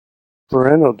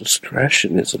Parental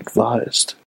discretion is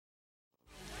advised.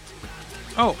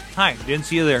 Oh, hi. Didn't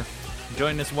see you there.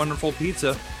 Enjoying this wonderful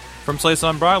pizza from Slice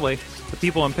on Broadway. The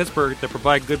people in Pittsburgh that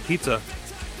provide good pizza.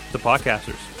 The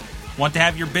podcasters. Want to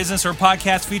have your business or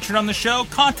podcast featured on the show?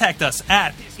 Contact us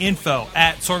at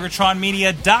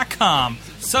info@sorgatronmedia.com.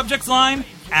 Subject line,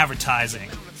 advertising.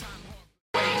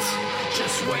 Wait,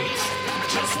 just wait,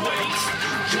 just wait,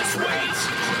 just wait,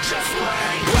 just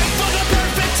wait. Wait for the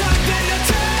perfect time, then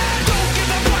attack. Don't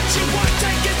give up what you want,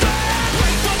 take it back.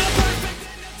 Wait for the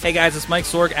perfect... Hey guys, it's Mike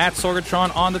Sorg at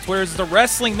Sorgatron on the Twitters. It's the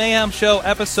Wrestling Mayhem Show,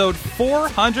 episode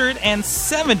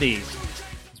 470.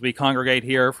 As we congregate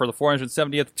here for the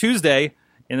 470th Tuesday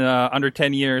in under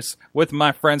 10 years with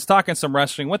my friends, talking some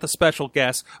wrestling with a special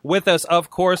guest. With us, of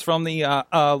course, from the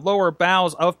lower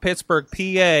bowels of Pittsburgh,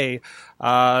 PA,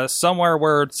 somewhere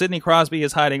where Sidney Crosby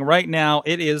is hiding right now.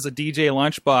 It is a DJ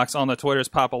Lunchbox on the Twitters,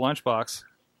 Papa Lunchbox.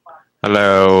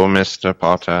 Hello, Mr.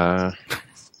 Potter.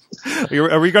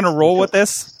 Are we going to roll with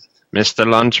this? Mr.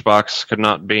 Lunchbox could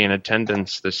not be in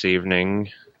attendance this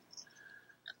evening,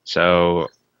 so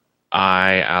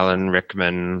I, Alan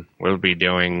Rickman, will be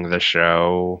doing the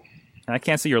show. I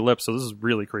can't see your lips, so this is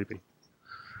really creepy.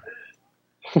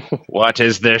 What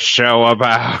is this show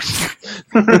about?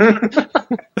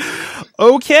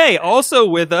 Okay, also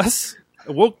with us,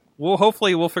 we'll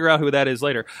hopefully we'll figure out who that is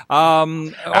later.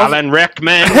 Alan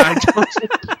Rickman.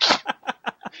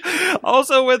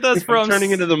 Also with us from turning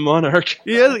into the Monarch.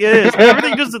 Yes, it is.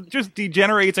 Everything just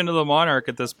degenerates into the Monarch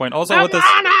at this point. Also with us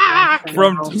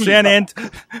from San Ant.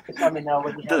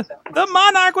 The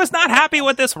Monarch was not happy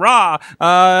with this Raw.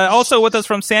 Also with us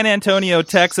from San Antonio,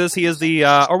 Texas. He is the.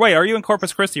 Or wait, are you in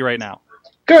Corpus Christi right now?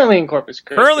 Currently in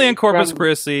Corpus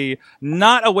Christi,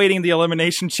 not awaiting the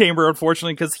Elimination Chamber,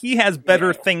 unfortunately, because he has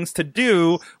better things to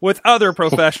do with other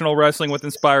professional wrestling with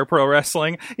Inspire Pro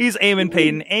Wrestling. He's Eamon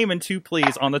Payton. Eamon, 2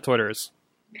 please on the Twitters.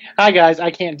 Hi guys,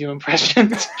 I can't do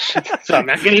impressions, so I'm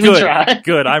not gonna even try.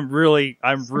 Good. I'm really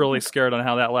scared on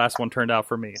how that last one turned out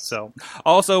for me. So,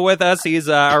 also with us, he's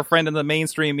our friend in the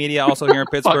mainstream media, also here in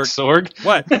Pittsburgh. Fuck, Sorg.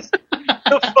 What? The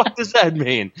fuck does that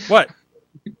mean? What?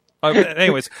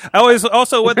 Anyways,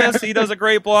 also with us, he does a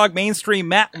great blog,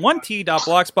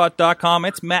 mainstreammat1t.blogspot.com.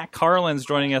 It's Matt Carlins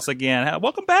joining us again.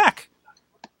 Welcome back.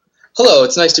 Hello,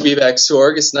 it's nice to be back,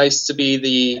 Sorg. It's nice to be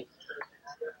the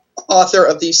author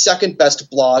of the second best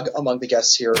blog among the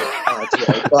guests here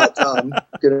today. But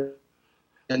good.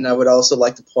 And I would also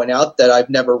like to point out that I've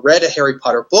never read a Harry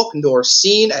Potter book nor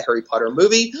seen a Harry Potter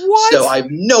movie, so I have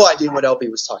no idea what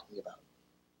LB was talking about.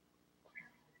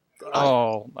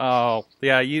 Oh,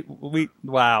 yeah.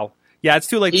 Wow. Yeah, it's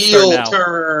too late to start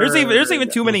now. There's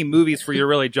even too many movies for you to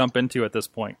really jump into at this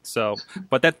point. So,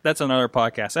 but that's another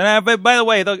podcast. And but by the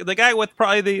way, the guy with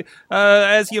probably the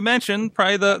as you mentioned,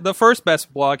 probably the first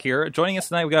best blog here, joining us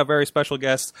tonight, we got a very special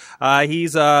guest.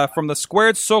 He's from the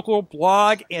Squared Circle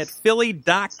blog at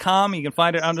Philly.com. You can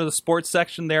find it under the sports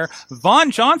section there.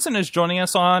 Vaughn Johnson is joining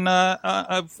us on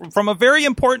from a very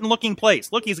important looking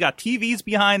place. Look, he's got TVs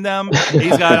behind them.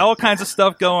 He's got all kinds of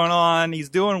stuff going on. He's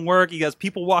doing work. He has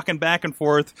people walking back and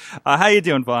forth. How you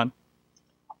doing, Vaughn?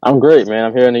 I'm great, man.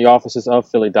 I'm here in the offices of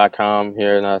Philly.com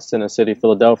here in Center City,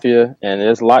 Philadelphia, and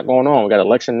there's a lot going on. We got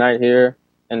election night here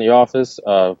in the office,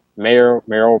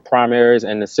 mayoral primaries,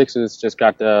 and the Sixers just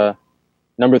got the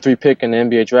number 3 pick in the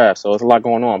NBA draft. So there's a lot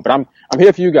going on. But I'm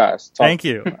here for you guys. Thank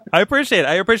you. I appreciate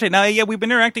it. Now, yeah, we've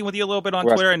been interacting with you a little bit on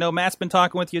Twitter. I know Matt's been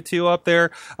talking with you too up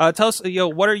there. Tell us,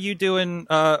 what are you doing?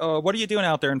 What are you doing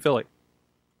out there in Philly?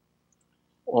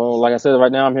 Well, like I said,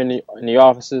 right now I'm here in the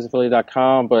offices of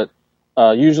Philly.com, but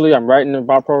usually I'm writing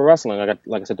about pro wrestling. I got,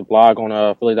 like I said, the blog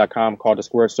on Philly.com called The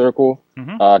Square Circle.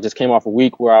 Mm-hmm. Just came off a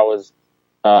week where I was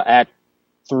at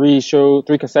 3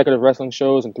 consecutive wrestling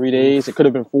shows in 3 days. It could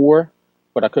have been 4,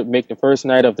 but I couldn't make the first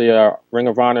night of the Ring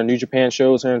of Honor New Japan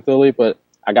shows here in Philly, but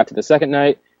I got to the second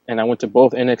night, and I went to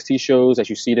both NXT shows, as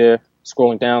you see there,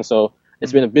 scrolling down. So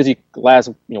it's been a busy last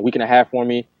week and a half for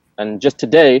me. And just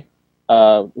today,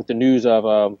 with the news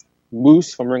of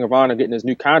Moose from Ring of Honor getting his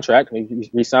new contract, he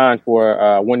re-signed for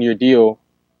a 1-year deal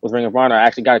with Ring of Honor. I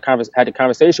actually had a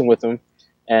conversation with him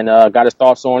and got his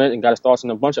thoughts on it, and got his thoughts on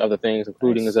a bunch of other things,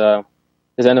 including his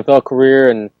NFL career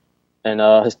and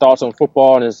his thoughts on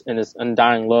football and his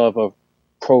undying love of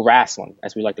pro wrestling,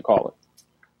 as we like to call it.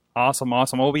 Awesome.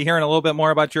 We'll be hearing a little bit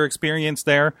more about your experience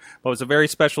there, but it was a very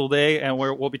special day, and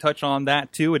we'll be touching on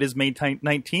that too. It is May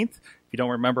 19th. you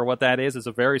don't remember what that is, it's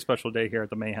a very special day here at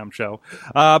the Mayhem Show.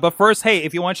 But first, hey,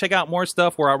 if you want to check out more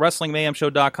stuff, we're at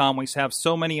WrestlingMayhemShow.com. We have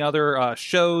so many other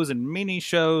shows and mini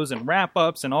shows and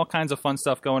wrap-ups and all kinds of fun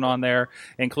stuff going on there,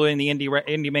 including the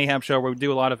Indie Mayhem Show, where we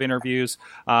do a lot of interviews,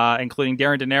 including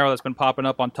Darren De Niro that's been popping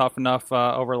up on Tough Enough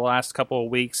over the last couple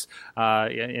of weeks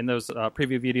in those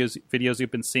preview videos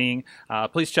you've been seeing.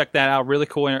 Please check that out. Really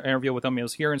cool interview with him. He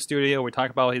was here in studio. We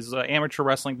talk about his amateur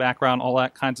wrestling background, all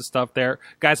that kinds of stuff there.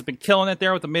 Guys have been killing it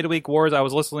there with the Midweek Wars. I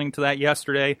was listening to that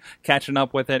yesterday, catching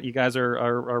up with it. You guys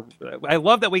are I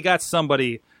love that we got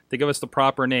somebody to give us the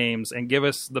proper names and give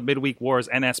us the Midweek Wars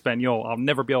en Espanol. I'll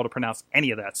never be able to pronounce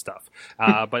any of that stuff.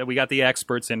 But we got the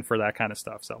experts in for that kind of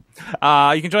stuff. So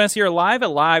you can join us here live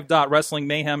at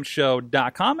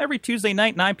live.wrestlingmayhemshow.com every Tuesday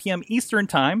night, 9 p.m. Eastern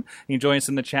Time. You can join us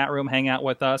in the chat room, hang out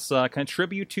with us,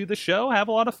 contribute to the show, have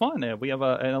a lot of fun. We have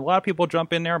a lot of people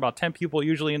jump in there, about 10 people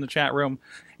usually in the chat room.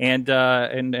 And I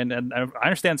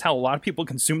understand that's how a lot of people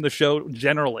consume the show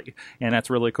generally, and that's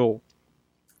really cool.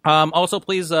 Also,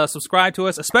 please subscribe to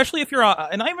us, especially if you're,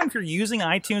 and even if you're using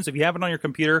iTunes, if you have it on your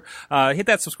computer, hit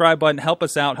that subscribe button, help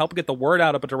us out, help get the word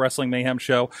out about the Wrestling Mayhem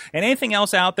Show, and anything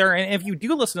else out there. And if you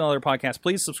do listen to other podcasts,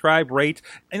 please subscribe, rate,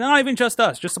 and not even just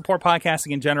us, just support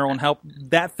podcasting in general and help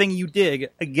that thing you dig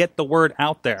get the word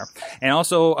out there. And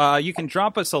also, you can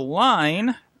drop us a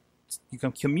line. You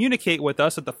can communicate with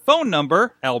us at the phone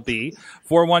number, LB,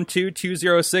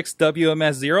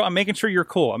 412-206-WMS0. I'm making sure you're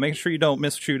cool. I'm making sure you don't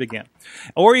misshoot again.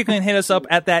 Or you can hit us up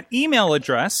at that email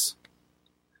address.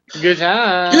 Good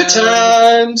times. Good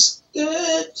times.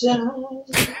 Good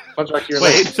times. Wait,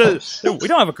 we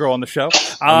don't have a girl on the show.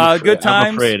 Good times.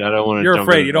 I'm afraid. I don't want to. You're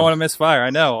afraid. You don't want to misfire. I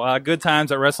know. Good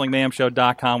times at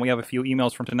WrestlingMayhemShow.com. We have a few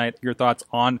emails from tonight. Your thoughts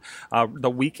on the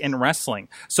week in wrestling.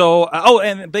 So,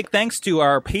 and big thanks to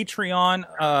our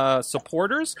Patreon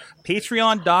supporters.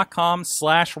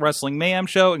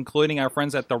 Patreon.com/WrestlingMayhemShow, including our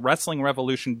friends at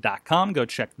TheWrestlingRevolution.com. Go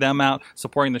check them out.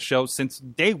 Supporting the show since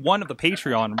day one of the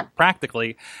Patreon,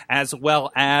 practically, as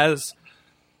well as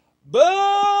Bo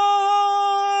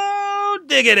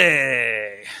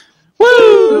Diggity!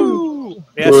 Woo!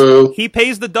 Yes, Woo. He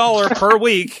pays the $1 per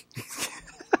week.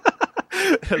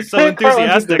 So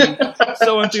enthusiastic.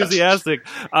 So enthusiastic.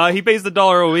 He pays the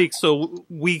 $1 a week, so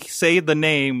we say the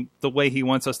name the way he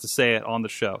wants us to say it on the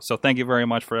show. So thank you very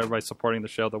much for everybody supporting the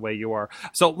show the way you are.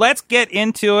 So let's get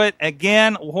into it.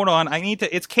 Again, hold on.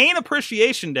 It's Kane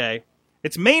Appreciation Day.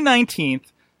 It's May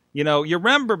 19th. You know, you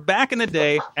remember back in the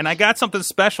day, and I got something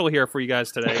special here for you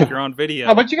guys today if you're on video.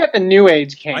 Oh, but you got the New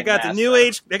Age Kane I got mask, the New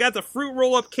Age, I got the fruit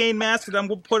roll-up Kane mask that I'm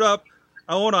going to put up.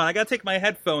 Oh, hold on, I got to take my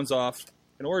headphones off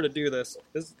in order to do this.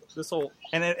 This whole,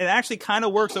 and it actually kind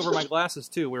of works over my glasses,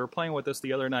 too. We were playing with this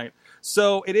the other night.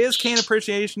 So it is Kane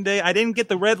Appreciation Day. I didn't get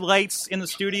the red lights in the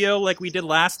studio like we did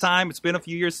last time. It's been a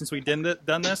few years since we done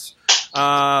this.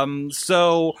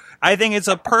 So I think it's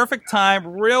a perfect time,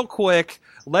 real quick.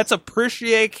 Let's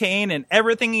appreciate Kane and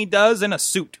everything he does in a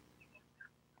suit.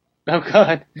 Oh,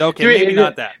 God. Okay, maybe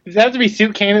not that. Does it have to be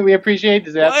Suit Kane that we appreciate?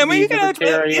 Does it have to be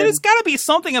it's got to be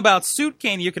something about Suit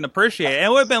Kane you can appreciate. And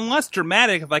it would have been less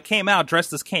dramatic if I came out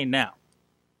dressed as Kane now.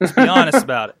 Let's be honest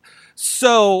about it.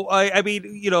 So, I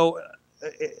mean, you know,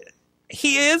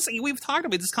 we've talked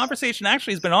about this conversation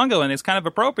actually has been ongoing. It's kind of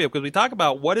appropriate because we talk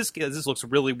about this looks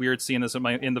really weird seeing this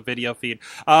in the video feed.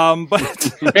 But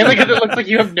mainly because it looks like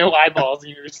you have no eyeballs.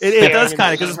 And it does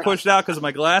kind of because it's pushed out because of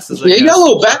my glasses. Yeah, you got a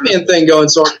little Batman thing going,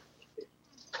 Sorg.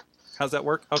 How's that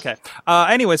work? Okay.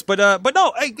 Anyways, but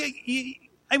no,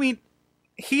 I mean,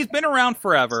 he's been around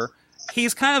forever.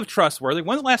 He's kind of trustworthy.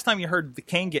 When's the last time you heard the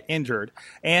Kane get injured?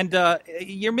 And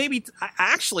you're maybe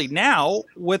actually now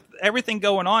with everything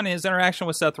going on in his interaction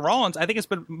with Seth Rollins, I think it's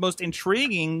been the most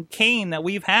intriguing Kane that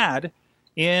we've had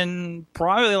in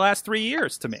probably the last 3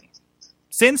 years to me,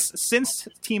 since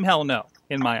Team Hell No,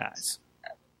 in my eyes.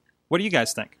 What do you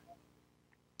guys think?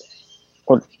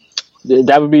 Well,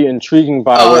 that would be intriguing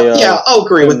by way of I'll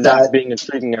agree with not that. being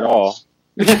intriguing at all.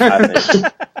 I think.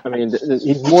 I mean,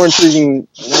 he's more intriguing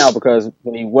now because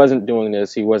when he wasn't doing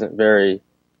this, he wasn't very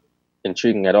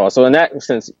intriguing at all. So in that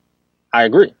sense, I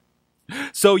agree.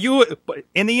 So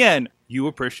in the end, you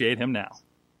appreciate him now.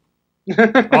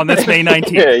 On this May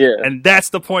 19th. Yeah. And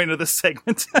that's the point of this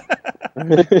segment.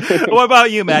 What about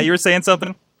you, Matt? You were saying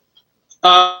something?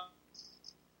 Uh-oh.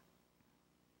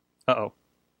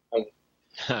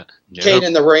 Kane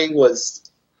in the ring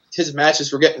his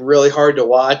matches were getting really hard to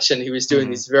watch, and he was doing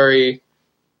these very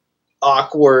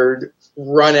awkward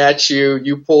run at you.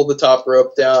 You pull the top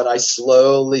rope down, I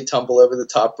slowly tumble over the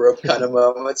top rope kind of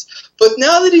moments. But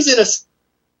now that he's in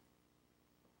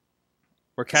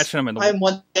we're catching him in the I'm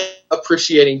one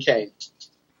appreciating Kane.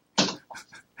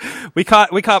 We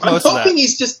caught most I'm of that. hoping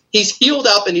he's healed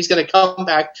up and he's going to come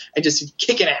back and just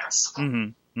kicking ass.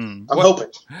 Mm-hmm. I'm hoping.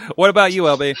 What about you,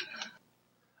 LB?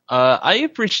 I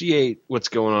appreciate what's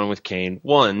going on with Kane.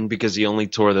 One, because he only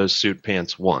tore those suit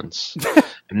pants once,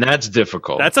 and that's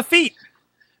difficult. That's a feat.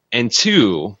 And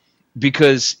two,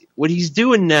 because what he's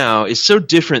doing now is so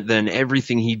different than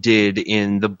everything he did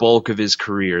in the bulk of his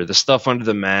career. The stuff under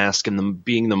the mask and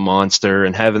being the monster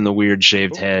and having the weird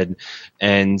shaved head.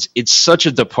 And it's such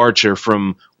a departure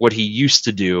from what he used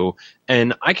to do.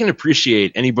 And I can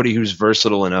appreciate anybody who's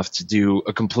versatile enough to do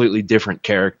a completely different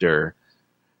character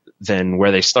than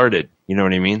where they started. You know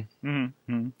what I mean?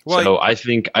 Mm-hmm. Well, so I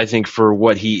think for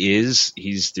what he is,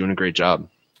 he's doing a great job.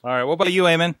 All right. What about you,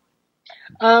 Eamon?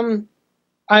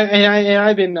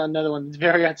 I've been another one that's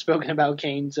very outspoken about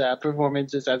Kane's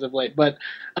performances as of late, but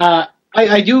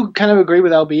I do kind of agree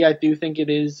with LB. I do think it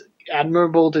is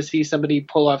admirable to see somebody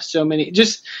pull off so many,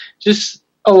 just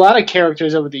a lot of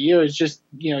characters over the years. Just,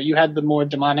 you had the more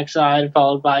demonic side,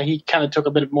 followed by he kind of took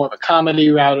a bit more of a comedy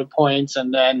route at points,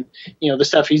 and then the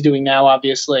stuff he's doing now,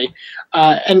 obviously,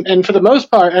 and for the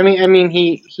most part, I mean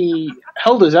he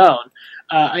held his own.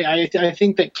 I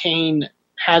think that Kane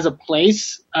has a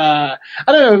place. I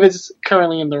don't know if it's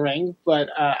currently in the ring, but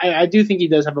I do think he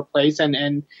does have a place,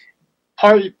 and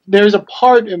there's a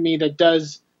part of me that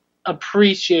does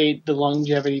appreciate the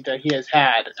longevity that he has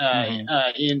had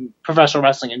in professional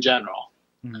wrestling in general.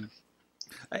 Mm-hmm.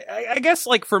 I guess,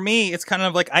 like, for me, it's kind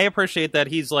of like I appreciate that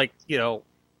he's, like,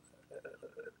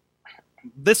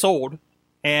 this old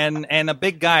and a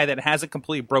big guy that hasn't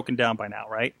completely broken down by now,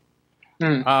 right?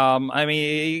 I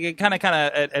mean, you kind of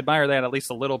admire that at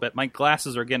least a little bit. My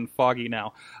glasses are getting foggy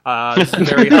now. It's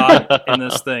very hot in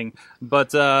this thing,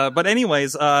 but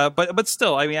anyways, but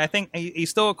still, I mean, I think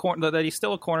he's still a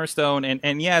cornerstone,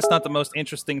 and yeah, it's not the most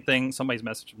interesting thing. Somebody's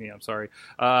messaging me. I'm sorry,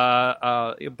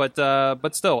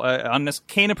 but still, on this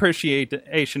Kane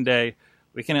Appreciation Day,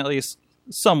 we can at least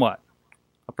somewhat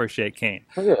appreciate Kane.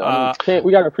 Oh, yeah, Kane,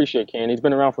 we gotta appreciate Kane. He's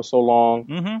been around for so long.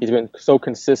 Mm-hmm. He's been so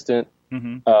consistent.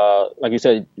 Mm-hmm. Like you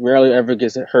said, rarely ever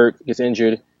gets hurt, gets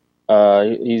injured.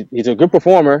 He's a good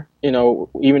performer,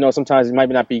 even though sometimes he might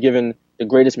not be given the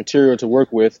greatest material to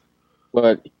work with,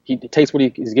 but he takes what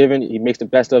he's given, he makes the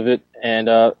best of it, and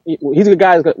he's a good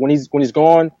guy. When he's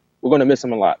gone, we're going to miss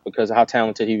him a lot because of how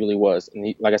talented he really was.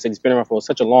 And like I said, he's been around for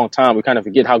such a long time, we kind of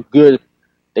forget how good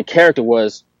the character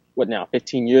was,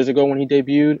 15 years ago when he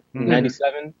debuted in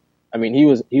 97? I mean, he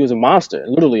was a monster,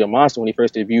 literally a monster when he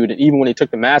first debuted. And even when he took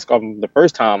the mask off him the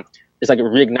first time, it's like it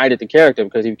reignited the character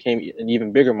because he became an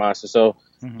even bigger monster. So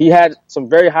he had some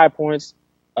very high points.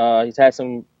 He's had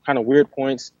some kind of weird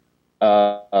points.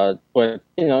 But,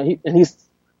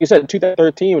 you said in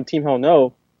 2013 with Team Hell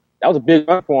No, that was a big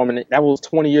run for him. And that was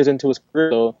 20 years into his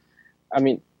career. So, I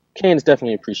mean, Kane is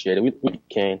definitely appreciated. We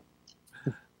Kane.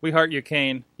 We heart you,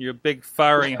 Kane. Your big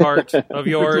firing heart of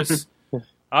yours.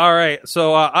 All right,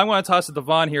 so I want to toss it to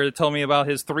Vaughn here to tell me about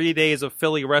his 3 days of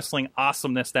Philly wrestling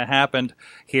awesomeness that happened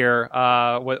here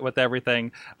with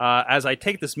everything. As I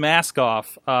take this mask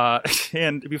off,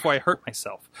 and before I hurt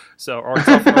myself,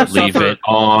 leave it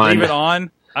on. Leave it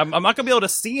on. I'm not gonna be able to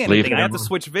see anything. I have to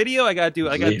switch video. I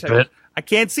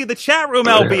can't see the chat room,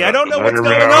 LB. I don't know what's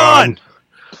going on.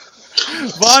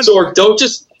 Vaughn, Sorg,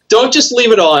 Don't just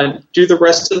leave it on. Do the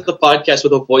rest of the podcast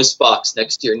with a voice box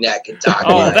next to your neck and talk.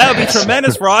 Oh, that would be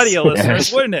tremendous for audio listeners,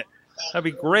 wouldn't it? That'd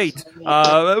be great.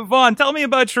 Vaughn, tell me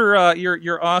about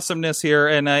your awesomeness here.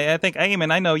 And I think,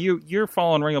 Eamon, I know you're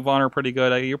following Ring of Honor pretty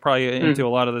good. You're probably into a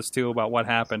lot of this too about what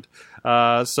happened.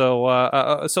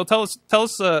 So tell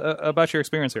us about your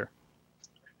experience here.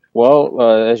 Well,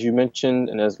 as you mentioned,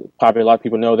 and as probably a lot of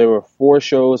people know, there were 4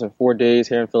 shows in 4 days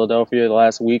here in Philadelphia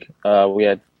last week. We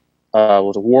had it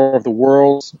was a War of the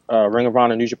Worlds, Ring of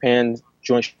Honor, New Japan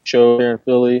joint show here in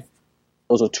Philly.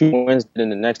 Those were 2 Wednesdays,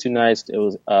 and the next 2 nights it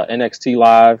was NXT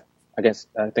Live. I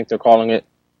think they're calling it.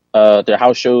 Their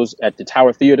house shows at the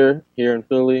Tower Theater here in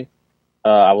Philly.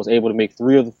 I was able to make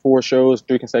 3 of the 4 shows,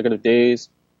 3 consecutive days,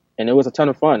 and it was a ton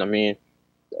of fun. I mean,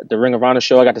 the Ring of Honor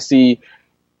show, I got to see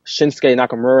Shinsuke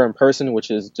Nakamura in person, which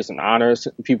is just an honor.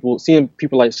 Seeing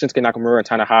people like Shinsuke Nakamura and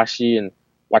Tanahashi and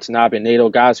Watanabe and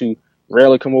Naito, guys who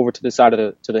rarely come over to this side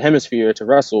of the hemisphere to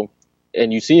wrestle,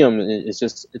 and you see them, it's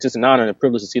just an honor and a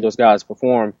privilege to see those guys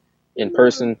perform in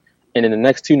person. And in the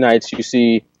next 2 nights,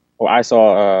 I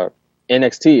saw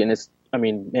NXT,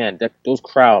 and those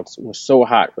crowds were so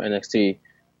hot for NXT,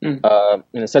 and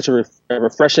it's such a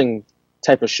refreshing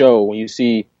type of show when you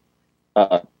see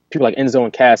people like Enzo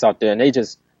and Cass out there, and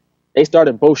they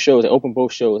started both shows, they opened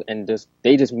both shows, and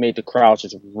they just made the crowds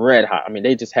just red hot. I mean,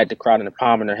 they just had the crowd in the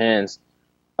palm of their hands.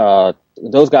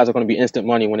 those guys are going to be instant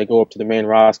money when they go up to the main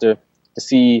roster. To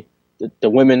see the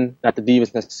women, not the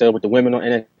divas necessarily, but the women on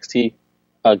NXT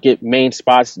get main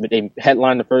spots. They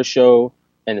headlined the first show,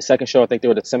 and the second show I think they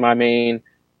were the semi-main,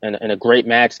 and a great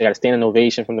match. They got a standing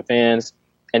ovation from the fans.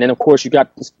 And then, of course, you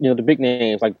got the big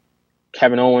names like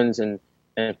Kevin Owens and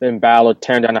Finn Balor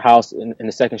tearing down the house in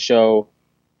the second show.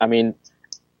 I mean,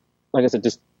 like I said,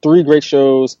 just 3 great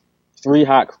shows, 3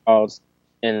 hot crowds,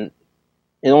 and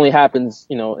it only happens,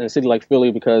 in a city like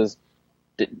Philly because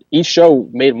each show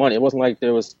made money. It wasn't like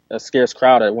there was a scarce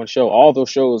crowd at one show. All those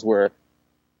shows were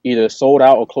either sold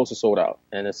out or close to sold out,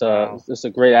 and it's a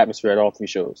great atmosphere at all 3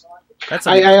 shows.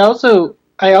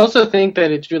 I also think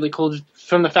that it's really cool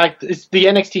from the fact it's the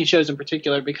NXT shows in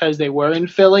particular because they were in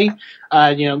Philly.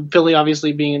 Philly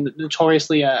obviously being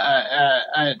notoriously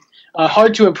a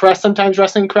hard to impress sometimes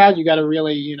wrestling crowd. You got to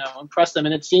really impress them,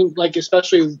 and it seemed like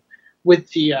especially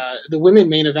with the women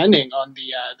main eventing on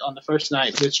the first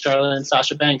night with Charlotte and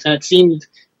Sasha Banks, and it seemed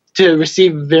to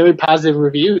receive very positive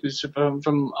reviews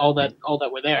from all that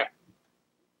were there.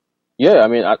 Yeah, I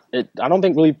mean, I don't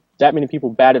think really that many people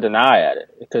batted an eye at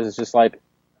it because it's just like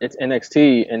it's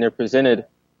NXT and they're presented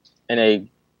in a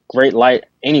great light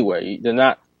anyway.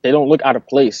 They don't look out of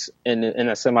place in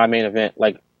a semi-main event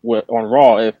like on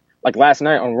Raw. If like last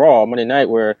night on Raw, Monday night,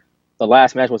 where the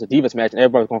last match was a Divas match and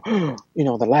everybody was going,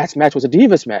 the last match was a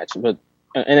Divas match. But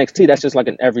NXT, that's just like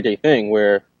an everyday thing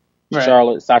where right.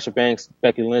 Charlotte, Sasha Banks,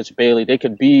 Becky Lynch, Bayley, they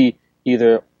could be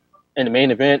either in the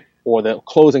main event or the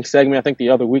closing segment. I think the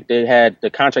other week they had the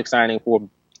contract signing for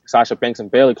Sasha Banks and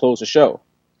Bayley close the show.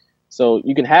 So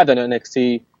you can have that in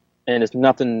NXT, and it's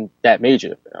nothing that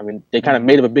major. I mean, they kind of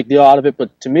made a big deal out of it,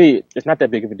 but to me, it's not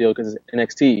that big of a deal because it's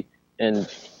NXT, and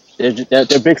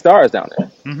they're big stars down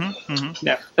there. Mm-hmm, mm-hmm.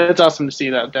 Yeah, it's awesome to see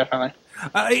that, definitely.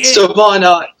 So, Vaughn,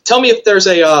 tell me if there's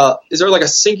is there like a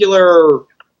singular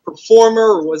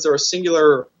performer, or was there a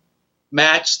singular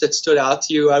match that stood out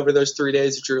to you over those 3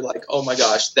 days that you're like, oh my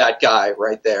gosh, that guy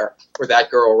right there, or that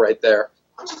girl right there?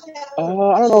 I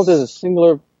don't know if there's a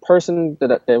singular person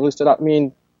that really stood out. I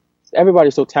mean,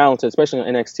 everybody's so talented, especially on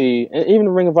NXT, and even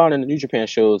the Ring of Honor and the New Japan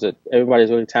shows that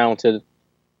everybody's really talented.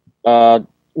 I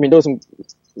mean, those are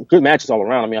some good matches all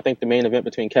around. I mean, I think the main event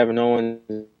between Kevin Owens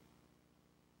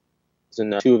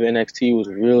and 2 of NXT was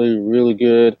really, really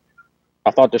good. I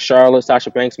thought the Charlotte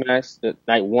Sasha Banks match, that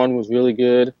night 1, was really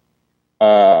good.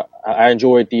 I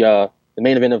enjoyed the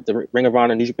main event of the Ring of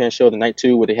Honor New Japan show, the night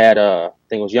 2, where they had I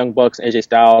think it was Young Bucks and AJ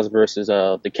Styles versus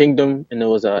the Kingdom, and there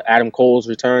was Adam Cole's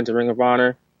return to Ring of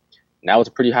Honor, and that was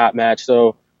a pretty hot match.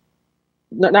 So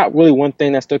not really one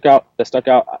thing that stuck out.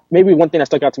 Maybe one thing that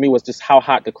stuck out to me was just how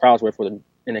hot the crowds were for the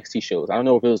NXT shows. I don't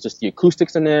know if it was just the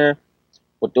acoustics in there,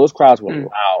 but those crowds were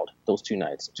loud those 2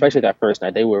 nights, especially that first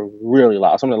night. They were really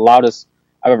loud. Some of the loudest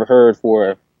I've ever heard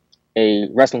for a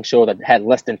wrestling show that had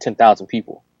less than 10,000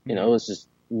 people. It was just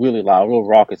really loud, real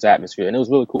raucous atmosphere, and it was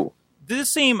really cool. Did it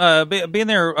seem, being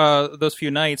there those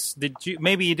few nights,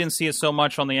 maybe you didn't see it so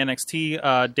much on the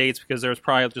NXT dates because there was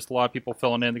probably just a lot of people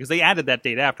filling in because they added that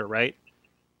date after, right?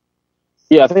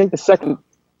 Yeah, I think the second,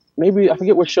 maybe I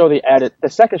forget what show they added. The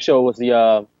second show was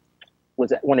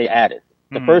was when they added.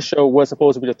 The first show was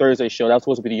supposed to be the Thursday show. That was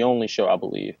supposed to be the only show, I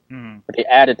believe. But they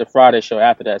added the Friday show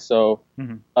after that. So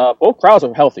both crowds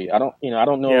are healthy. I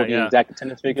don't know the exact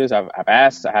attendance figures. I've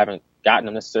asked. I haven't gotten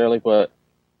them necessarily, but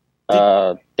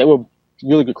they were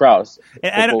really good crowds.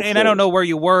 I don't know where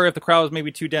you were, if the crowd was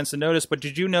maybe too dense to notice, but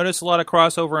did you notice a lot of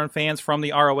crossover on fans from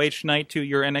the ROH night to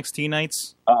your NXT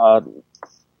nights?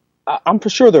 I'm for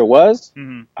sure there was.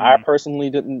 I personally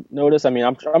didn't notice. I mean,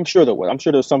 I'm sure there was. I'm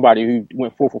sure there was somebody who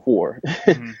went 4 for 4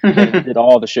 and did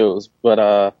all the shows. But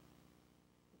I'm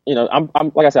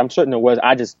like I said, I'm certain there was.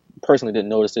 I just personally didn't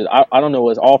notice it. I don't know.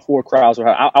 Was all 4 crowds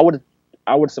were hot.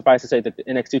 I would suffice to say that the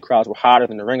NXT crowds were hotter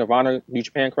than the Ring of Honor New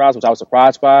Japan crowds, which I was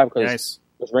surprised by because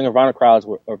those Ring of Honor crowds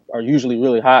are usually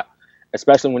really hot,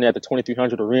 especially when they're at the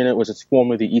 2300 Arena, which is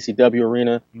formerly the ECW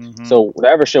Arena. So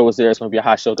whatever show was there, it's going to be a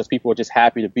hot show because people are just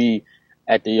happy to be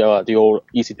at the old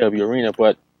ECW Arena.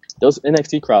 But those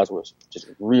NXT crowds were just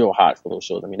real hot for those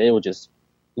shows. I mean, they were just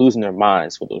losing their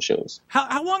minds for those shows.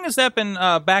 How long has that been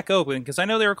back open? Because I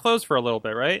know they were closed for a little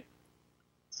bit, right?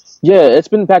 Yeah, it's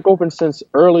been back open since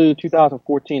early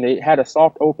 2014. They had a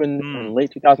soft open in late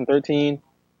 2013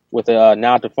 with a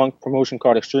now defunct promotion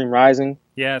called Extreme Rising.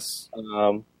 Yes.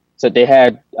 So they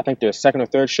had, I think, their second or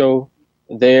third show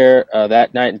there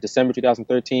that night in December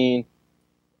 2013.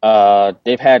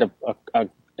 They've had a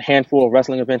handful of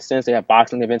wrestling events since. They have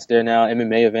boxing events there now,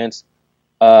 MMA events.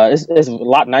 It's a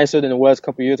lot nicer than it was a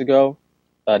couple years ago.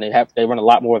 They run a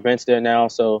lot more events there now.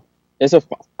 So it's a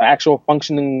actual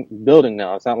functioning building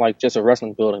now. It's not like just a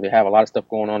wrestling building. They have a lot of stuff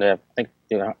going on there. I think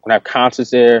they're going to have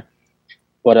concerts there.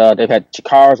 But they've had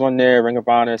Chikara's on there, Ring of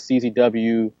Honor,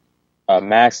 CZW,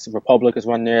 Max Republic is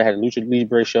on there. Had a Lucha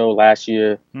Libre show last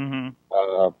year. Mm-hmm.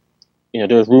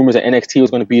 There was rumors that NXT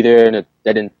was going to be there, and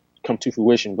that didn't come to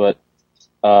fruition. But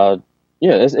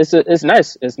it's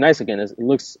nice. It's nice again. It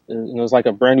looks it's like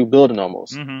a brand new building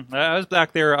almost. Mm-hmm. I was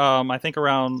back there. I think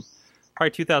around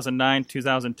probably 2009,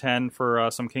 2010 for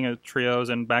some King of Trios,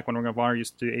 and back when Ring of Honor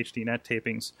used to do HDNet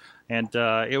tapings, and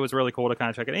it was really cool to kind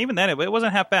of check it. And even then, it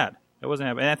wasn't half bad. It wasn't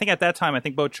half bad. And I think at that time,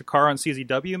 both Chikara and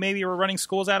CZW maybe were running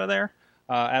schools out of there,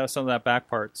 out of some of that back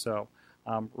part. So.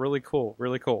 Really cool.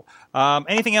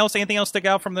 Anything else stick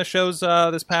out from the shows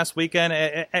this past weekend?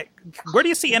 Where do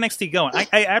you see NXT going?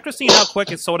 I after seeing how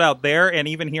quick it sold out there, and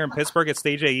even here in Pittsburgh at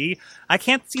Stage AE, I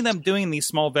can't see them doing these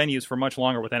small venues for much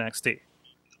longer with NXT.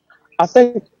 I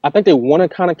think they want to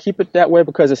kind of keep it that way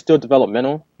because it's still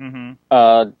developmental.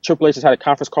 Mm-hmm. Triple H has had a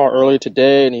conference call earlier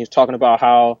today, and he was talking about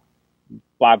how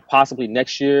by possibly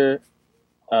next year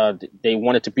they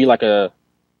want it to be like a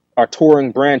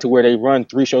touring brand to where they run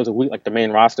 3 shows a week, like the main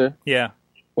roster. Yeah.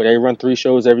 Where they run 3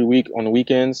 shows every week on the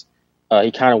weekends.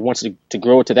 He kind of wants to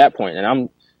grow it to that point. And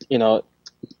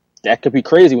that could be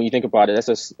crazy when you think about it.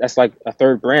 That's like a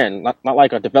third brand, not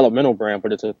like a developmental brand,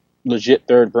 but it's a legit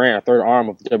third brand, a third arm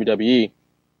of the WWE.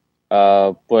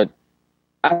 But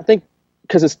I think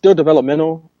because it's still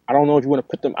developmental, I don't know if you want to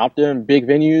put them out there in big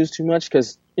venues too much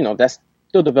because, that's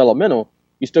still developmental.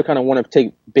 You still kind of want to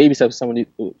take baby steps to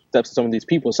some of these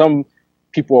people. Some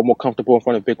people are more comfortable in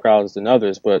front of big crowds than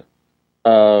others, but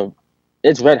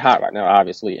it's red hot right now,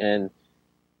 obviously, and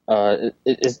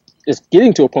it's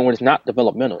getting to a point where it's not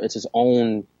developmental; it's its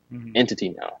own entity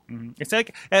now. Mm-hmm. It's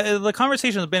like the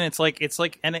conversation has been. It's like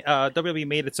WWE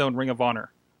made its own Ring of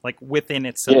Honor, like within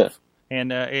itself. Yeah.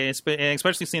 And it's been, and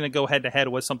especially seeing it go head to head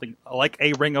with something like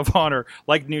a Ring of Honor,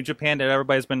 like New Japan, that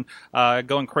everybody's been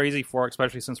going crazy for,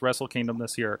 especially since Wrestle Kingdom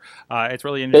this year. It's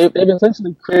really interesting. They've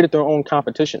essentially created their own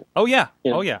competition. Oh yeah,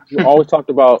 We always talked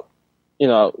about,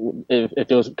 if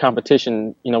there was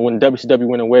competition, when WCW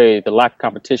went away, the lack of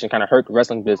competition kind of hurt the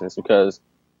wrestling business because,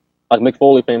 like Mick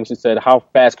Foley famously said, "How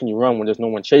fast can you run when there's no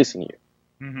one chasing you?"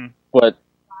 Mm-hmm. But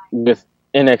with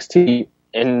NXT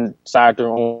inside their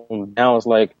own, now it's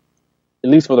like, at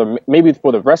least for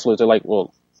the wrestlers, they're like,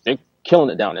 well, they're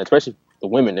killing it down there, especially the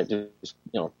women. They're just,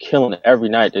 killing it every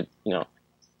night. They're,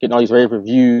 getting all these rave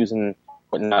reviews and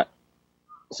whatnot.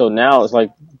 So now it's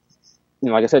like,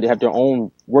 like I said, they have their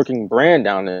own working brand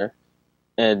down there,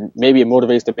 and maybe it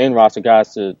motivates the main roster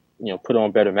guys to, put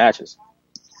on better matches.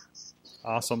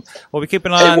 Awesome. Well, we keep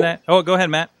an eye on that. Oh, go ahead,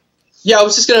 Matt. Yeah, I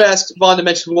was just going to ask Vaughn to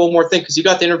mention one more thing because you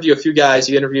got to interview a few guys.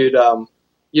 You interviewed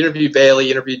Bailey,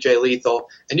 you interviewed Jay Lethal,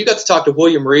 and you got to talk to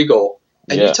William Regal.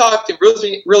 And you talked,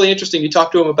 really, really interesting, you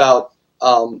talked to him about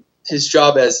his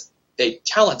job as a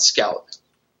talent scout.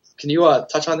 Can you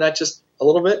touch on that just a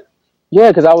little bit? Yeah,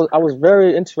 because I was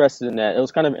very interested in that. It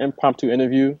was kind of an impromptu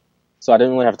interview, so I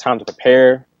didn't really have time to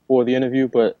prepare for the interview,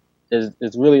 but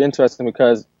it's really interesting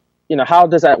because, how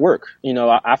does that work?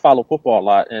 I follow football a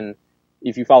lot, and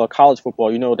if you follow college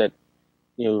football, you know that,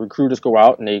 recruiters go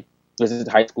out and they visit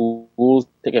high schools,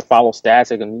 they can follow stats,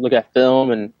 they can look at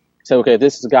film and say, okay,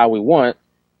 this is the guy we want.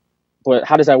 But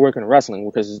how does that work in wrestling?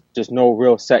 Because there's no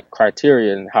real set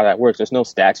criteria in how that works. There's no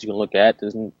stats you can look at.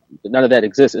 None of that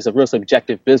exists. It's a real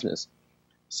subjective business.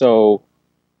 So,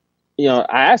 I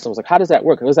asked him, I was like, how does that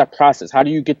work? What is that process? How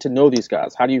do you get to know these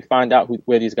guys? How do you find out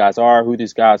where these guys are, who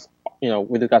these guys,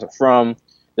 where these guys are from?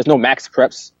 There's no max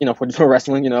preps, for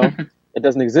wrestling, it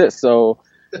doesn't exist. So,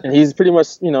 and he's pretty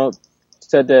much,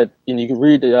 said that, you can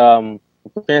read the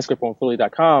transcript on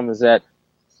Philly.com, is that,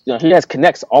 he has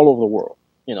connects all over the world.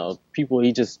 People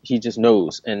he just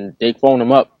knows, and they phone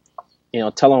him up,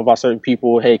 tell him about certain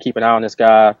people. Hey, keep an eye on this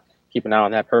guy, keep an eye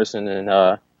on that person,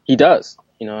 and he does.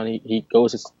 And he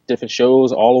goes to different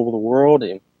shows all over the world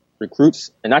and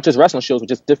recruits, and not just wrestling shows, but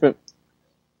just different,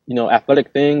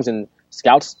 athletic things, and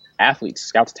scouts athletes,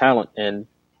 scouts talent. And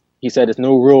he said there's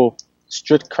no real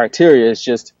strict criteria. It's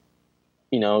just,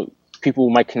 people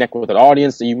might connect with an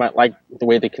audience, that you might like the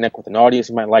way they connect with an audience.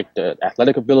 You might like the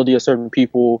athletic ability of certain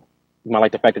people. You might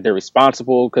like the fact that they're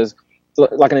responsible. Because,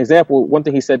 like an example, one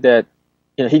thing he said that,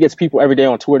 he gets people every day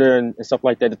on Twitter and stuff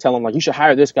like that to tell him, like, you should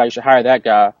hire this guy, you should hire that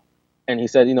guy. And he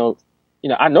said,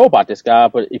 I know about this guy,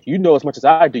 but if you know as much as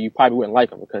I do, you probably wouldn't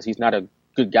like him because he's not a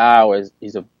good guy, or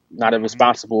he's not a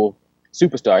responsible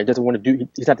superstar. He doesn't want to do.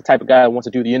 He's not the type of guy that wants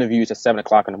to do the interviews at 7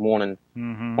 o'clock in the morning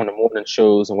on the morning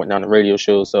shows and whatnot, on the radio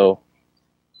shows. So,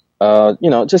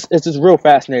 it's just real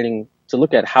fascinating to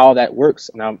look at how that works.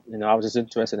 And I was just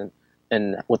interested in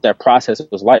and what that process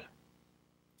was like.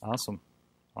 Awesome.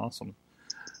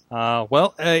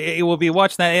 Well, it will be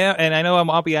watching that, and I know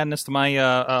I'll be adding this to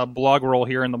my blog roll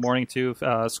here in the morning too,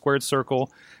 Squared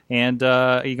Circle, and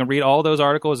you can read all those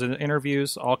articles and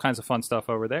interviews, all kinds of fun stuff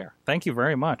over there. Thank you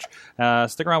very much.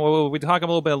 Stick around. We'll be talking a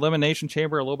little bit of Elimination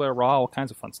Chamber, a little bit of Raw, all kinds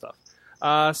of fun stuff.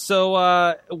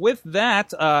 So with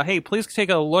that, hey, please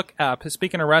take a look.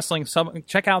 Speaking of wrestling,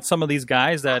 check out some of these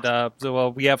guys that.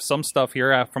 We have some stuff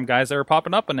here from guys that are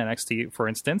popping up in NXT, for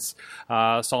instance,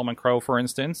 Solomon Crow, for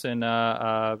instance, and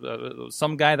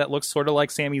some guy that looks sort of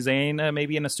like Sami Zayn,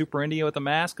 maybe in a Super India with a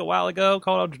mask a while ago,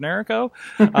 called El Generico,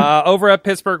 over at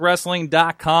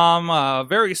PittsburghWrestling.com.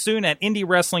 Very soon at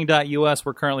IndieWrestling.us,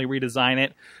 we're currently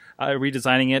redesigning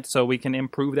it so we can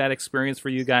improve that experience for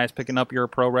you guys picking up your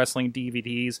pro wrestling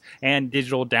DVDs and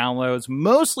digital downloads,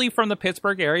 mostly from the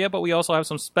Pittsburgh area, but we also have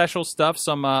some special stuff,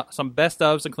 some best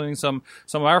ofs, including some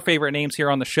of our favorite names here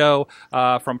on the show,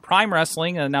 from Prime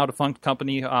Wrestling, a now defunct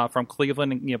company from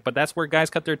Cleveland, but that's where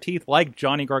guys cut their teeth, like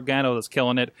Johnny Gargano that's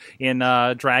killing it in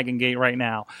Dragon Gate right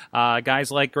now. Guys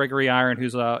like Gregory Iron,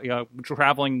 who's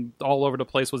traveling all over the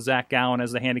place with Zach Gowen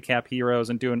as the handicap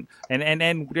heroes and doing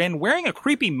and wearing a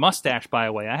creepy mustache, by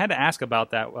the way. I had to ask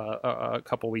about that a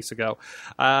couple weeks ago.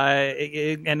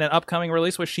 And an upcoming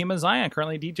release with Shima Zion,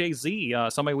 currently DJ Z,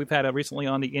 somebody we've had recently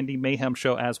on the Indie Mayhem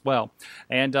show as well.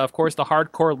 And of course, the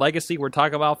Hardcore Legacy. We're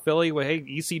talking about Philly. Well, hey,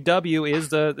 ECW is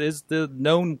the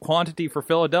known quantity for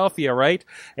Philadelphia, right?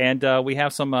 And we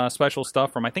have some special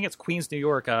stuff from, I think it's Queens, New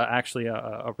York, actually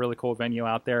a really cool venue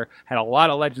out there. Had a lot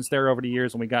of legends there over the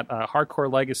years, and we got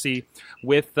Hardcore Legacy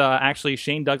with actually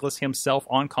Shane Douglas himself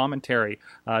on commentary,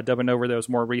 dubbing over those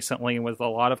more recently with a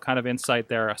lot of kind of insight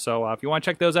there. So if you want to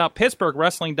check those out,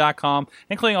 PittsburghWrestling.com,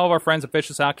 including all of our friends at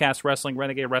Vicious Outcast Wrestling,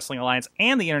 Renegade Wrestling Alliance,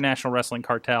 and the International Wrestling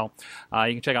Cartel.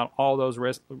 You can check out all those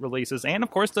releases, and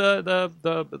of course the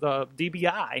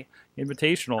DBI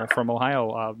Invitational from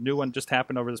Ohio. New one just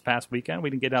happened over this past weekend.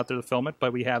 We didn't get out there to film it,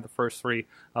 but we have the first 3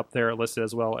 up there listed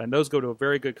as well, and those go to a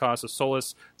very good cause, the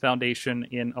Solace Foundation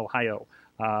in Ohio,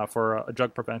 for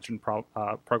drug prevention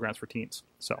programs for teens.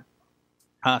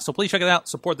 So please check it out.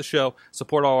 Support the show.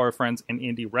 Support all our friends in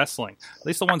indie wrestling. At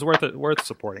least the ones worth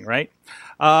supporting, right?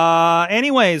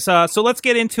 Anyways, so let's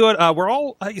get into it.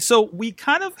 So we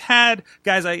kind of had,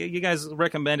 guys, you guys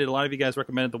recommended, a lot of you guys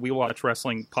recommended the We Watch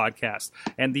Wrestling podcast,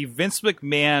 and the Vince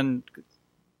McMahon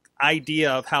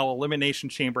idea of how Elimination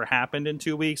Chamber happened in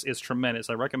 2 weeks is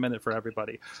tremendous. I recommend it for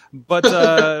everybody. But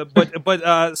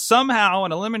somehow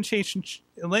an Elimination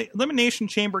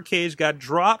Chamber cage got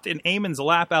dropped in Eamon's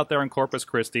lap out there in Corpus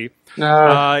Christi.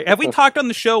 Have we talked on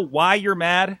the show why you're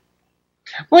mad?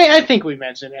 Wait, I think we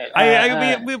mentioned it.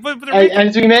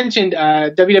 As we mentioned,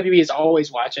 WWE is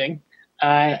always watching.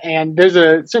 And there's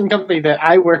a certain company that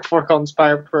I work for called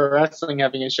Inspire Pro Wrestling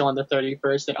having a show on the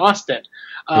 31st in Austin.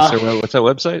 What's that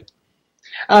website?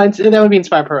 That would be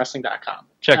InspireProWrestling.com.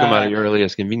 Check them out at your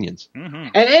earliest convenience. Mm-hmm.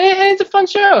 And it's a fun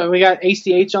show. We got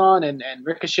ACH on and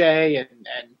Ricochet and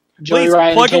Joey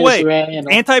Ryan. Plug and away.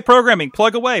 And Anti-programming.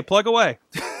 Plug away. Plug away.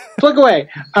 Plug away.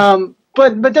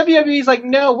 But WWE's like,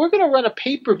 no, we're going to run a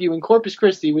pay-per-view in Corpus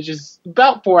Christi, which is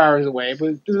about 4 hours away,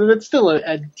 but it's still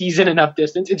a decent enough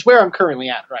distance. It's where I'm currently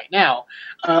at right now,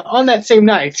 on that same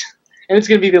night, and it's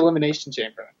going to be the Elimination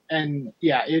Chamber. And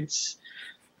yeah, it's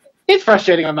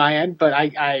frustrating on my end, but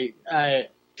I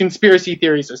conspiracy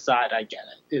theories aside, I get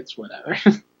it. It's whatever.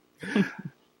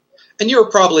 And you were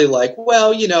probably like,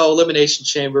 well, Elimination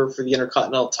Chamber for the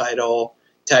Intercontinental title,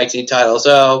 tag team titles,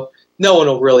 no one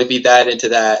will really be that into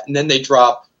that. And then they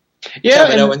drop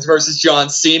Kevin Owens versus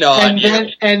John Cena on you.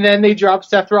 And then they drop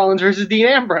Seth Rollins versus Dean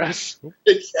Ambrose.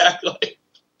 Exactly.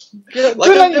 Good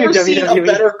I've never seen a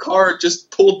better card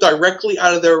just pulled directly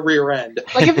out of their rear end.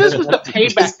 Like, if this was the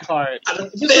payback card,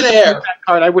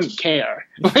 I wouldn't care.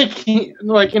 Like,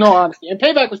 in all honesty. And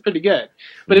payback was pretty good.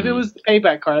 But if it was the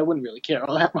payback card, I wouldn't really care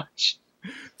all that much.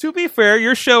 To be fair,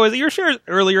 your show is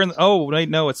earlier in. It's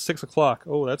 6:00.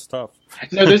 Oh, that's tough.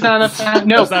 No, there's not enough time.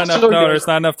 No, there's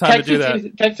not enough time to do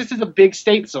that. Texas is a big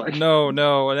state, sorry.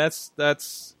 No,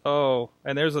 that's. Oh,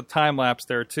 and there's a time lapse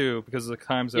there too because of the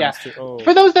time zones. Yeah. Too. Oh.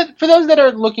 For those that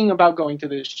are looking about going to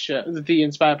this show, the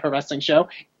Inspire Pro Wrestling show,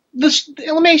 the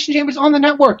Elimination Chamber is on the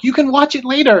network. You can watch it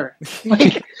later,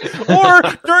 or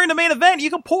during the main event,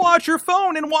 you can pull out your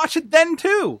phone and watch it then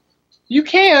too. You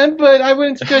can, but I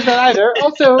wouldn't suggest that either.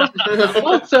 Also,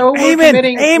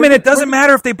 Eamon, it doesn't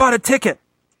matter if they bought a ticket.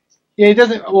 Yeah, it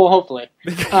doesn't. Well, hopefully.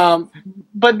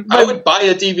 But I would buy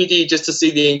a DVD just to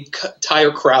see the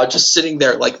entire crowd just sitting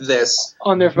there like this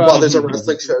on their phone while there's a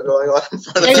wrestling show going on in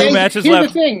front of them. Two matches left.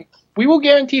 Here's the thing. we will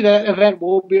guarantee that event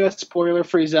will be a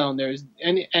spoiler-free zone. There's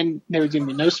going to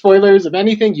be no spoilers of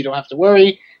anything. You don't have to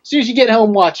worry. As soon as you get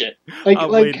home, watch it.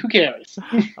 Who cares?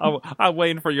 I'm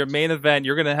waiting for your main event.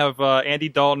 You're going to have Andy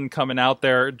Dalton coming out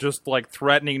there just like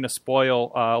threatening to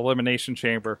spoil Elimination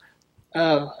Chamber.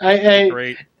 Oh,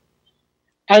 Great.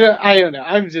 I don't know.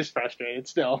 I'm just frustrated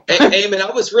still. Hey, man,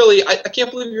 I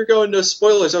can't believe you're going no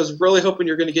spoilers. I was really hoping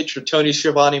you're going to get your Tony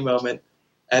Schiavone moment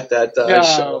at that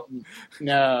show.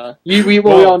 No. We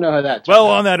all know how that. Well,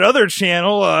 on that other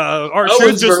channel,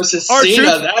 Owens versus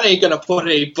Cena, that ain't going to put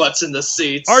any butts in the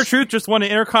seats. R-Truth just won an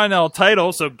Intercontinental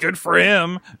title, so good for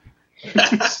him.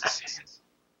 That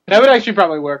would actually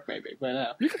probably work, maybe,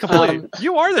 but no.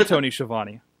 You are the Tony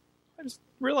Schiavone. I just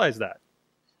realized that.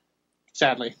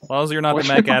 Sadly. As long as you're not the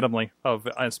Mac Adamley of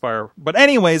Inspire. But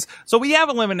anyways, so we have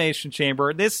Elimination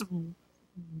Chamber. This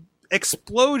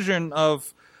explosion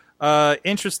of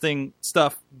interesting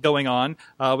stuff going on.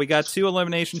 We got 2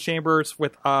 Elimination Chambers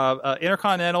with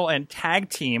Intercontinental and Tag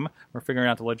Team. We're figuring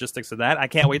out the logistics of that. I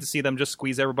can't wait to see them just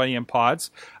squeeze everybody in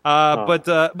pods. But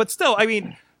still, I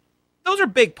mean, those are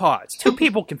big pods. 2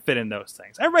 people can fit in those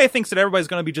things. Everybody thinks that everybody's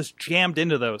going to be just jammed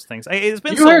into those things. It's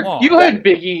been long. You heard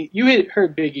Biggie. You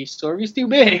heard Biggie's story. He's too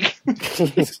big.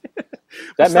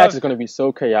 That match is going to be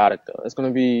so chaotic, though. It's going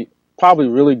to be probably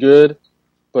really good,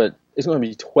 but it's going to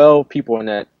be 12 people in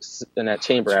that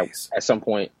chamber at some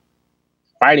point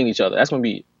fighting each other. That's going to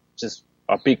be just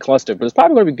a big cluster, but it's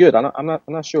probably going to be good. I'm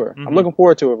not sure. Mm-hmm. I'm looking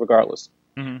forward to it regardless.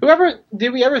 Mm-hmm.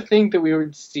 Did we ever think that we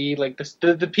would see like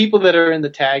the people that are in the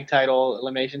tag title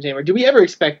elimination chamber? Do we ever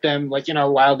expect them, like in our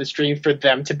wildest dream, for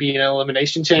them to be in an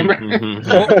elimination chamber? And you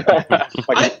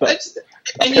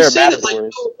say that like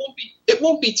it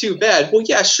won't be too bad. Well,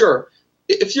 yeah, sure.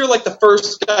 If you're like the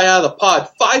first guy out of the pod,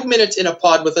 5 minutes in a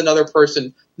pod with another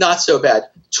person, not so bad.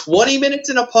 20 minutes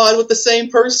in a pod with the same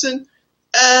person.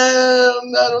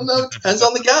 I don't know. Depends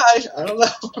on the guy. I don't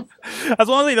know. As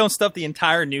long as they don't stuff the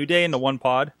entire New Day into one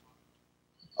pod.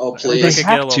 Oh, please. They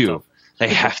have to. They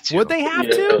have to. Would they have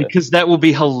to? Because that will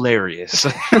be hilarious.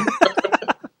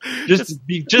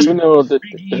 Even though they're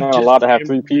not allowed to have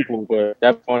 3 people, but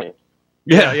that's funny.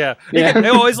 Yeah. They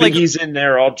always like Biggie's in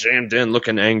there all jammed in,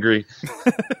 looking angry.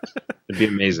 It'd be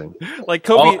amazing. Like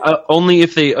Kobe. Only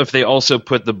if they also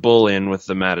put the bull in with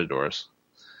the matadors.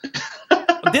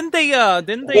 Didn't they? Well,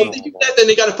 they do that, then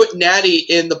they got to put Natty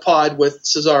in the pod with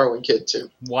Cesaro and Kid too.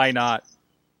 Why not?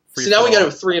 So now we got to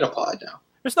have 3 in a pod now.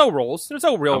 There's no rolls. There's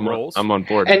no real rolls. I'm on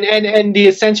board. And the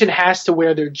Ascension has to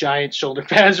wear their giant shoulder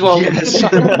pads while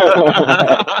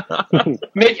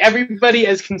make everybody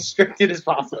as constricted as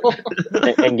possible.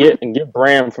 and get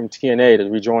Bram from TNA to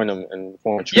rejoin them and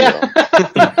form a trio.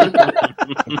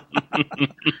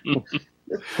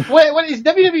 What is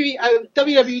WWE?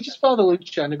 WWE just follow the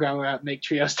Lucha Underground where make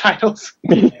trios titles.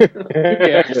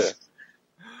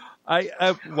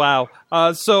 Wow.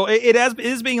 So it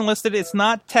is being listed. It's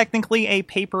not technically a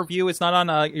pay-per-view. It's not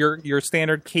on your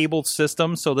standard cable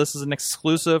system. So this is an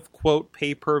exclusive quote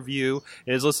pay-per-view.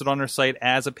 It is listed on their site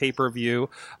as a pay-per-view.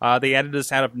 They added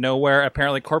this out of nowhere.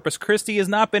 Apparently, Corpus Christi has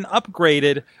not been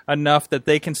upgraded enough that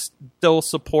they can still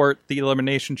support the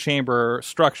Elimination Chamber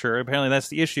structure. Apparently, that's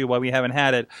the issue why we haven't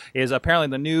had it. Is apparently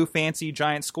the new fancy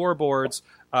giant scoreboards.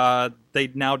 They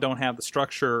now don't have the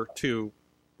structure to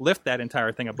lift that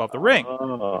entire thing above the ring.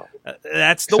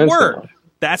 That's the word.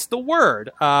 That's the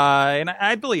word. And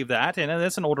I believe that. And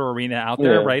it's an older arena out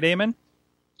there, right, Eamon?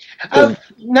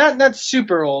 Not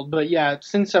super old, but yeah,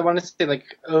 since I want to say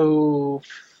like 04,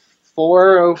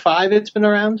 05, it's been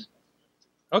around.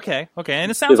 Okay. And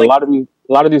it sounds like a lot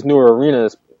of these newer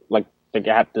arenas, like they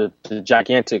got the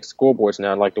gigantic scoreboards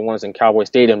now, like the ones in Cowboy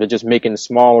Stadium. They're just making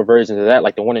smaller versions of that.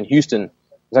 Like the one in Houston,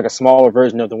 it's like a smaller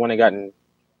version of the one they got in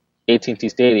AT&T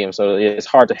Stadium, so it's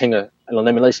hard to hang an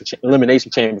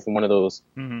elimination chamber from one of those.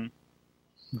 Mm-hmm.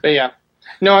 But yeah,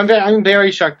 no, I'm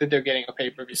very shocked that they're getting a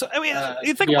pay-per-view. So I mean,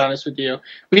 to be honest with you,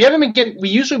 we haven't been getting. We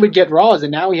usually would get Raws,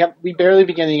 and now we barely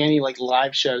been getting any like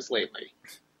live shows lately.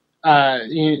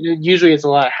 Usually it's a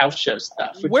lot of house show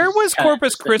stuff. Where was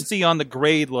Corpus Christi on the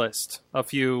grade list a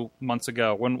few months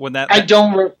ago? When that I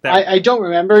don't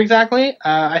remember exactly.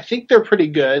 I think they're pretty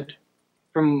good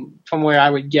from where I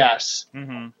would guess.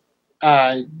 Mm-hmm.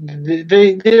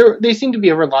 They seem to be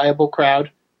a reliable crowd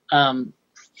from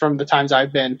the times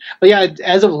I've been. But yeah,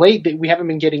 as of late, we haven't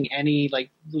been getting any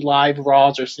like live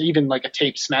Raws or even like a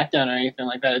taped SmackDown or anything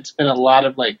like that. It's been a lot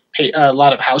of a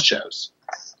lot of house shows.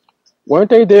 Weren't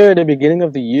they there at the beginning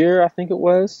of the year? I think it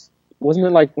was. Wasn't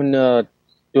it like when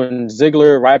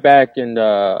Ziggler, Ryback, and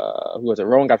who was it?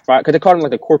 Rowan got fired because they called him like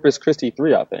the Corpus Christi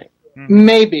 3, I think.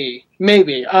 Maybe.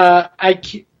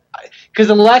 because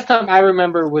the last time I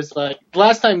remember was like the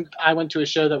last time I went to a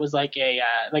show that was like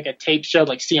a tape show,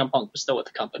 like CM Punk was still with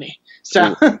the company.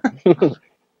 So,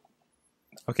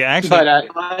 okay, actually, but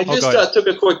I just took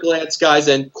a quick glance, guys,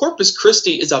 and Corpus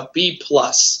Christi is a B+.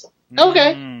 Okay,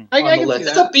 I can see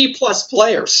It's that. a B+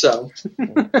 player, so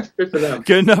good for them.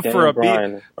 Good enough Daniel for a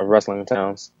Bryan beat. of Wrestling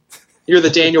Towns. You're the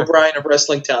Daniel Bryan of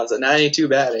Wrestling Towns, and that ain't too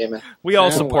bad, Eamon. We all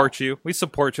Yeah, support you. We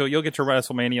support you. You'll get your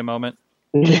WrestleMania moment.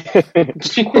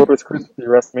 Corpus Christi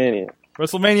WrestleMania.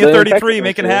 WrestleMania Then 33, Texas,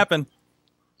 make it yeah. happen.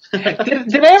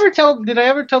 Did I ever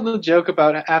tell the joke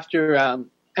about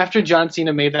after John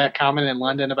Cena made that comment in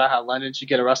London about how London should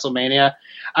get a WrestleMania?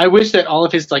 I wish that all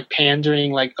of his like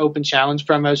pandering like open challenge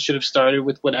promos should have started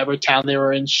with whatever town they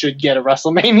were in should get a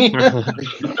WrestleMania.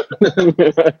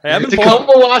 Hey, I've been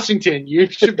Tacoma, Washington, you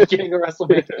should be getting a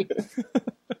WrestleMania.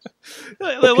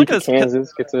 Look at this.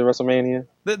 Kansas get to WrestleMania.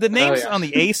 The names yeah. on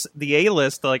the A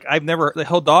list, like I've never.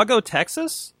 Hidalgo,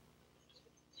 Texas.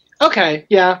 Okay,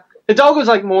 yeah, the dog was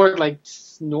like more like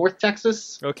North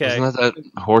Texas. Okay, Isn't that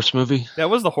horse movie? that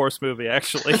was the horse movie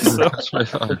actually. So,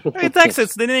 I mean,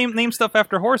 Texas, they name stuff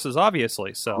after horses,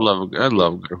 obviously. So, I love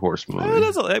a good horse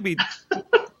movie. that'd be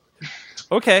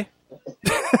okay.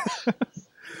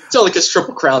 It's not like this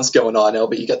Triple Crown's going on,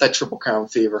 LB. You got that Triple Crown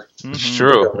fever. It's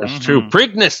true. It's true.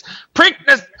 Preakness.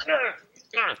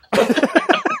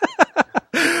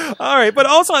 All right, but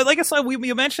also, like I said,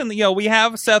 we mentioned, we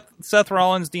have Seth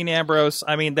Rollins, Dean Ambrose.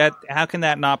 I mean, how can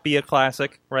that not be a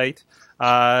classic, right?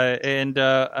 And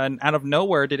out of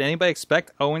nowhere, did anybody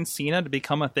expect Owen Cena to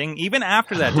become a thing? Even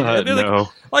after that, No.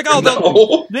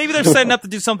 No. maybe they're setting up to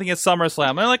do something at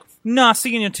SummerSlam. They're like, nah,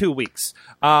 see you in 2 weeks.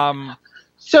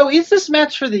 So is this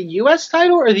match for the U.S.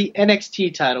 title or the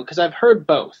NXT title? Because I've heard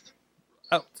both.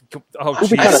 Oh, It'd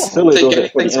be kind of jeez. silly to think do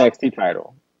it for the anything- NXT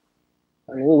title.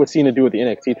 I mean, what would Cena do with the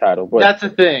NXT title? But That's the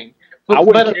thing. I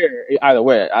wouldn't But- care either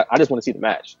way. I just want to see the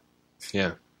match.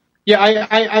 Yeah. Yeah,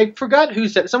 I forgot who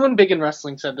said. Someone big in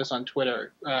wrestling said this on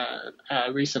Twitter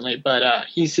recently, but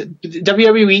he said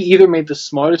WWE either made the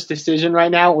smartest decision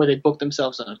right now, or they booked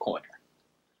themselves in a corner.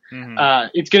 Mhm.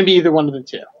 It's going to be either one of the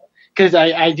two, because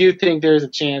I do think there's a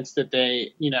chance that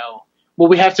they,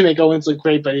 we have to make Owens look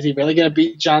great, but is he really going to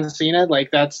beat John Cena?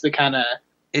 Like that's the kind of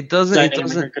It doesn't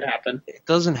that could happen. it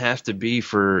doesn't have to be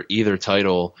for either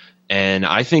title, and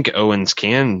I think Owens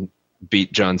can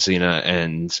beat John Cena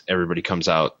and everybody comes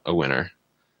out a winner.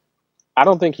 I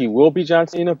don't think he will beat John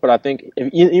Cena, but I think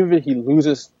even if he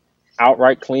loses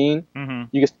outright clean, Mhm.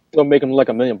 you can still make him like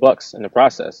 $1 million in the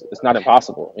process. It's not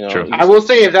impossible. True. I will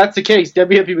say, if that's the case,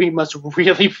 WWE must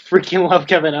really freaking love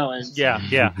Kevin Owens. Yeah.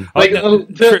 Like, Oh,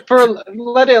 no.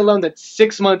 let it alone that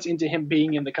 6 months into him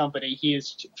being in the company, he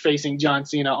is facing John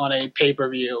Cena on a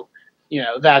pay-per-view.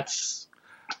 That's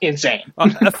insane.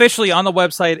 Officially on the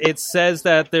website, it says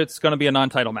that it's going to be a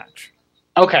non-title match.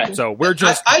 Okay. So we're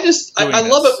just. I doing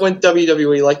love this. it when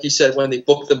WWE, like you said, when they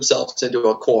book themselves into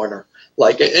a corner.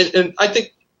 Like, and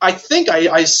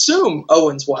I assume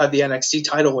Owens will have the NXT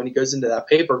title when he goes into that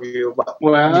pay-per-view. But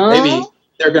Well- maybe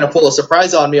they're going to pull a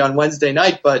surprise on me on Wednesday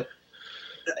night. But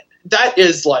that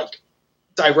is like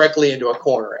directly into a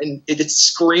corner, and it's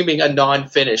screaming a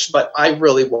non-finish. But I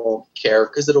really won't care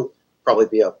because it'll probably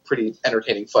be a pretty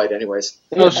entertaining fight, anyways.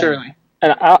 Well, surely.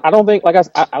 And I don't think, like I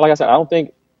said, I don't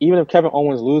think even if Kevin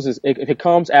Owens loses, if it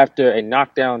comes after a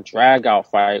knockdown, drag-out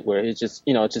fight where it's just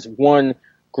it's just one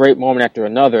great moment after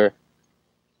another,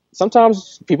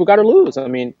 sometimes people got to lose. I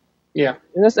mean, Yeah.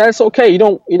 and that's okay. You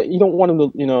don't want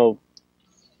them to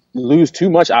lose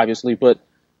too much, obviously, but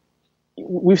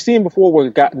we've seen before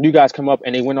where new guys come up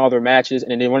and they win all their matches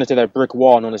and then they run into that brick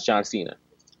wall known as John Cena.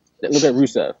 Look at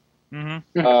Rusev. Mhm.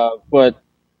 But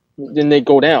then they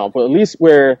go down. But at least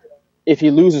where if he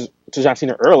loses to John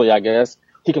Cena early, I guess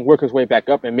he can work his way back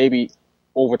up and maybe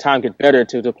over time get better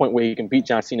to the point where he can beat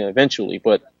John Cena eventually.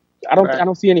 But I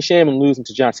don't see any shame in losing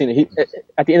to John Cena.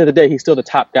 At the end of the day, he's still the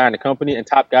top guy in the company, and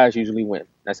top guys usually win.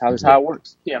 That's how it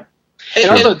works. Yeah. And,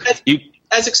 And also-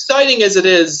 as exciting as it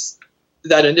is,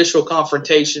 that initial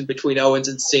confrontation between Owens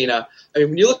and Cena, I mean,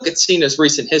 when you look at Cena's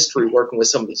recent history working with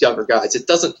some of these younger guys, it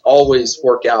doesn't always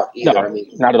work out either. No, I mean,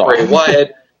 not at all. Bray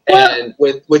Wyatt and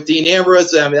with Dean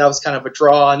Ambrose, I mean, that was kind of a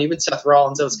draw, and even Seth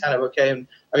Rollins, that was kind of okay. And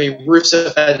I mean,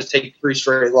 Rusev had to take 3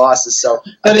 straight losses, so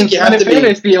I think you have to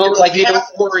be like half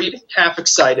worried, half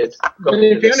excited. But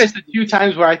in fairness, the 2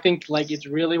 times where I think like it's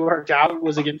really worked out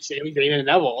was against Sami Zayn and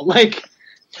Neville. Like,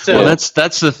 so Well,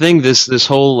 that's the thing. This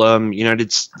whole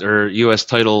U.S.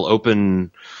 title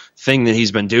open thing that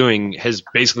he's been doing has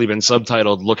basically been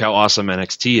subtitled "Look how awesome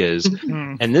NXT is,"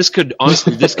 and this could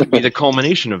be the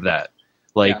culmination of that.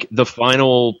 Like the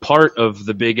final part of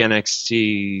the big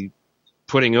NXT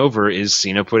putting over is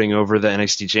Cena putting over the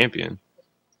NXT champion.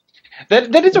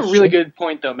 That is a really good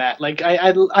point, though, Matt. Like,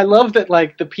 I love that,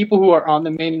 like, the people who are on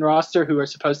the main roster who are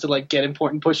supposed to, like, get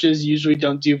important pushes usually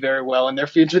don't do very well in their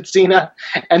feuds with Cena,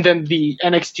 and then the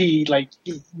NXT, like,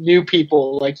 new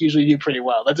people, like, usually do pretty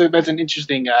well. That's an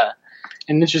interesting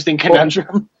conundrum.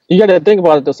 Well, you got to think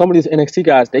about it, though. Some of these NXT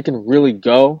guys, they can really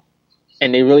go,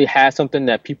 and they really have something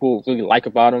that people really like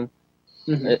about them.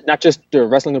 Mm-hmm. Not just their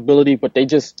wrestling ability, but they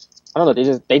just know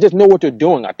what they're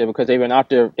doing out there because they've been out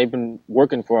there. They've been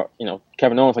working for,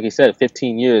 Kevin Owens, like he said,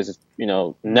 15 years.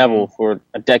 Neville for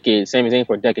a decade, Sami Zayn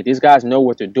for a decade. These guys know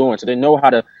what they're doing, so they know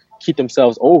how to keep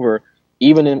themselves over,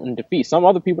 even in defeat. Some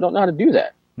other people don't know how to do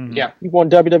that. Mm-hmm. Yeah, people on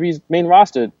WWE's main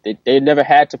roster, they never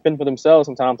had to fend for themselves.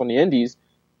 Sometimes on the Indies,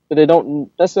 but they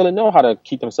don't necessarily know how to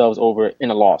keep themselves over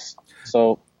in a loss.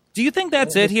 So. Do you think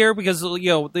that's it here? Because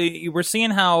we're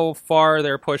seeing how far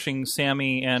they're pushing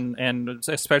Sami and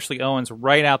especially Owens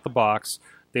right out the box.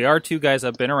 They are two guys that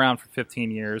have been around for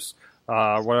 15 years,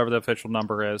 whatever the official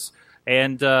number is,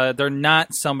 and they're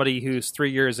not somebody who's 3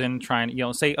 years in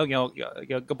trying. Say,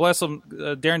 God bless him,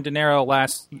 Darren De Niro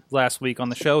last week on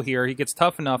the show here. He gets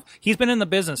tough enough. He's been in the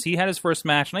business. He had his first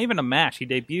match, not even a match. He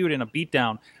debuted in a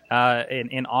beatdown.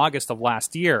 In August of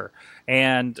last year,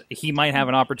 and he might have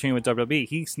an opportunity with WWE.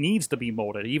 He needs to be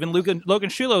molded. Even Logan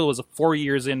Shulo was 4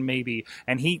 years in, maybe,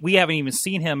 and we haven't even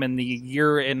seen him in the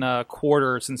year and a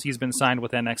quarter since he's been signed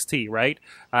with NXT, right?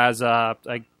 As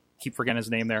I keep forgetting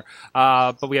his name there,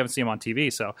 but we haven't seen him on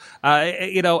TV. So,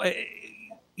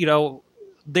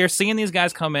 they're seeing these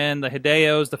guys come in, the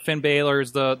Hideos, the Finn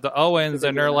Balor's, the Owens,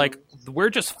 and they're like, we're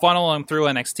just funneling through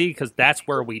NXT because that's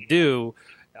where we do.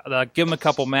 Give them a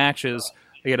couple matches,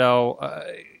 I don't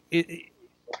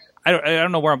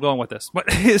know where I'm going with this, but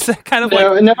it's kind of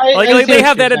they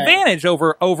have that advantage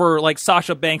over like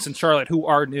Sasha Banks and Charlotte, who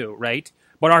are new, right,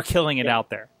 but are killing it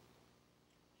out there.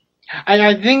 And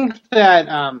I think that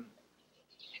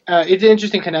it's an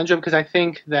interesting conundrum because I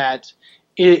think that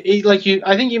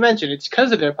I think you mentioned, it's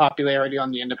because of their popularity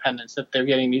on the independents that they're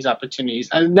getting these opportunities.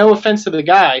 No offense to the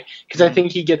guy, because I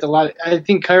think he gets I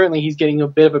think currently he's getting a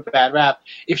bit of a bad rap.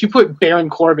 If you put Baron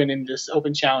Corbin in this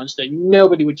open challenge thing,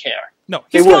 nobody would care. No,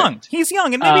 he's young. He's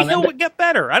young, and maybe he'll get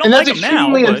better. I don't like him now.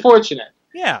 And that's extremely unfortunate.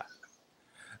 Yeah.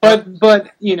 But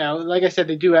like I said,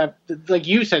 they do have, like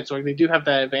you said, Sorg, they do have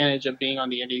that advantage of being on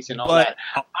the indies and all that.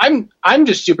 I'm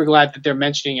just super glad that they're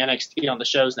mentioning NXT on the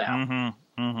shows now. Mm-hmm.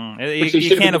 Mm-hmm.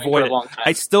 You can't avoid it.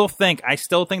 I still think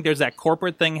there's that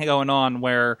corporate thing going on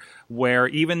where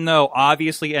even though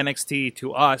obviously NXT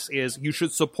to us is you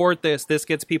should support this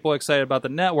gets people excited about the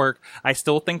network, I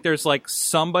still think there's like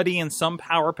somebody in some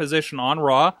power position on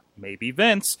Raw, maybe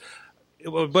Vince,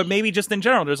 but maybe just in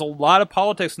general, there's a lot of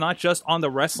politics, not just on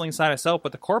the wrestling side itself,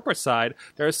 but the corporate side.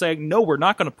 They're saying, no, we're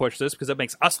not going to push this because it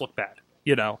makes us look bad.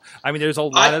 I mean, there's a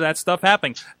lot of that stuff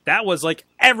happening. That was like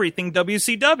everything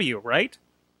WCW, right?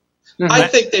 I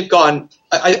think they've gone.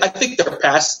 I think they're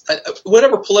past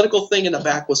whatever political thing in the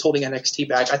back was holding NXT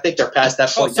back. I think they're past that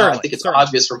point now. I think it's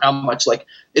obvious from how much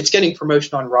it's getting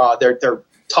promotion on Raw. They're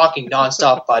talking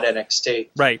nonstop about NXT.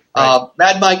 Right.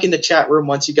 Mad Mike in the chat room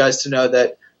wants you guys to know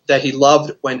that he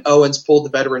loved when Owens pulled the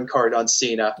veteran card on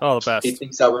Cena. Oh, the best. He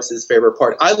thinks that was his favorite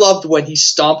part. I loved when he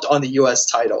stomped on the U.S.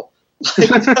 title.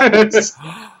 Just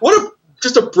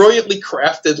a brilliantly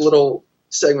crafted little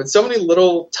segment. So many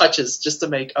little touches just to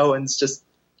make Owens just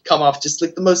come off just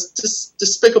like the most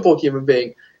despicable human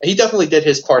being. And he definitely did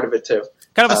his part of it too.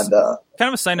 Kind of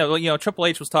a side note, Triple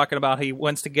H was talking about how he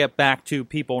wants to get back to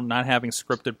people not having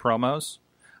scripted promos.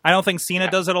 I don't think Cena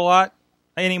does it a lot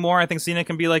anymore. I think Cena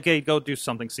can be like, hey, go do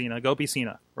something, Cena. Go be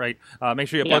Cena, right? Make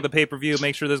sure you plug the pay-per-view.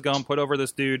 Make sure this going, put over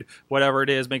this dude, whatever it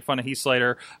is. Make fun of Heath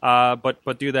Slater,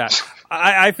 but do that.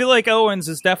 I feel like Owens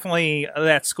is definitely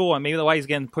that school, and maybe the why he's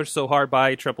getting pushed so hard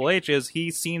by Triple H is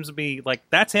he seems to be like,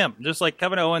 that's him. Just like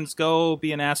Kevin Owens, go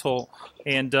be an asshole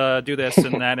and do this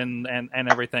and that and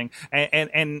everything.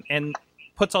 And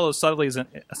puts all those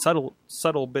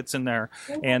subtle bits in there,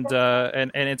 and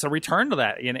it's a return to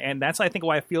that, and that's I think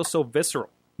why it feels so visceral.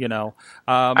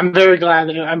 I'm very glad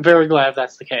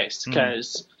that's the case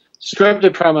because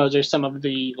scripted promos are some of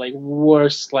the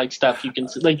worst stuff you can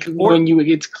see.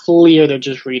 It's clear they're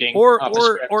just reading.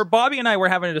 Or Bobby and I were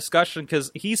having a discussion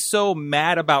because he's so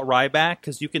mad about Ryback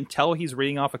because you can tell he's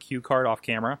reading off a cue card off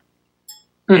camera,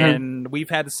 and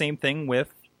we've had the same thing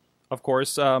with, of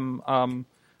course, Roman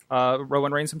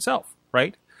Reigns himself,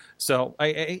 right? So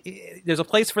there's a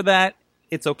place for that.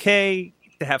 It's okay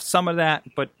to have some of that,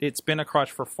 but it's been a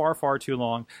crutch for far, far too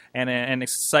long, and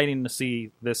exciting to see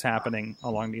this happening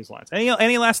along these lines.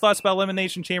 Any last thoughts about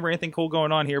Elimination Chamber? Anything cool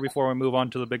going on here before we move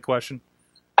on to the big question?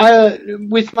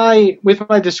 with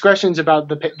my discretions about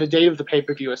the date of the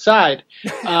pay-per-view aside,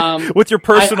 with your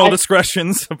personal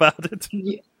discretions about it.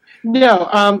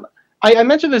 No, I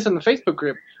mentioned this in the Facebook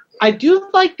group. I do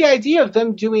like the idea of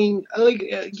them doing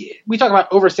we talk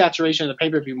about oversaturation of the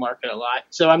pay-per-view market a lot.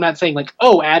 So I'm not saying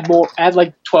add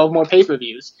like 12 more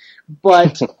pay-per-views,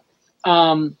 but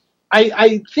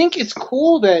I think it's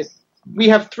cool that we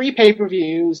have 3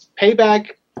 pay-per-views: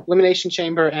 Payback, Elimination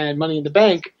Chamber, and Money in the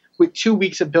Bank, with 2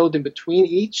 weeks of build in between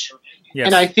each. Yes.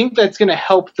 And I think that's going to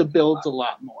help the builds a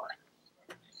lot more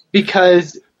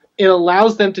because it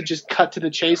allows them to just cut to the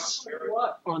chase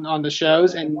on the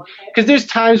shows, and because there's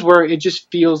times where it just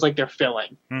feels like they're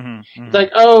filling. It's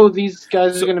like, these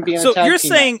guys are going to be on. So you're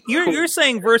saying you're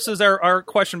saying versus our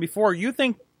question before, you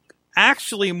think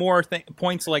actually more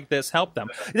points like this help them.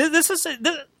 This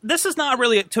is not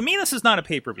really, to me, this is not a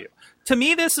pay-per-view. To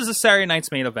me, this is a Saturday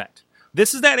night's main event.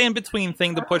 This is that in-between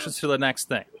thing that pushes to the next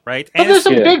thing, right? But there's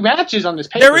some big matches on this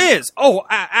pay-per-view. There is. Oh,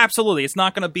 absolutely. It's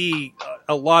not going to be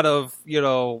a lot of,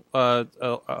 a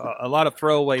lot of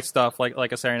throwaway stuff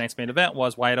like a Saturday night's main event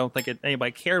was, why I don't think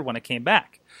anybody cared when it came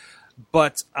back.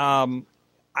 But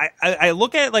I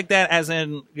look at it like that as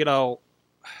in,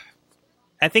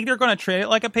 I think they're going to treat it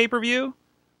like a pay-per-view,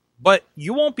 but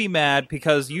you won't be mad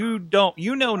because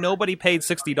nobody paid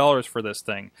 $60 for this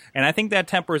thing. And I think that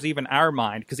tempers even our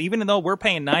mind, because even though we're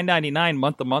paying $9.99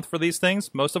 month to month for these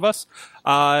things, most of us,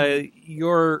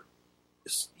 you're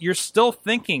still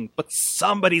thinking, but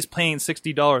somebody's paying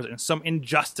 $60 and some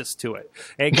injustice to it.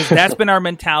 Because that's been our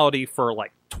mentality for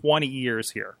like 20 years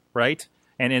here, right?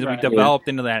 And we developed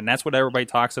into that, and that's what everybody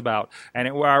talks about. And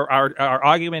our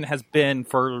argument has been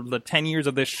for the 10 years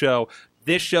of this show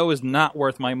is not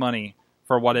worth my money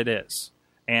for what it is.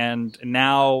 And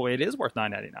now it is worth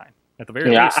 $9.99 at the very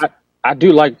least. I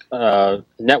do like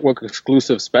network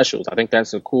exclusive specials. I think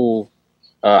that's a cool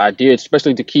idea,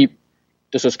 especially to keep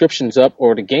the subscriptions up,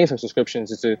 or to gain some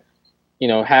subscriptions, is to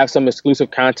have some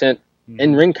exclusive content,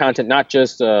 in-ring content, not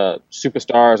just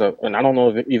superstars, and I don't know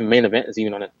if even main event is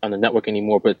even on the network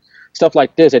anymore, but stuff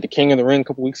like this at the King of the Ring a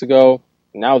couple weeks ago.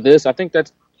 Now this, I think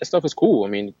that stuff is cool. I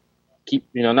mean,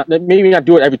 maybe not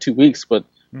do it every 2 weeks, but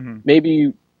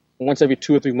maybe once every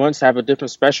 2 or 3 months have a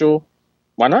different special.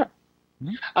 Why not?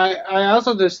 I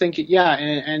also just think,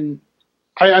 and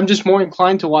I'm just more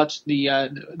inclined to watch the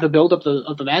build up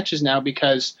of the matches now,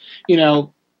 because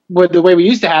the way we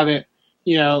used to have it,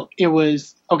 it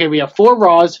was okay. We have 4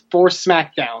 Raws, 4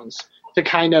 SmackDowns to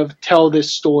kind of tell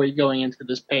this story going into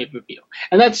this pay-per-view,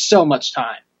 and that's so much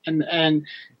time. And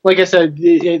like I said,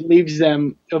 it leaves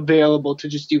them available to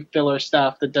just do filler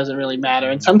stuff that doesn't really matter,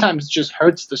 and sometimes just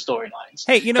hurts the storylines.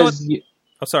 Hey, you know what?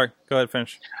 Sorry. Go ahead,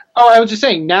 finish. I was just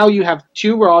saying, now you have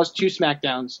 2 Raws, 2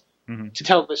 SmackDowns to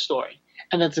tell this story,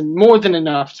 and that's more than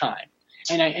enough time.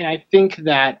 And I think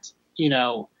that,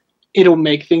 it'll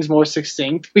make things more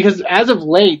succinct, because as of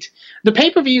late, the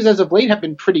pay-per-views as of late have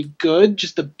been pretty good,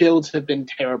 just the builds have been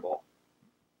terrible.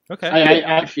 Okay.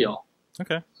 I feel.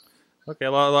 Okay,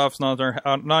 a lot of us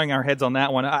nodding our heads on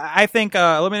that one. I think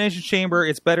Elimination Chamber,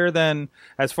 it's better than,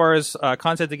 as far as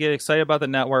content to get excited about the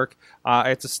network.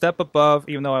 It's a step above,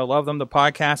 even though I love them, the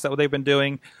podcast that they've been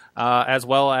doing, as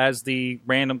well as the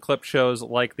random clip shows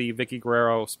like the Vicky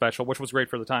Guerrero special, which was great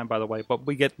for the time, by the way. But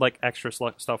we get like extra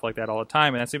stuff like that all the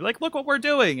time, and it's like, look what we're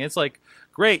doing. It's like,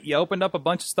 great, you opened up a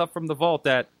bunch of stuff from the vault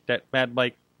that Mad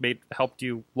Mike helped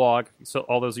you log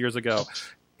all those years ago,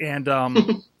 and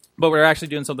but we're actually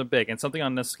doing something big and something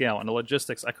on this scale, and the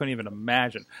logistics I couldn't even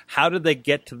imagine. How did they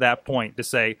get to that point to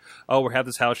say, oh, we have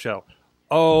this house show,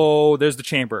 oh, there's the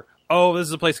chamber, oh, this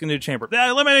is a place going to do chamber, the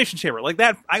Elimination Chamber, like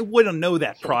that? I wouldn't know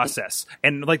that process,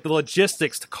 and like the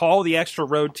logistics to call the extra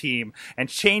road team and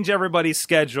change everybody's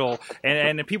schedule,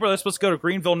 and people are supposed to go to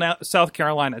Greenville, South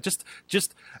Carolina.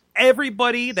 Just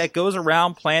everybody that goes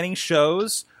around planning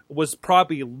shows was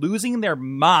probably losing their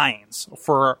minds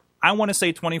for, I want to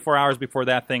say, 24 hours before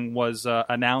that thing was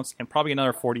announced, and probably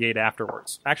another 48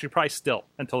 afterwards. Actually, probably still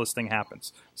until this thing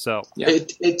happens. So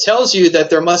it tells you that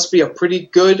there must be a pretty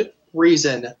good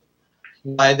reason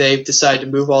why they've decided to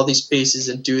move all these pieces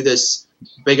and do this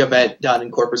big event down in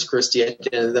Corpus Christi at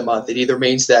the end of the month. It either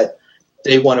means that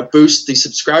they want to boost the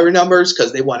subscriber numbers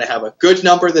because they want to have a good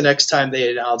number the next time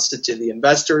they announce it to the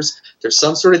investors. There's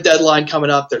some sort of deadline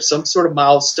coming up. There's some sort of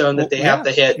milestone that they have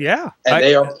to hit. Yeah. And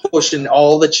they are pushing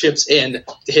all the chips in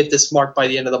to hit this mark by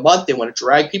the end of the month. They want to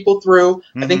drag people through.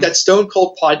 I think that Stone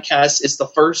Cold podcast is the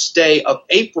first day of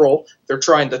April. They're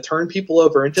trying to turn people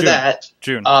over into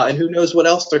June. And who knows what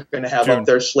else they're going to have up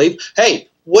their sleeve. Hey,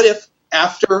 what if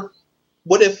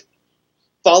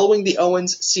following the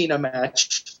Owens-Cena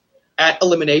match at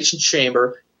Elimination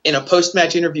Chamber, in a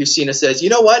post-match interview, Cena says, "You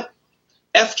know what?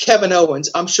 F Kevin Owens.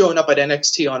 I'm showing up at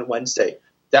NXT on Wednesday."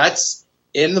 That's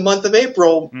in the month of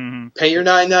April. Mm-hmm. Pay your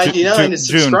 $9.99 and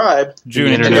subscribe.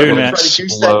 June. And everyone try to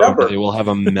goose that number. They will have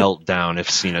a meltdown if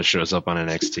Cena shows up on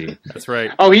NXT. That's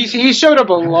right. Oh, he showed up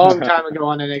a long time ago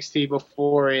on NXT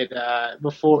before it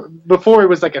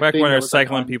was like a back thing. when they're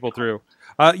cycling people through.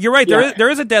 You're right. There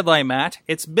is a deadline, Matt.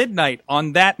 It's midnight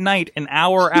on that night, an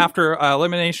hour after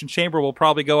Elimination Chamber will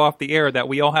probably go off the air, that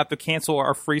we all have to cancel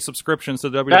our free subscriptions to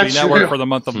WWE That's Network true. for the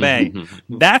month of May.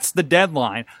 That's the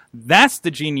deadline. That's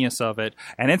the genius of it,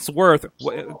 and it's worth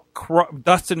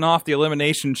dusting off the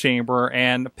Elimination Chamber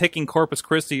and picking Corpus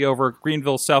Christi over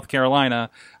Greenville, South Carolina,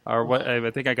 or what?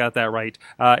 I think I got that right.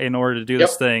 In order to do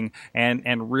this thing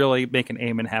and really make an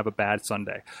Eamon have a bad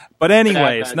Sunday. But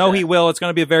anyways, he will. It's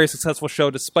going to be a very successful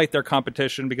show despite their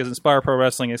competition, because Inspire Pro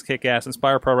Wrestling is kick-ass.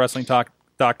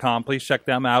 InspireProWrestlingTalk.com. Please check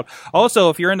them out.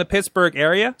 Also, if you're in the Pittsburgh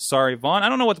area, sorry, Vaughn, I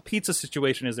don't know what the pizza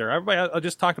situation is there. Everybody, I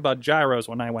just talked about gyros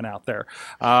when I went out there.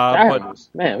 But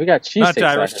man, we got cheesesteaks. Not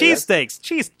gyros, cheesesteaks.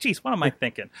 Cheese. What am I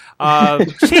thinking?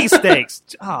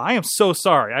 Cheesesteaks. Oh, I am so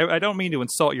sorry. I don't mean to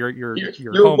insult your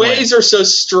ways are so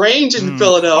strange in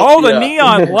Philadelphia. Oh, the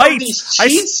neon lights.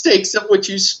 These cheesesteaks of which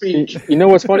you speak. You know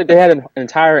what's funny? They had an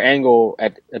entire angle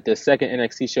at the second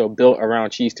NXT show built around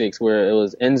cheesesteaks, where it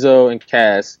was Enzo and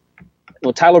Cass.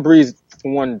 Well, Tyler Breeze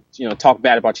one, talked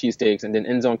bad about cheesesteaks, and then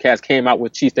Enzo and Cass came out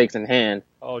with cheesesteaks in hand.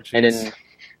 Oh, jeez. And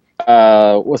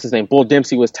then, what's his name? Bull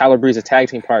Dempsey was Tyler Breeze's tag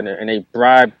team partner, and they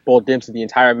bribed Bull Dempsey the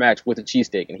entire match with a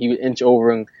cheesesteak, and he would inch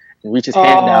over and reach his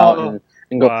hand out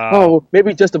and go, "Oh,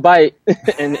 maybe just a bite,"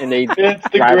 and they. That's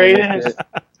the greatest.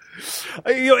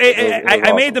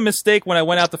 I made the mistake when I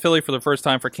went out to Philly for the first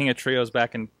time for King of Trios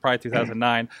back in probably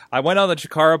 2009. I went on the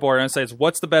Chikara board and says,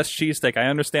 "What's the best cheesesteak?" I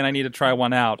understand I need to try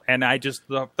one out, and I just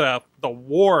the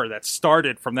war that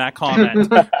started from that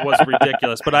comment was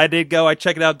ridiculous. But I did go. I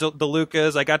checked it out,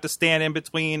 DeLuca's. I got to stand in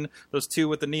between those two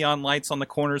with the neon lights on the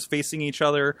corners facing each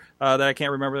other. That I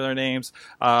can't remember their names.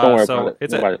 Don't worry so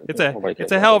about it.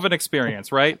 it's a hell of an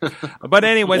experience, right? But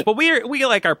anyways, we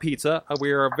like our pizza.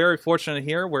 We are very fortunate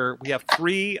here where we have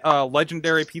 3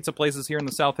 legendary pizza places here in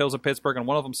the South Hills of Pittsburgh, and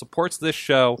one of them supports this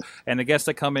show and the guests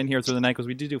that come in here through the night, because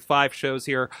we do 5 shows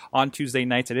here on Tuesday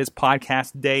nights. It is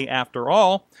podcast day after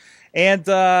all. And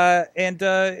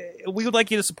we would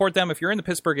like you to support them if you're in the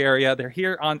Pittsburgh area. They're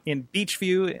here in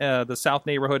Beachview, the South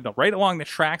neighborhood, right along the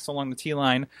tracks along the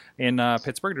T-line in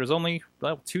Pittsburgh. There's only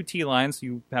 2 T-lines.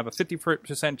 You have a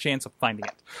 50% chance of finding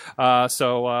it.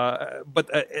 But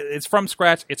it's from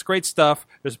scratch. It's great stuff.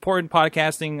 There's important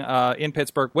podcasting in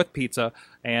Pittsburgh with pizza.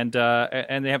 And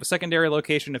they have a secondary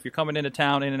location if you're coming into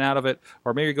town, in and out of it,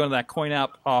 or maybe you're going to that Coin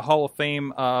Out Hall of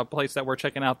Fame place that we're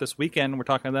checking out this weekend. We're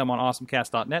talking to them on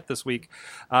awesomecast.net this week.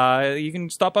 You can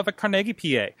stop off at Carnegie,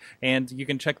 PA, and you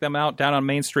can check them out down on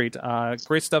Main Street.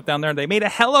 Great stuff down there. They made a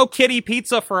Hello Kitty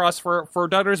pizza for us for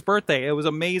Dutter's birthday. It was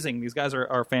amazing. These guys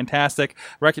are fantastic,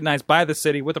 recognized by the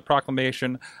city with a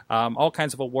proclamation, all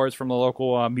kinds of awards from the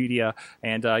local media,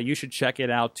 and you should check it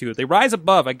out too. They rise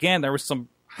above. Again, there was some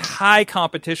high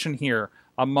competition here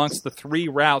amongst the 3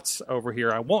 routes over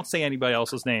here. I won't say anybody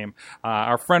else's name.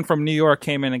 Our friend from New York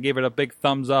came in and gave it a big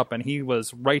thumbs up, and he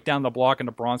was right down the block in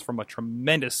the Bronx from a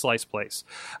tremendous slice place.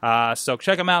 So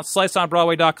check them out,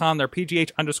 sliceonbroadway.com. They're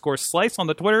PGH_slice on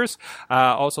the Twitters.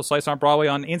 Also Slice on Broadway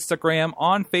on Instagram,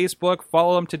 on Facebook.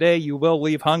 Follow them today. You will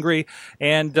leave hungry.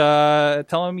 And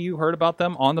tell them you heard about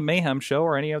them on the Mayhem Show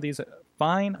or any of these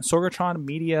fine Sorgatron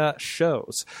Media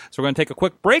shows. So we're going to take a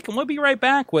quick break, and we'll be right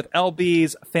back with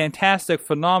LB's fantastic,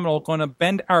 phenomenal, going to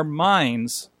bend our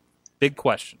minds big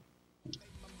question.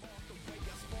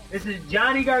 This is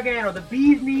Johnny Gargano, the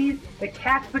bee's knees, the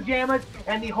cat's pajamas,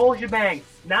 and the whole shebang.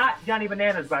 Not Johnny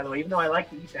Bananas, by the way, even though I like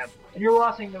to eat them. And you're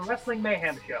watching the Wrestling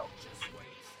Mayhem Show.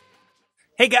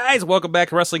 Hey guys, welcome back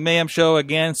to Wrestling Mayhem Show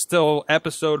again, still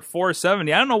episode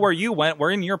 470. I don't know where you went. We're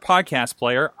in your podcast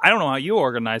player. I don't know how you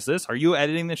organize this. Are you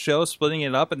editing the show, splitting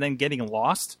it up, and then getting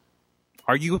lost?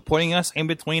 Are you putting us in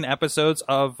between episodes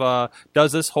of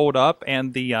Does This Hold Up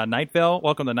and the Night Vale,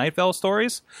 Welcome to Night Vale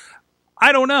stories?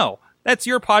 I don't know. That's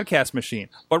your podcast machine.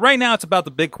 But right now it's about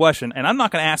the big question, and I'm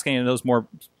not going to ask any of those more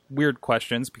weird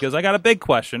questions because I got a big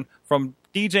question from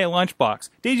DJ Lunchbox.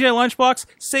 DJ Lunchbox,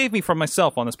 save me from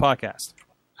myself on this podcast.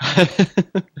 I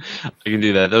can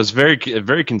do that. That was a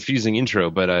very confusing intro,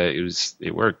 but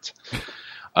it worked.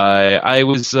 I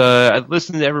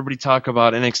listened to everybody talk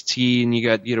about NXT, and you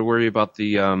got to worry about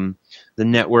the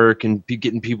network and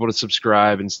getting people to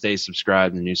subscribe and stay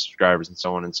subscribed, and new subscribers and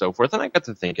so on and so forth. And I got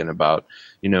to thinking about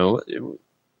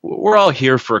we're all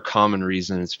here for a common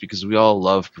reason. It's because we all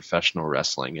love professional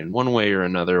wrestling in one way or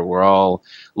another. We're all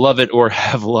love it or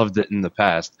have loved it in the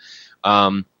past.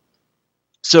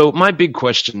 So my big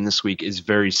question this week is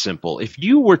very simple. If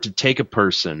you were to take a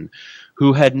person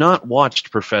who had not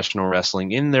watched professional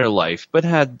wrestling in their life, but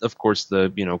had, of course,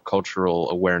 the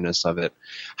cultural awareness of it,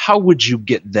 how would you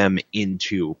get them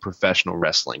into professional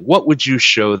wrestling? What would you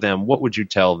show them? What would you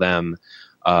tell them?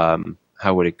 How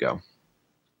would it go?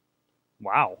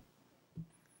 Wow.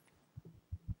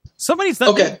 Somebody's done.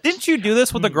 Okay. Didn't you do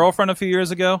this with a girlfriend a few years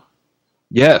ago?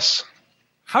 Yes.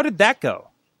 How did that go?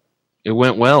 It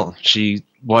went well. She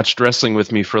watched wrestling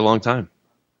with me for a long time.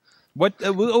 What?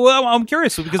 Well, I'm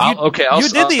curious because you did I'll the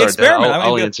start experiment. that.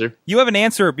 I'll answer. You have an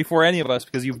answer before any of us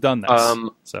because you've done this.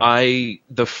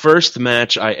 The first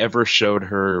match I ever showed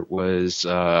her was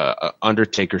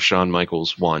Undertaker Shawn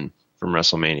Michaels 1 from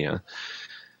WrestleMania,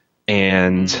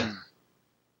 and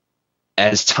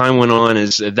as time went on,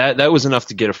 that was enough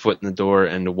to get a foot in the door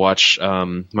and to watch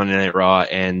Monday Night Raw.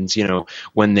 And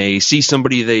when they see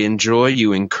somebody they enjoy,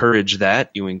 you encourage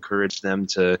that. You encourage them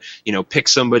to pick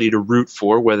somebody to root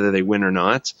for, whether they win or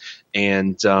not,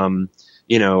 and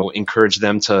encourage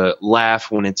them to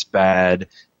laugh when it's bad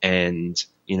and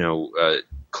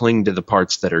cling to the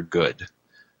parts that are good.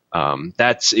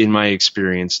 That's, in my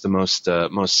experience, the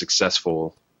most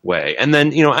successful way. And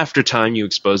then, after time, you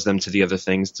expose them to the other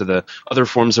things, to the other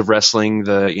forms of wrestling,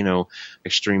 the,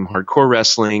 extreme hardcore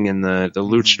wrestling and the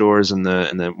luchadors and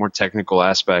the more technical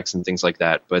aspects and things like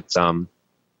that. But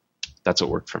that's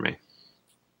what worked for me.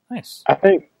 Nice. I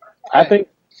think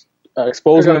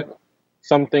exposing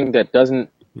something that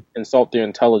doesn't insult their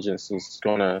intelligence is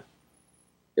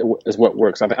what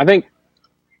works. I think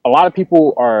a lot of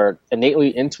people are innately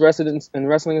interested in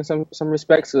wrestling in some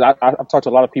respects. I've talked to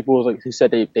a lot of people who said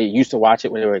they used to watch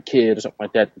it when they were a kid or something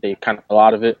like that. They kind of a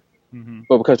lot of it,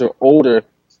 but because they're older,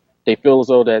 they feel as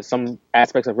though that some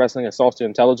aspects of wrestling assaults their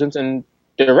intelligence, and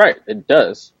they're right, it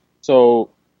does.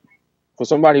 So for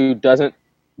somebody who doesn't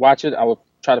watch it, I would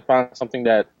try to find something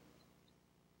that,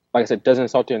 like I said, doesn't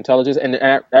insult their intelligence. And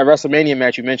that WrestleMania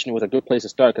match you mentioned was a good place to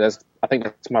start because I think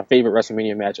that's my favorite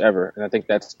WrestleMania match ever. And I think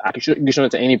you can show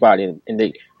it to anybody. And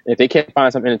if they can't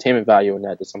find some entertainment value in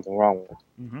that, there's something wrong with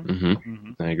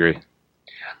it. I agree.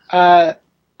 I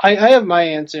have my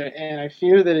answer, and I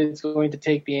fear that it's going to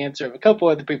take the answer of a couple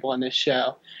other people on this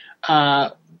show.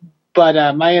 But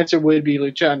my answer would be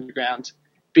Lucha Underground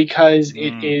because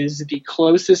it is the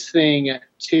closest thing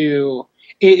to...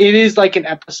 It is like an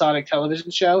episodic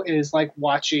television show. It is like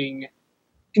watching,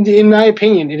 in my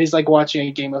opinion, it is like watching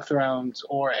a Game of Thrones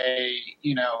or a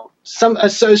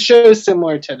show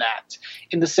similar to that,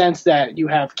 in the sense that you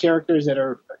have characters that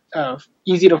are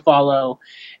easy to follow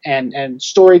and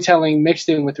storytelling mixed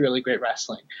in with really great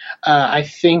wrestling. I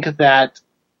think that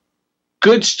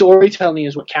good storytelling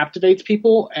is what captivates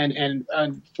people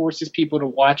and forces people to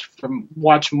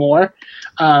watch more.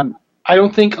 I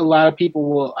don't think a lot of people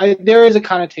will. There is a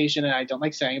connotation, and I don't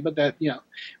like saying it, but that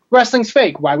wrestling's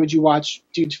fake. Why would you watch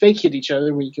dudes fake hit each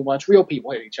other when you can watch real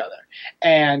people hit each other?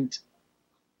 And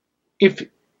if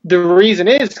the reason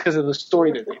is because of the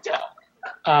story that they tell,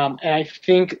 and I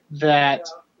think that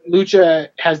Lucha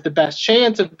has the best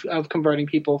chance of converting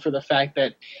people for the fact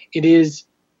that it is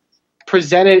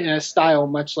presented in a style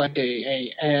much like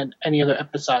any other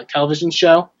episodic television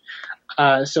show.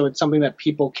 So it's something that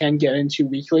people can get into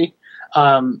weekly.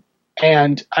 And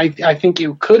I think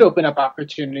it could open up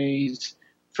opportunities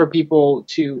for people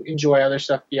to enjoy other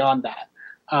stuff beyond that.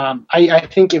 I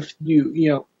think if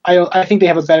I think they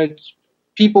have a better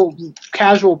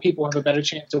casual people have a better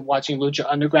chance of watching Lucha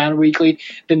Underground weekly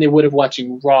than they would of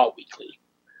watching Raw weekly.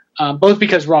 Both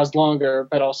because Raw's longer,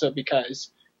 but also because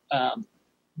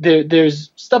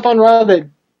there's stuff on Raw that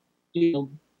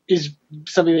is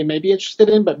something they may be interested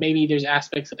in, but maybe there's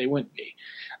aspects that they wouldn't be.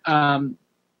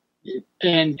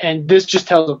 And this just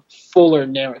tells a fuller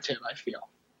narrative, I feel.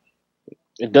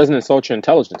 It doesn't insult your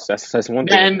intelligence. That's one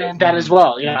thing. And that as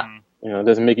well, yeah. It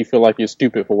doesn't make you feel like you're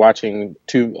stupid for watching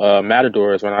two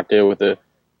matadors run out there with the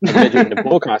midget in the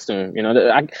bull costume.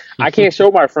 I can't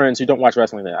show my friends who don't watch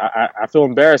wrestling that. I feel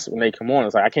embarrassed when they come on.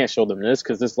 It's like, I can't show them this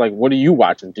because it's like, what are you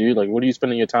watching, dude? Like, what are you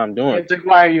spending your time doing? It's like,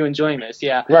 why are you enjoying this?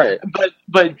 Yeah. Right.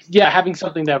 But yeah, having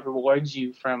something that rewards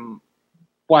you from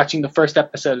watching the first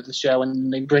episode of the show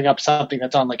and they bring up something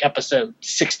that's on like episode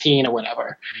 16 or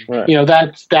whatever. Right.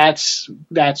 That's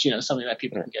something that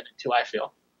people can get into, I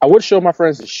feel. I would show my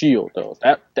friends the Shield though.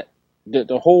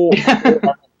 The whole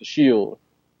the Shield,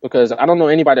 because I don't know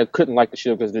anybody that couldn't like the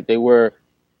Shield because they were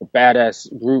a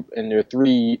badass group and they're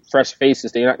three fresh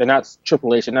faces. They're not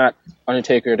Triple H, they're not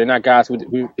Undertaker, they're not guys who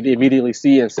we immediately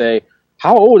see and say,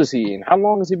 how old is he and how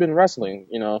long has he been wrestling?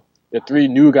 You know, the 3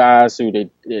 new guys who they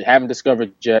haven't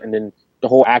discovered yet, and then the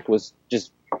whole act was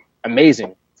just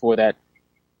amazing for that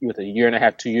with a year and a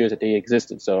half, 2 years that they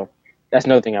existed. So that's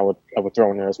another thing I would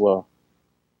throw in there as well.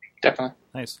 Definitely.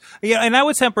 Nice. Yeah, and I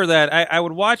would temper that. I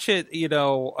would watch it, you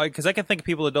know, because I can think of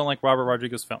people that don't like Robert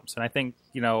Rodriguez films. And I think,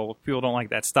 you know, if people don't like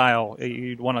that style,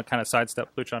 you'd want to kind of sidestep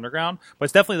Lucha Underground. But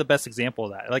it's definitely the best example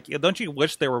of that. Like, don't you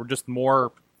wish there were just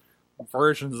more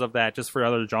versions of that just for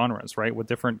other genres, right, with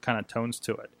different kind of tones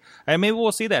to it? And maybe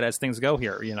we'll see that as things go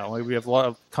here. You know, we have a lot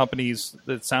of companies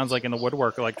that sounds like in the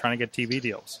woodwork are like trying to get TV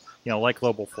deals, you know, like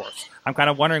Global Force. I'm kind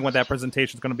of wondering what that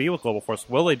presentation is going to be with Global Force.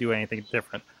 Will they do anything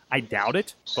different? I doubt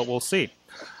it, but we'll see.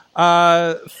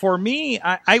 For me,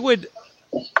 I would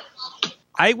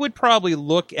probably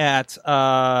look at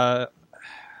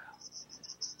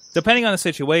depending on the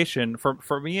situation.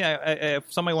 For me,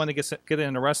 if somebody wanted to get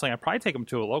into wrestling, I'd probably take them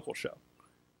to a local show.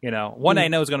 You know, one I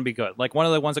know is going to be good, like one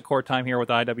of the ones at Court Time here with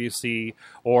IWC,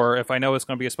 or if I know it's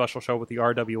going to be a special show with the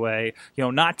RWA. You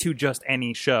know, not to just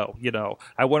any show. You know,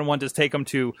 I wouldn't want to take them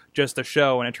to just a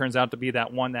show, and it turns out to be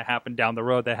that one that happened down the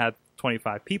road that had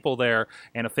 25 people there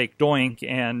and a fake doink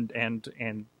and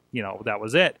you know, that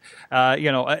was it.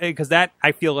 You know, because that,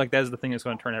 I feel like that is the thing that's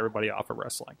going to turn everybody off of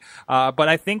wrestling. But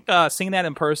I think seeing that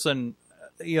in person,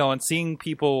 you know, and seeing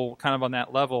people kind of on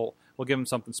that level will give them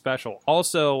something special.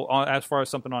 Also, as far as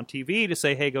something on TV to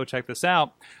say, hey, go check this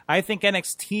out, I think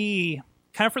NXT,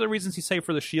 kind of for the reasons you say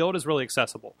for the Shield, is really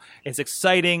accessible. It's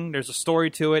exciting. There's a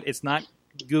story to it. It's not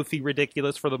goofy,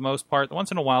 ridiculous for the most part.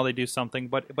 Once in a while they do something,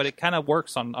 but it kind of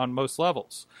works on most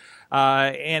levels.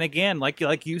 And again, like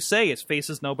you say, it's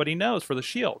faces nobody knows for the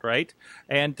Shield, right?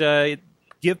 And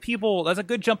give people, that's a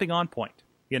good jumping on point,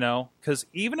 you know, because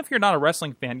even if you're not a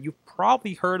wrestling fan, you've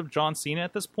probably heard of John Cena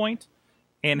at this point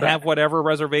and have whatever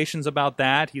reservations about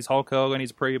that. He's Hulk Hogan, he's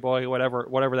a pretty boy,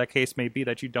 whatever that case may be,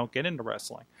 that you don't get into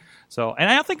wrestling. So, and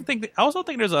I also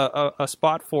think there's a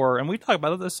spot for, and we talked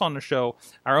about this on the show,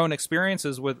 our own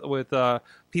experiences with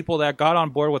people that got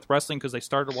on board with wrestling because they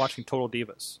started watching Total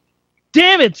Divas.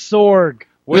 Damn it, Sorg!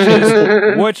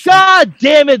 God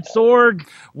damn it, Sorg!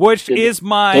 Which is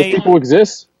my... Those people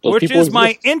exist?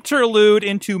 My interlude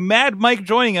into Mad Mike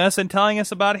joining us and telling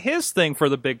us about his thing for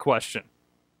the big question.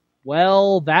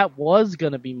 Well, that was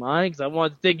going to be mine because I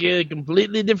wanted to take it a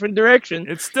completely different direction.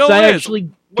 It still is.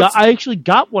 I actually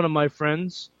got one of my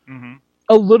friends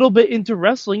a little bit into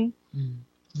wrestling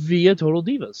via Total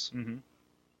Divas. Mm-hmm.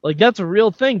 Like, that's a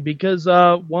real thing because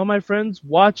one of my friends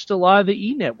watched a lot of the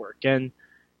E! Network, and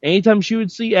anytime she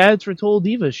would see ads for Total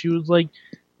Divas, she was like,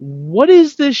 what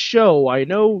is this show? I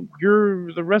know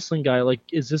you're the wrestling guy. Like,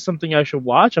 is this something I should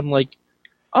watch? I'm like,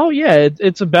 oh, yeah,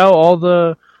 it's about all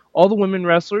the women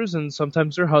wrestlers, and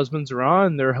sometimes their husbands are on,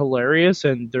 and they're hilarious,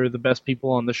 and they're the best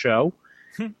people on the show.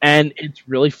 And it's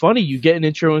really funny. You get an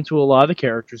intro into a lot of the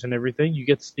characters and everything. You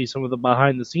get to see some of the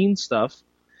behind-the-scenes stuff.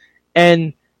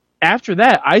 And after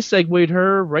that, I segued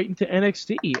her right into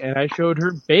NXT, and I showed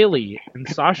her Bayley and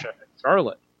Sasha and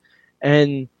Charlotte.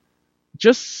 And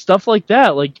just stuff like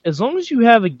that. Like, as long as you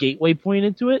have a gateway point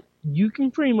into it, you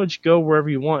can pretty much go wherever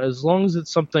you want, as long as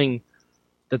it's something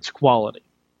that's quality.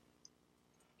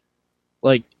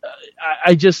 Like,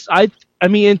 I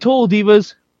mean, in Total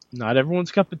Divas, not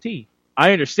everyone's cup of tea.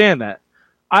 I understand that.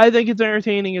 I think it's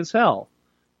entertaining as hell.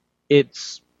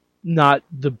 It's not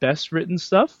the best written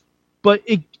stuff, but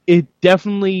it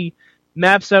definitely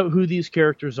maps out who these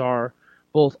characters are,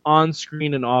 both on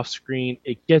screen and off screen.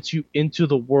 It gets you into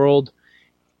the world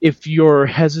if you're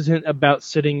hesitant about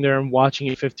sitting there and watching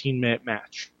a 15-minute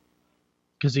match.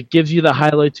 Because it gives you the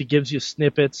highlights, it gives you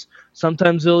snippets.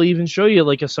 Sometimes it'll even show you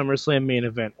like a SummerSlam main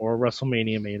event or a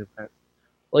WrestleMania main event.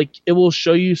 Like, it will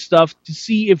show you stuff to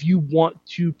see if you want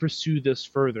to pursue this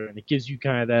further, and it gives you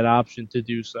kind of that option to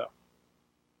do so.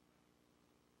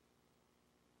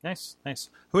 Nice.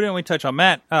 Who didn't we touch on?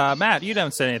 Matt, you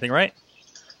haven't said anything, right?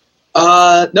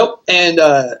 Nope. And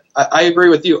I agree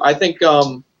with you. I think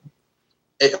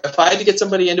if I had to get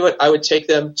somebody into it, I would take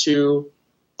them to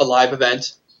a live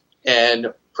event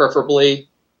and preferably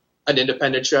an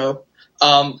independent show.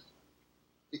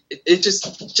 It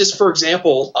just for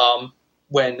example,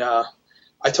 when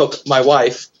I took my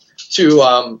wife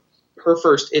to her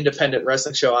first independent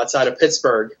wrestling show outside of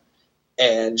Pittsburgh,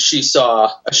 and she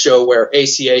saw a show where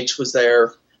ACH was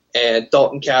there and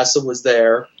Dalton Castle was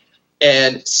there,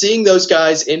 and seeing those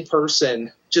guys in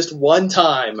person just one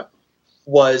time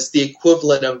was the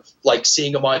equivalent of like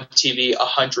seeing them on TV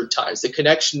 100 times. The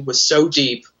connection was so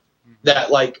deep that,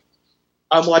 like,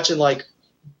 I'm watching like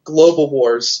Global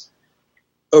Wars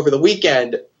over the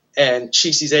weekend, and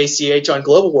she sees ACH on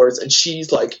Global Wars, and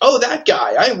she's like, oh, that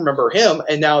guy, I remember him.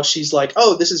 And now she's like,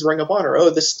 oh, this is Ring of Honor. Oh,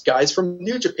 this guy's from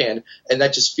New Japan. And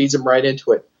that just feeds them right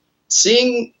into it.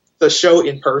 Seeing the show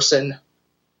in person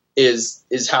is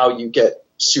how you get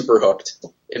super hooked,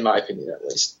 in my opinion, at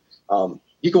least.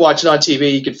 You can watch it on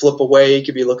TV, you can flip away, you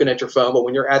could be looking at your phone, but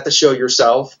when you're at the show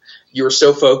yourself, you're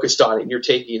so focused on it and you're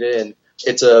taking it in.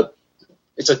 It's a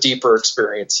deeper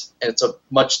experience, and it's a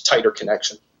much tighter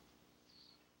connection.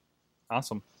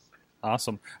 Awesome.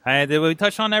 Did we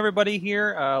touch on everybody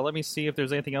here? Let me see if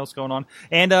there's anything else going on.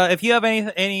 And if you have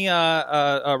any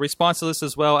response to this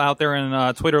as well out there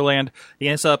in Twitter land, you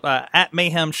can hit us up at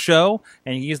Mayhem Show,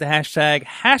 and you use the hashtag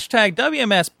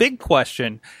WMS Big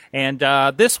Question. And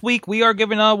this week we are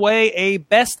giving away a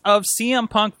Best of CM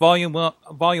Punk Volume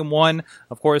 1.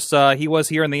 Of course, he was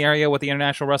here in the area with the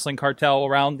International Wrestling Cartel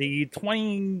around the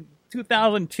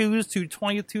 2002s to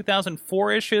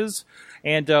 2004-ishes.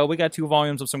 And we got 2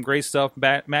 volumes of some great stuff,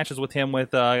 matches with him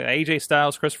with AJ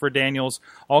Styles, Christopher Daniels,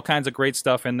 all kinds of great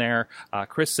stuff in there,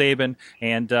 Chris Sabin,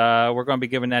 and we're going to be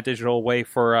giving that digital away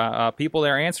for people that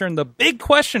are answering the big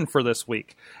question for this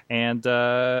week. And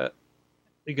you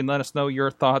can let us know your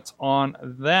thoughts on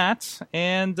that.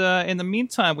 And in the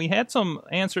meantime, we had some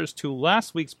answers to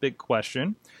last week's big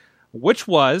question, which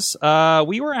was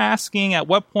we were asking at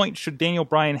what point should Daniel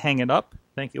Bryan hang it up?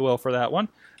 Thank you, Will, for that one.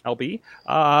 LB.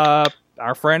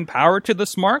 Our friend Power to the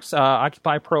Smarks,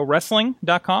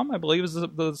 OccupyProWrestling.com, I believe is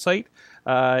the site.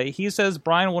 He says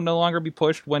Bryan will no longer be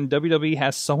pushed when WWE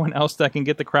has someone else that can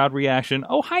get the crowd reaction.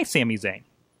 Oh, hi, Sami Zayn.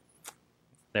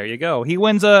 There you go. He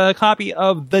wins a copy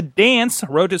of The Dance,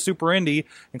 Road to Super Indy,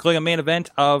 including a main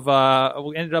event of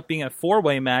what ended up being a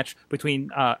 4-way match between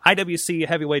IWC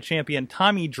heavyweight champion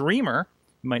Tommy Dreamer,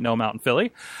 you might know him out in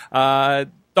Philly,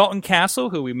 Dalton Castle,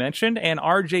 who we mentioned, and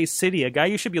RJ City, a guy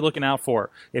you should be looking out for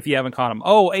if you haven't caught him.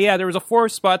 Oh, yeah, there was a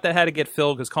 4th spot that had to get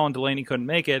filled because Colin Delaney couldn't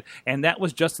make it, and that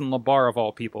was Justin LaBar, of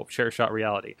all people, of Chair Shot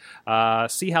Reality.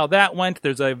 See how that went.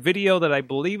 There's a video that I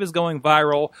believe is going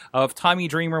viral of Tommy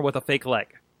Dreamer with a fake leg,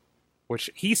 which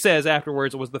he says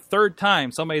afterwards it was the 3rd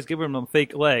time somebody's given him a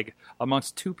fake leg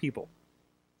amongst 2 people.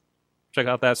 Check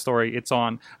out that story. It's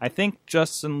on, I think,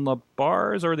 Justin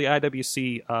LaBar's or the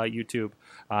IWC YouTube.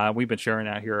 We've been sharing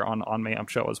that here on Mayhem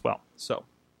Show as well. So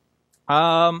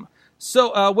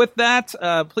with that,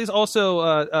 please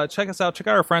also check us out. Check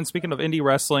out our friends. Speaking of indie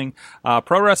wrestling,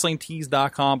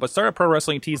 ProWrestlingTees.com. But start at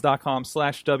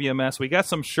ProWrestlingTees.com/WMS. We got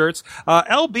some shirts.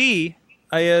 LB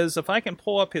is, if I can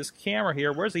pull up his camera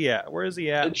here, where's he at?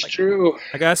 It's true.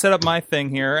 I got to set up my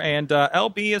thing here. And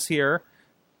LB is here.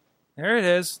 There it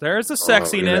is. There's the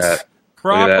sexiness.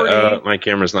 Property. My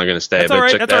camera's not going to stay. That's all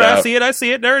right. That's all right. I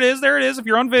see it. There it is. If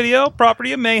you're on video,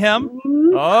 Property of Mayhem.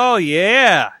 Oh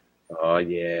yeah.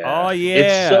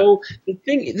 It's so the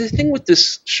thing with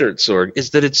this shirt, Sorg, is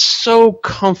that it's so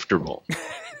comfortable.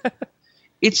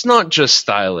 It's not just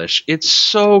stylish. It's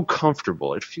so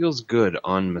comfortable. It feels good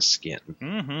on my skin.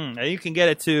 Mm-hmm. And you can get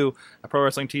it to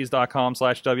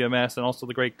ProWrestlingTees.com/WMS and also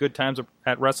the great Good Times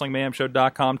at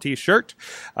WrestlingMayhemShow.com t-shirt.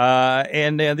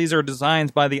 And these are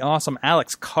designs by the awesome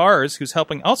Alex Cars, who's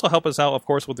help us out, of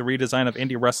course, with the redesign of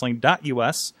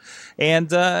IndieWrestling.us.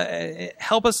 And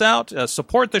help us out,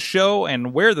 support the show,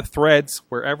 and wear the threads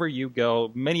wherever you go.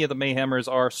 Many of the Mayhemers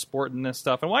are sporting this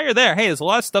stuff. And while you're there, hey, there's a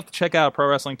lot of stuff to check out at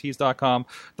ProWrestlingTees.com.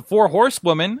 The 4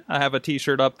 Horsewomen, I have a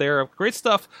t-shirt up there. Great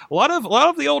stuff. A lot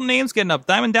of the old names getting up.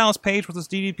 Diamond Dallas Page with his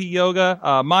DDP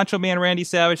Yoga. Macho Man Randy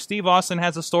Savage. Steve Austin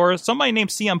has a store. Somebody named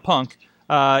CM Punk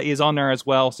is on there as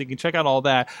well, so you can check out all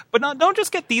that. But don't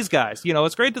just get these guys. You know,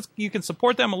 it's great that you can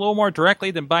support them a little more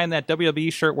directly than buying that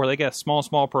WWE shirt where they get a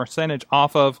small percentage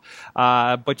off of.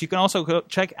 But you can also go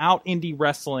check out Indie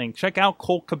Wrestling. Check out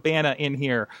Colt Cabana in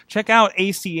here. Check out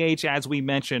ACH, as we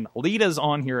mentioned. Lita's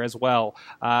on here as well.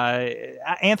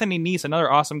 Anthony Nese,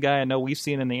 another awesome guy I know we've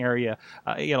seen in the area.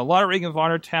 A lot of Ring of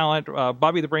Honor talent.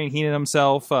 Bobby the Brain Heenan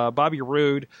himself. Bobby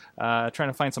Roode. Trying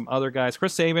to find some other guys.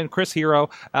 Chris Sabin, Chris Hero.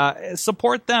 Support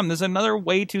them. There's another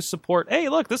way to support. Hey,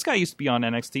 look, this guy used to be on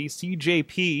NXT.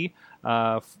 CJP,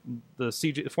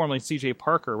 formerly CJ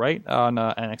Parker, right, on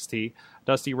NXT.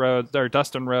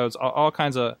 Dustin Rhodes, all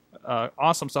kinds of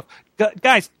awesome stuff.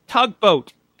 Guys,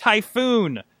 Tugboat,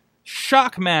 Typhoon,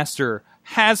 Shockmaster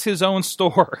has his own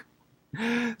store.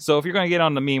 So if you're going to get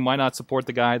on the meme, why not support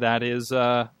the guy that is?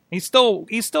 He's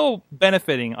still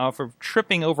benefiting off of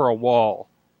tripping over a wall.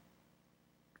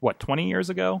 What, 20 years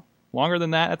ago? Longer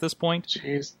than that at this point.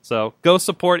 Jeez. So go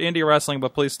support indie wrestling,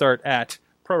 but please start at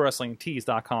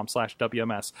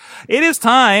ProWrestlingTees.com/WMS. It is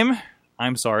time,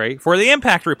 for the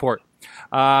Impact Report.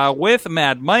 with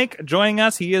Mad Mike joining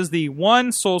us. He is the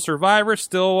one sole survivor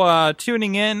still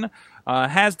tuning in.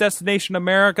 Has Destination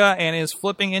America and is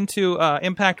flipping into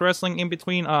Impact Wrestling in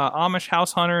between Amish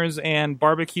House Hunters and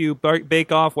Barbecue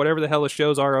Bake Off, whatever the hell the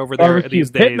shows are over there Barbecue these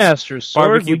days. Pitmasters.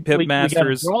 Barbecue We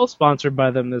Pitmasters. got all sponsored by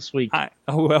them this week.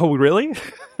 Oh, really?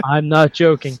 I'm not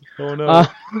joking. Oh no!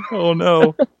 Oh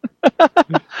no!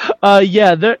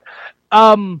 Yeah.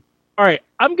 All right.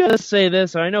 I'm gonna say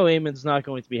this. I know Eamon's not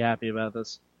going to be happy about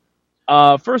this.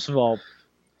 First of all,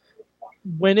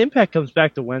 when Impact comes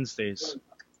back to Wednesdays,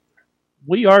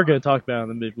 we are going to talk about it on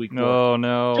the midweek.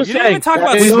 No. Just You didn't even talk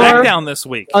about we SmackDown this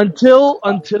week. Until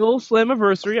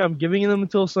Slammiversary. I'm giving them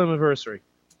until Slammiversary.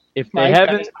 If they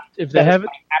haven't,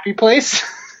 happy place.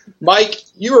 Mike,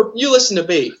 you listen to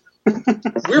me.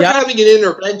 We're having an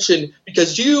intervention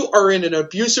because you are in an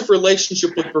abusive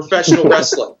relationship with professional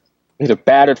wrestling. He's a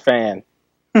battered fan.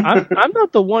 I'm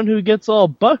not the one who gets all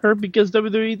butthurt because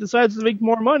WWE decides to make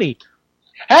more money.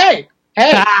 Hey!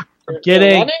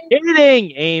 Kidding,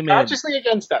 Eamon. Consciously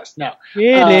against us. No.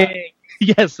 Kidding.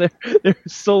 Yes, they're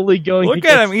solely going. Look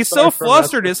at him. He's so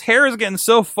flustered. His hair is getting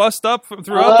so fussed up throughout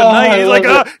the night. He's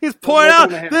like, he's pointing out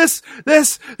this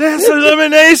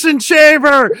elimination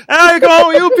chamber. How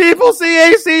come you people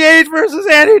see ACH versus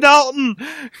Andy Dalton?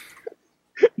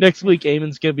 Next week,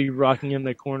 Eamon's going to be rocking in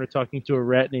the corner talking to a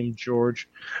rat named George.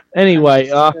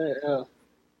 Anyway,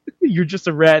 you're just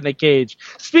a rat in a cage.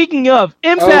 Speaking of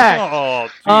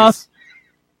Impact, there's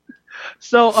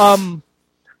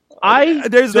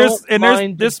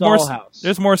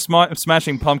more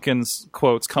Smashing Pumpkins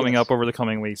quotes coming up over the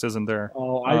coming weeks, isn't there?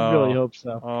 Oh, I really hope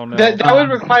so. Oh no, that would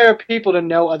require people to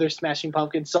know other Smashing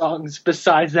Pumpkins songs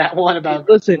besides that one about.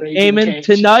 Listen, Eamon,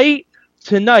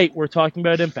 tonight we're talking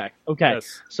about Impact. Okay,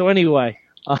 yes. So anyway,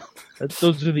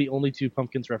 those are the only two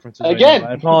Pumpkins references. Again,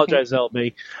 I apologize,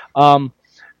 LB.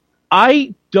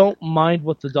 I don't mind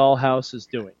what the Dollhouse is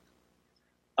doing.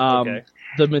 Okay.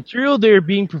 The material they are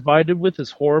being provided with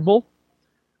is horrible,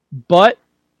 but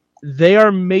they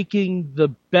are making the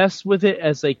best with it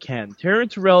as they can.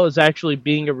 Taryn Terrell is actually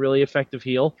being a really effective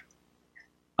heel.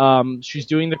 She's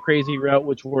doing the crazy route,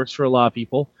 which works for a lot of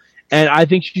people, and I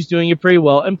think she's doing it pretty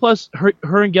well. And plus,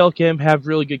 her and Gail Kim have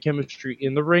really good chemistry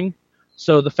in the ring,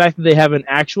 so the fact that they have an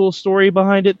actual story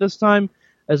behind it this time,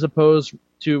 as opposed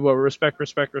to a respect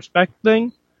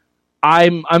thing,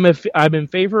 I'm in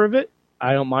favor of it.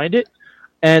 I don't mind it.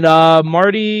 And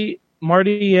Marty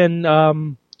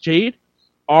and Jade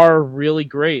are really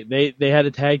great. They had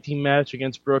a tag team match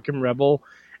against Broken Rebel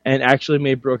and actually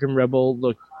made Broken Rebel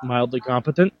look mildly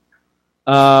competent.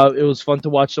 It was fun to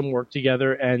watch them work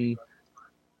together, and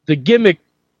the gimmick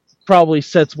probably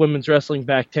sets women's wrestling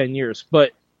back 10 years,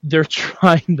 but they're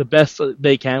trying the best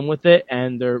they can with it,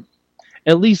 and they're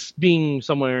at least being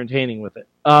somewhat entertaining with it.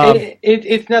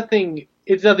 It's nothing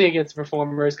against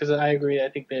performers, because I agree. I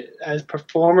think that as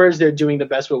performers, they're doing the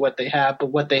best with what they have, but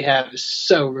what they have is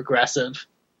so regressive,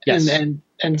 yes,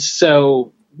 and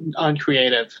so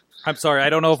uncreative. I'm sorry, I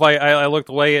don't know if I looked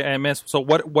away and missed. So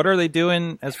what are they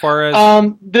doing as far as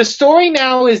the story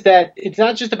now is that it's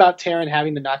not just about Taryn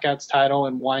having the Knockouts title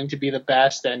and wanting to be the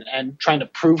best and trying to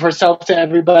prove herself to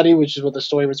everybody, which is what the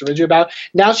story was originally about.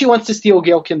 Now she wants to steal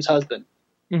Gail Kim's husband.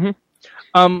 Mm-hmm.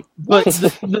 But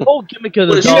the whole gimmick of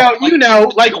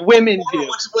the like women do.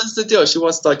 What's the deal? She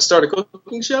wants to start a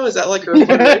cooking show? Is that like her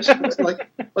motivation?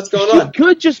 What's going on?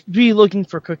 Could just be looking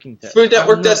for cooking tips. Food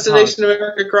Network Destination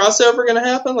America crossover going to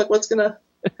happen? What's going to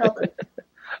happen?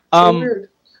 So weird.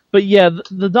 But yeah,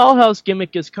 the Dollhouse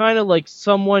gimmick is kind of like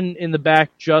someone in the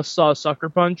back just saw Sucker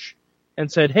Punch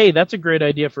and said, "Hey, that's a great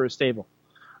idea for a stable."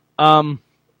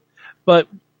 But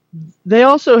they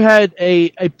also had a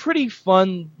pretty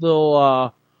fun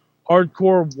little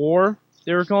hardcore war,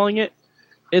 they were calling it.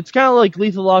 It's kind of like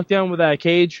Lethal Lockdown without a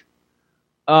cage.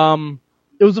 It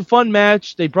was a fun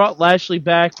match. They brought Lashley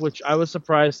back, which I was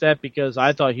surprised at because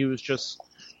I thought he was just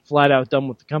flat out done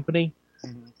with the company.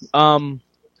 Mm-hmm.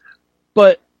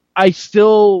 But I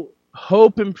still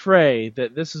hope and pray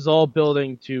that this is all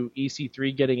building to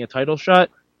EC3 getting a title shot,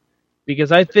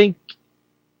 because I think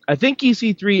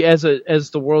EC3 as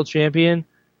the world champion,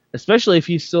 especially if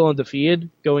he's still undefeated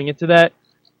going into that,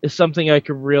 is something I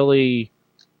could really,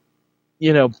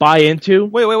 buy into.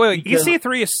 Wait.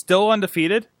 EC3 is still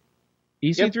undefeated?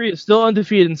 EC3 is still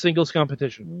undefeated in singles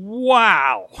competition.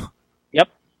 Wow. Yep.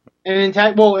 And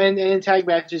in tag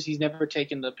matches, he's never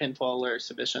taken the pinfall or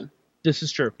submission. This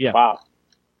is true. Yeah. Wow.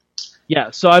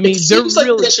 Yeah. So I mean, it seems like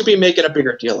they should be making a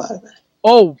bigger deal out of it.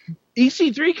 Oh,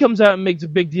 EC3 comes out and makes a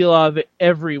big deal out of it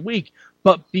every week,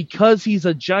 but because he's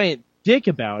a giant dick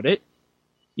about it,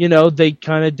 they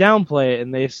kind of downplay it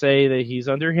and they say that he's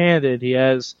underhanded. He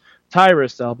has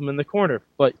Tyrus to help him in the corner.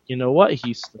 But you know what?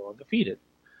 He's still undefeated.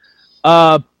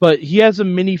 But he has a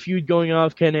mini feud going on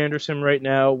with Ken Anderson right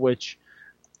now, which,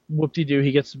 whoop-de-doo,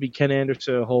 he gets to beat Ken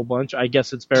Anderson a whole bunch. I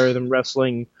guess it's better than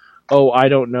wrestling, I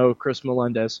don't know, Chris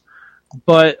Melendez.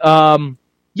 But,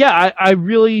 I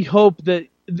really hope that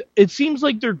it seems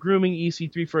like they're grooming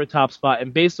EC3 for a top spot.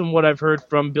 And based on what I've heard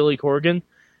from Billy Corgan,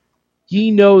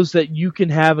 he knows that you can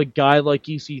have a guy like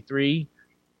EC3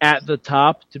 at the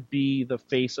top to be the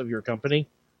face of your company.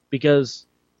 Because,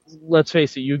 let's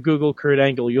face it, you Google Kurt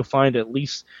Angle, you'll find at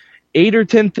least 8 or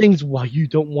 10 things why you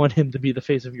don't want him to be the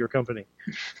face of your company.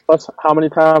 Plus, how many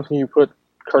times can you put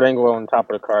Kurt Angle on top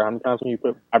of the card? How many times can you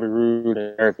put Bobby Roode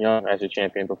and Eric Young as your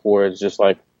champion before it's just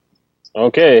like,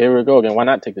 okay, here we go again. Why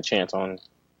not take the chance on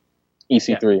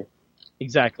EC3? Yeah,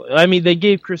 exactly. I mean, they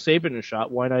gave Chris Sabin a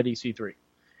shot. Why not EC3?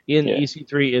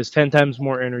 EC3 is 10 times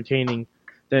more entertaining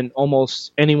than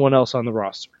almost anyone else on the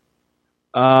roster.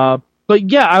 But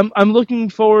yeah, I'm looking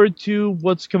forward to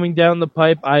what's coming down the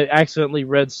pipe. I accidentally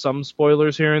read some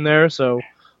spoilers here and there, so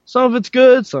some of it's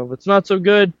good, some of it's not so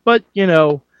good. But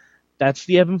that's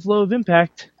the ebb and flow of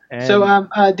Impact. And so,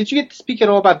 did you get to speak at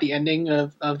all about the ending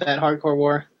of that Hardcore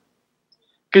War?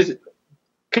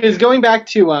 Because going back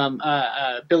to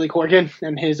Billy Corgan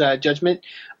and his judgment,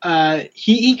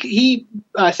 he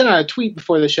sent out a tweet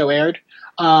before the show aired,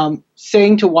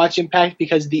 saying to watch Impact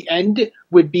because the end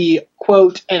would be,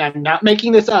 quote, and I'm not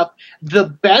making this up, the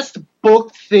best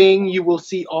booked thing you will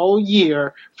see all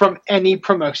year from any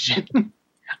promotion.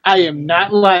 I am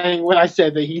not lying when I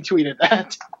said that he tweeted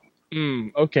that.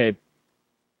 Okay.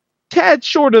 Tad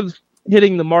short of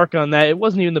hitting the mark on that. It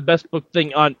wasn't even the best booked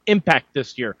thing on Impact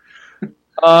this year.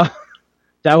 That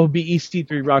would be EC3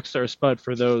 Rockstar Spud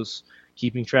for those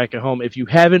keeping track at home. If you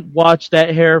haven't watched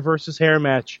that hair versus hair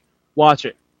match, watch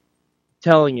it.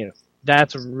 I'm telling you,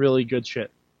 that's really good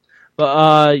shit.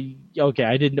 But, okay,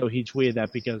 I didn't know he tweeted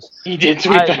that because he did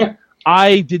tweet that.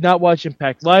 I did not watch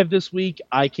Impact Live this week.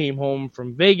 I came home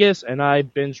from Vegas and I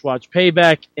binge watched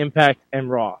Payback, Impact, and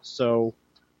Raw. So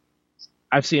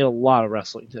I've seen a lot of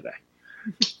wrestling today.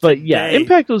 But yeah,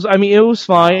 Impact was, it was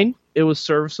fine. It was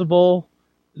serviceable.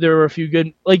 There were a few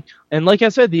good, like I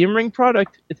said, the in-ring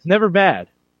product, it's never bad.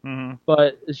 Mm-hmm.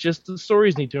 But it's just the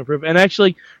stories need to improve. And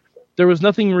actually, there was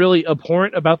nothing really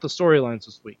abhorrent about the storylines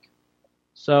this week.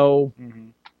 So,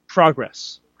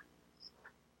 progress.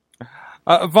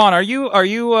 Vaughn, are you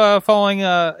following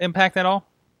Impact at all?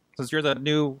 Since you're the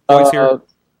new voice here.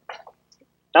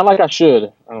 Not like I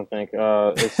should. I don't think.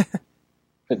 It's,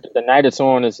 the night it's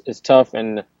on is tough,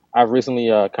 and I've recently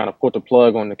kind of put the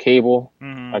plug on the cable.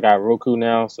 I got Roku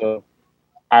now, so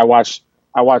I watch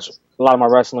a lot of my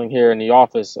wrestling here in the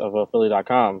office of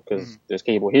Philly.com because there's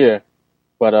cable here.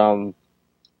 But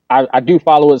I do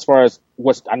follow it as far as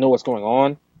I know what's going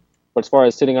on. But as far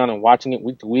as sitting on and watching it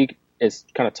week to week, it's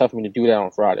kind of tough for me to do that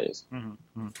on Fridays.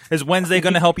 Is Wednesday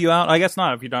going to help you out? I guess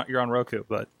not if you're on Roku,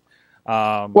 but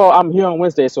well, I'm here on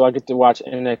Wednesday, so I get to watch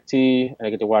NXT and I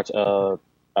get to watch.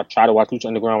 I try to watch Lucha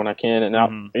Underground when I can, and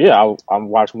I'm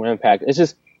watching more Impact. It's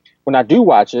just when I do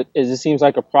watch it, it just seems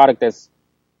like a product it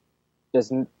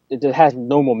just has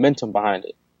no momentum behind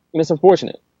it, and it's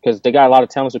unfortunate because they got a lot of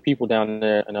talented people down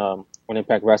there on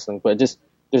Impact Wrestling, but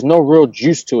there's no real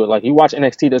juice to it. Like you watch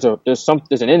NXT,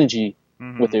 there's an energy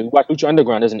with it. You watch Lucha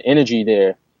Underground, there's an energy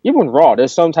there. Even Raw,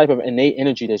 there's some type of innate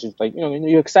energy that's just like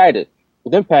you're excited.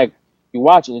 With Impact, you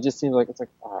watch it, it just seems like it's like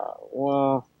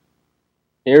well,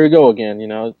 here we go again.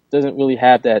 It doesn't really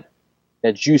have that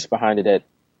juice behind it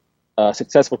that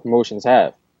successful promotions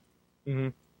have.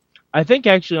 I think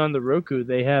actually on the Roku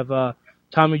they have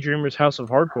Tommy Dreamer's House of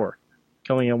Hardcore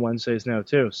coming on Wednesdays now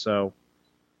too. So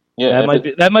yeah,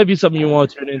 that might be something you want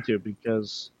to tune into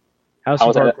because House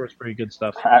of Hardcore is pretty good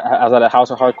stuff. I was at a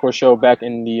House of Hardcore show back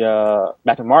in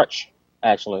March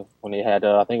actually when they had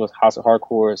I think it was House of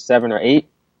Hardcore 7 or 8.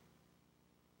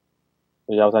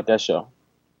 Yeah, I was at that show.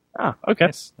 Ah,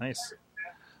 okay, nice.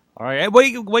 All right,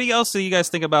 what else do you guys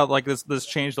think about like this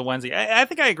change to Wednesday? I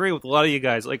think I agree with a lot of you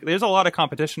guys. Like, there's a lot of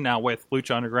competition now with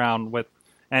Lucha Underground, with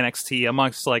NXT,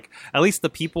 amongst like at least the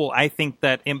people I think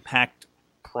that Impact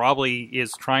probably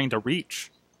is trying to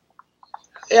reach.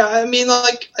 Yeah,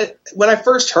 when I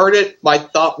first heard it, my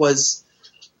thought was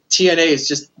TNA is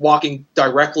just walking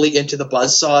directly into the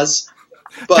buzzsaws.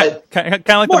 But kind of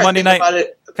like the Monday night,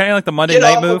 kind of like the Monday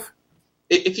night move.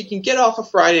 If you can get off a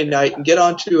Friday night and get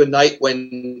onto a night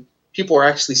when people are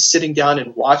actually sitting down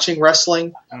and watching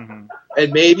wrestling, and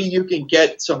maybe you can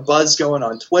get some buzz going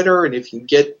on Twitter, and if you can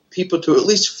get people to at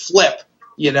least flip,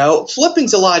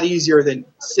 flipping's a lot easier than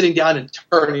sitting down and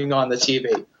turning on the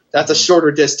TV. That's a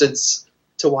shorter distance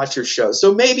to watch your show.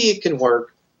 So maybe it can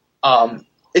work.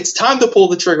 It's time to pull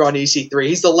the trigger on EC3.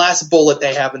 He's the last bullet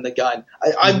they have in the gun.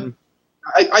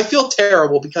 I feel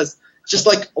terrible because just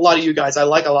like a lot of you guys, I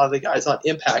like a lot of the guys on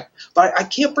Impact, but I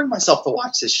can't bring myself to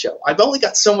watch this show. I've only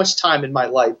got so much time in my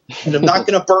life, and I'm not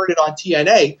going to burn it on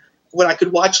TNA when I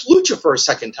could watch Lucha for a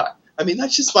second time. I mean,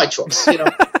 that's just my choice, you know.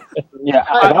 Yeah,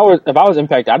 if I was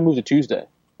Impact, I'd move to Tuesday.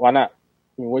 Why not?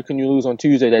 I mean, what can you lose on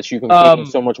Tuesday that you can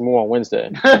compete so much more on Wednesday?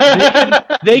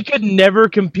 They could never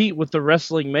compete with the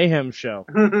Wrestling Mayhem show.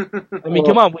 I mean,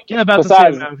 come on, we get about the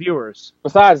same amount of viewers.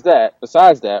 Besides that,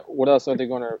 what else are they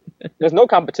going to... There's no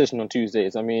competition on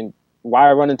Tuesdays. I mean,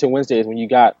 why run into Wednesdays when you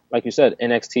got, like you said,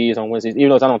 NXT is on Wednesdays, even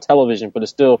though it's not on television, but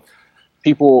it's still...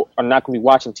 People are not going to be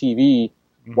watching TV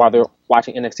while they're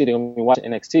watching NXT. They're going to be watching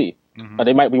NXT.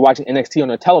 They might be watching NXT on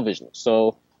their television.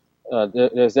 So...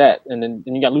 there's that, and then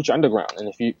you got Lucha Underground,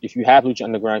 and if you have Lucha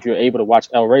Underground, if you're able to watch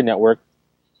El Rey Network,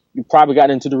 you probably got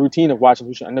into the routine of watching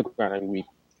Lucha Underground every week,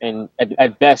 and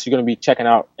at best you're going to be checking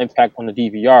out Impact on the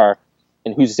DVR,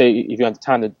 and who's to say if you have the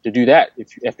time to do that,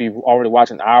 if you've already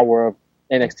watched an hour of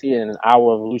NXT and an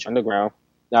hour of Lucha Underground,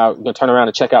 now you're going to turn around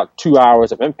and check out 2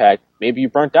 hours of Impact, maybe you're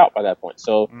burnt out by that point.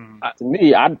 So to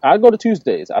me, I'd go to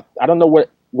Tuesdays. I don't know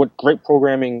what great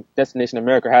programming Destination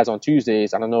America has on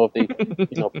Tuesdays. I don't know if they,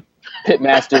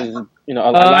 Pitmasters,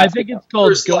 I think it's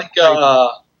called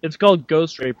it's called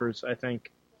Ghost Rapers, I think.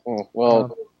 Oh,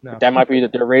 well, that might be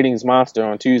their ratings monster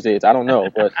on Tuesdays. I don't know,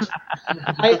 but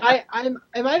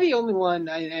am I the only one,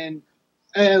 and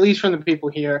at least from the people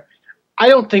here, I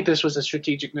don't think this was a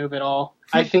strategic move at all.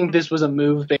 I think this was a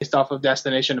move based off of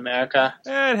Destination America. It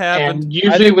happened. And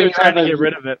usually when you trying to get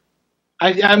rid of it.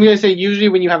 I'm going to say usually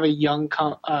when you have a young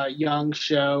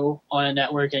show on a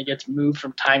network and it gets moved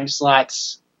from time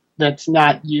slots, that's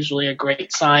not usually a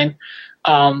great sign.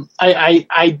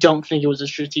 I don't think it was a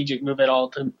strategic move at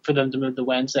all for them to move to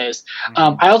Wednesdays.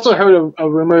 I also heard a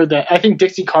rumor that I think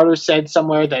Dixie Carter said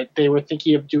somewhere that they were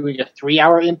thinking of doing a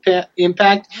 3-hour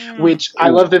impact, which I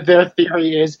love that their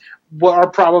theory is what our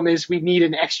problem is we need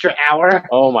an extra hour.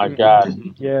 Oh my God.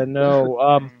 Yeah,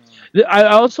 no. I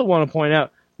also want to point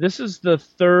out, this is the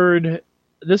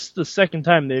second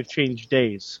time they've changed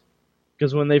days.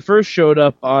 Because when they first showed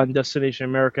up on Destination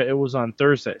America, it was on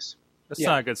Thursdays. That's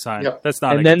not a good sign. Yep. That's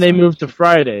not. And then they moved to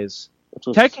Fridays.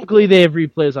 Technically, they have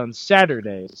replays on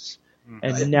Saturdays.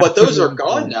 And now but those are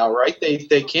gone now, right?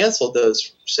 They canceled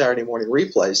those Saturday morning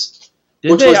replays.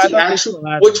 Which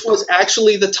was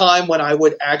actually the time when I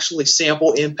would actually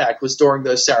sample Impact was during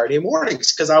those Saturday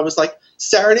mornings, because I was like,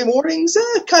 Saturday mornings,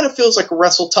 it kind of feels like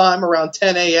wrestle time around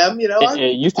 10 a.m.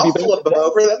 It used to I'll be flip them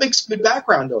over. That makes good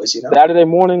background noise. Saturday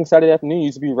morning, Saturday afternoon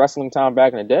used to be wrestling time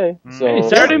back in the day. So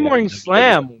Saturday morning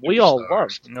slam, we all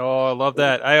loved. Oh, I love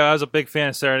that. I was a big fan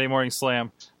of Saturday morning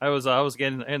slam. I was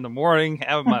getting in the morning,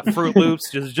 having my Fruit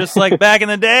Loops, just like back in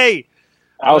the day.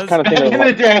 I was kind of thinking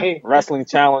of Wrestling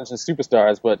Challenge and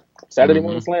Superstars, but Saturday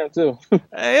Morning Slam too.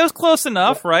 It was close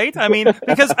enough, right? I mean,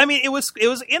 because it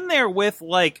was in there with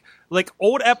like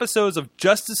old episodes of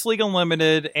Justice League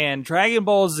Unlimited and Dragon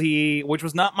Ball Z, which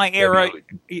was not my era.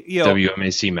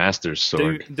 WMAC Masters,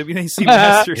 Sorg. WMAC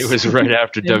Masters. It was right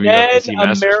after WMAC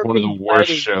Masters, one of the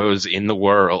worst shows in the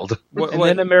world. And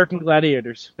then American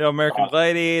Gladiators. The American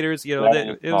Gladiators, it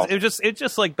was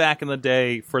just like back in the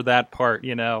day for that part,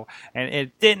 and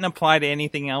it didn't apply to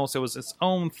anything else. It was its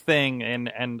own thing,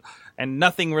 and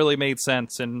nothing really made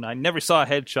sense, and I never saw a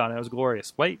headshot. It was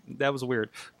glorious. Wait, that was weird.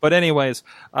 But anyways,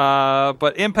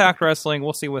 but Impact Wrestling,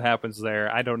 we'll see what happens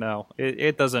there. I don't know.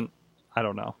 It doesn't. I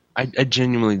don't know. I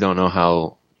genuinely don't know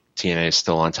how TNA is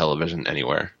still on television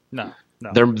anywhere. No.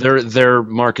 Their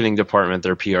marketing department,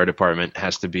 their PR department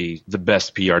has to be the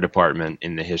best PR department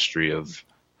in the history of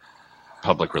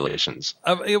public relations.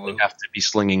 They have to be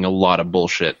slinging a lot of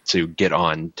bullshit to get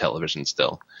on television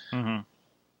still. Mm-hmm.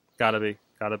 Gotta be.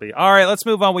 All right, let's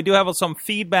move on. We do have some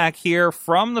feedback here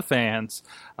from the fans.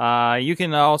 You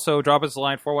can also drop us a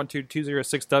line,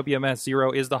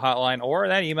 412-206-WMS0 is the hotline, or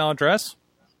that email address.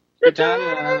 Good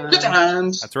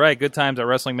times. That's right,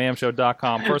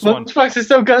 goodtimes@WrestlingMayhemShow.com. First one. Fox is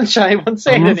so gun shy, he won't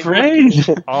say I'm anything. afraid.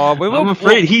 I'm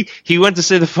afraid. He went to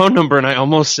say the phone number, and I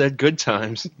almost said good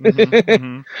times.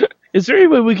 Mm-hmm. Is there any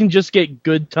way we can just get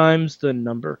good times the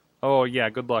number? Oh,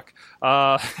 yeah, good luck.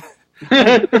 I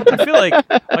feel like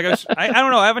I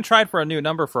don't know. I haven't tried for a new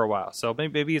number for a while, so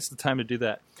maybe it's the time to do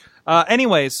that.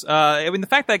 Anyways, I mean, the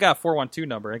fact that I got a 412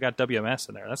 number, I got WMS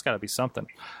in there, that's got to be something.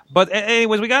 But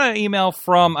anyways, we got an email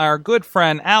from our good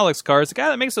friend Alex Cars, the guy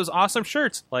that makes those awesome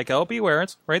shirts, like LP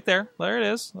wears, right there. There it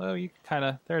is. Oh, you kind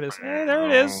of, there it is. There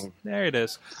it is. There it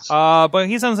is. But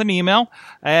he sends an email.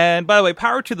 And by the way,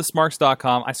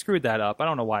 powertothesmarks.com. I screwed that up. I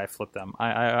don't know why I flipped them.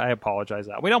 I apologize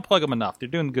that. We don't plug them enough. They're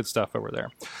doing good stuff over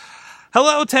there.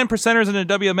 Hello, 10%ers in the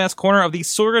WMS corner of the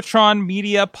Sorgatron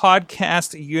Media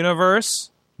Podcast universe.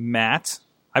 Matt.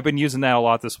 I've been using that a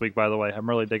lot this week, by the way. I'm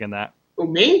really digging that. Oh,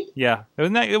 me? Yeah.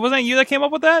 Wasn't that you that came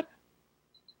up with that?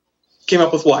 Came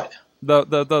up with what?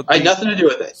 The I had nothing to do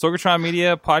with it. Sorgatron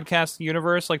Media Podcast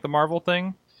universe, like the Marvel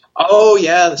thing? Oh,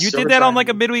 yeah. You did that on like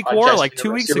a midweek war like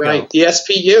 2 weeks ago. Right. The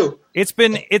SPU. It's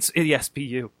the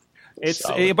SPU.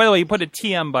 By the way, you put a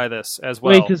TM by this as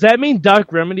well. Wait, does that mean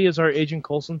Doc Remedy is our Agent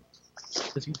Coulson?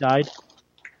 Because he died?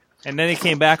 And then he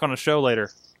came back on a show later.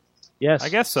 Yes. I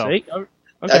guess so. Okay.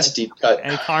 That's a deep cut.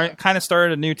 And he kind of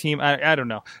started a new team. I don't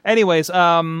know. Anyways,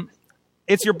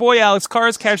 it's your boy Alex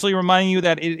Cars casually reminding you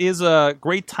that it is a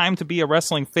great time to be a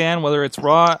wrestling fan, whether it's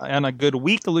Raw and a good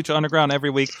week of Lucha Underground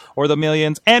every week, or the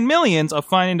millions and millions of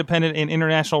fine independent and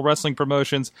international wrestling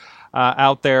promotions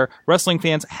out there. Wrestling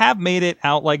fans have made it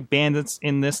out like bandits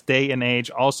in this day and age.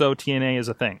 Also, TNA is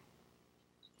a thing.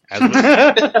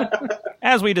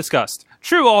 As we discussed.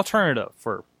 True alternative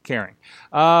for caring.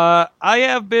 I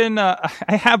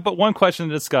have but one question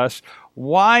to discuss.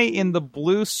 Why in the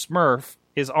blue Smurf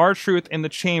is R-Truth in the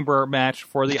chamber match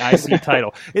for the IC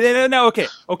title? No, okay.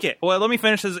 Well, let me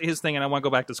finish his thing, and I want to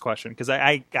go back to this question, because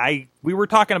we were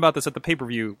talking about this at the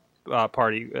pay-per-view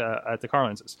party at the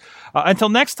Carlinses. Until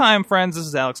next time, friends, this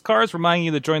is Alex Cars reminding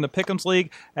you to join the Pick'ems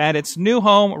League at its new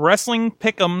home, Wrestling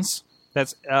Pick'ems.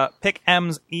 That's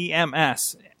Pick'ems,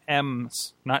 E-M-S.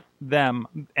 M's, not them,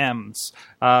 M's.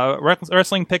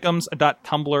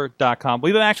 WrestlingPick'ems.tumblr.com.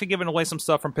 We've been actually giving away some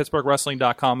stuff from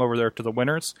PittsburghWrestling.com over there to the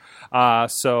winners.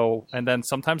 And then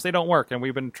sometimes they don't work, and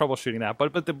we've been troubleshooting that.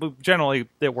 But generally,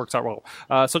 it works out well.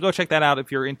 So go check that out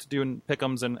if you're into doing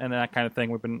Pick'ems and that kind of thing.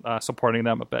 We've been supporting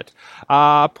them a bit.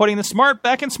 Putting the smart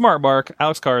back in Smart Mark.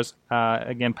 Alex Cars,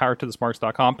 again,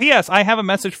 powertothesmarks.com. P.S. I have a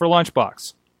message for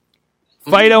Lunchbox.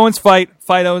 Fight Owens, fight.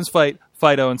 Fight Owens, fight.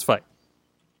 Fight Owens, fight.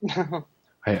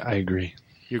 I agree.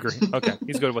 You agree? Okay,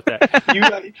 he's good with that.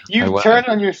 You turn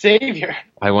on your savior.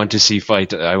 I want to see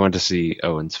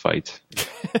Owens fight.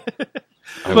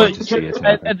 But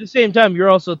at the same time, you're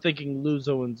also thinking lose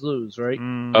Owens lose, right?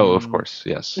 Oh, of course,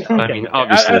 yes. I mean,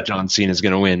 obviously, John Cena's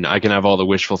going to win. I can have all the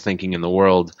wishful thinking in the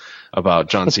world about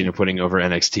John Cena putting over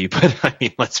NXT, but I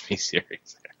mean, let's be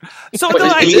serious. So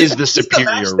he is the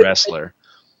superior wrestler.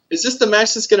 Is this the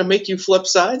match that's going to make you flip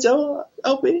sides,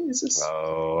 LB? Is this?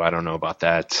 Oh, I don't know about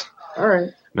that. All right.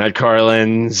 Matt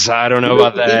Carlins, I don't know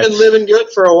about that. We've been living good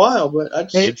for a while, but I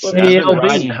just I've been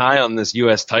riding high on this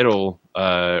U.S. title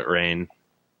reign.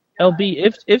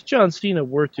 LB, if John Cena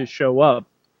were to show up,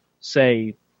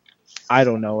 say, I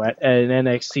don't know, at an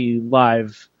NXT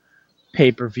live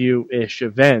pay-per-view-ish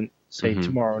event, say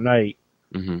tomorrow night,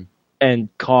 and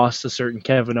cost a certain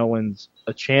Kevin Owens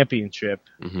a championship,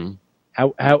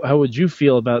 how would you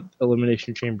feel about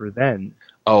Elimination Chamber then?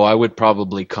 Oh, I would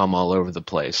probably come all over the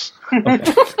place.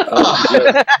 Okay.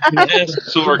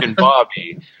 Sorg and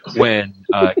Bobby, when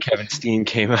Kevin Steen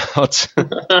came out,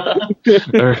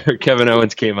 or Kevin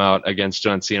Owens came out against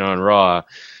John Cena on Raw,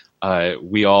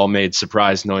 we all made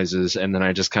surprise noises, and then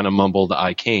I just kind of mumbled,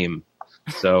 "I came."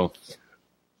 So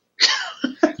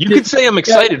you could say I'm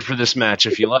excited for this match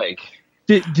if you like.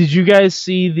 Did you guys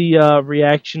see the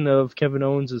reaction of Kevin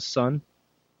Owens' son?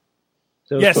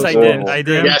 Yes, I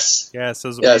did. Yes. Yes, it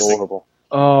was amazing. Horrible.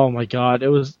 Oh my god, it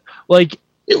was like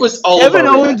all Kevin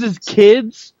Owens'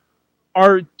 kids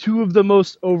are two of the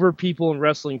most over people in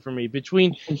wrestling for me.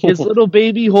 Between his little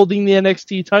baby holding the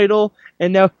NXT title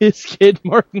and now his kid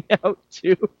marking out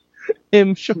to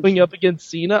him showing up against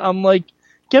Cena, I'm like,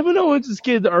 Kevin Owens'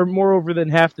 kids are more over than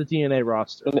half the TNA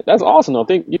roster. That's awesome, though. I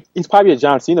think he's probably a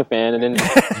John Cena fan, and then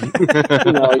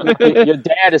your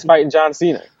dad is fighting John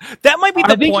Cena. That might be the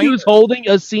point. I think he was holding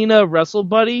a Cena Wrestle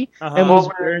Buddy and was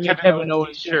wearing a Kevin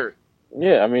Owens shirt.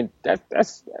 Yeah, I mean,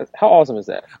 that's how awesome is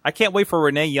that? I can't wait for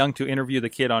Renee Young to interview the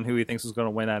kid on who he thinks is going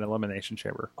to win that Elimination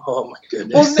Chamber. Oh, my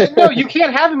goodness. Well, no, you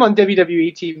can't have him on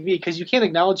WWE TV because you can't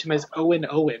acknowledge him as Owen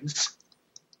Owens.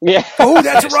 Yeah. Oh,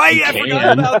 that's right. I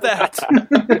forgot about that.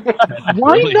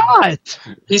 Why not?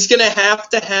 He's going to have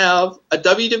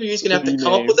WWE is going to have to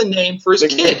come up with a name for his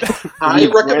kid. I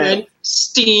recommend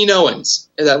Steen Owens,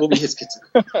 and that will be his kid's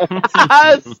name.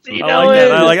 Steen I like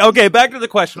that. I like. Okay, back to the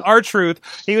question. R-Truth.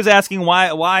 He was asking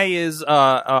why is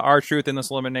R-Truth in this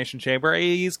Elimination Chamber?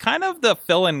 He's kind of the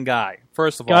fill-in guy.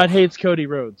 First of all, God hates Cody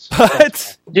Rhodes.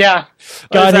 But Yeah.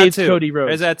 God hates too. Cody Rhodes.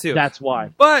 There's that too. That's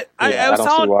why. But I I was don't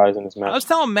see telling why he's in this match. I was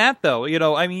telling Matt though,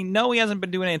 I mean, no, he hasn't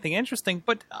been doing anything interesting,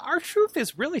 but R-Truth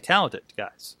is really talented,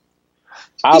 guys.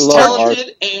 He's love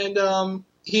talented and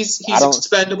he's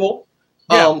expendable.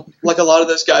 Yeah. Like a lot of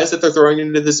those guys that they're throwing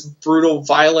into this brutal,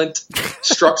 violent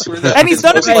structure. That And he's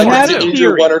done it like before, to too.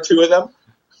 injure one or two of them.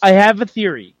 I have a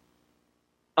theory.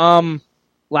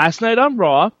 Last night on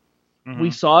Raw,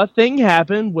 we saw a thing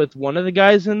happen with one of the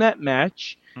guys in that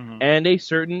match and a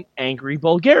certain angry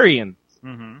Bulgarian.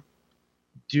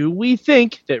 Do we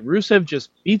think that Rusev just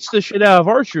beats the shit out of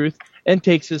R-Truth and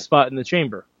takes his spot in the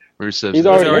chamber? Rusev's He's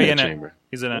already in in the it. chamber.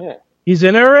 He's in it. Yeah. He's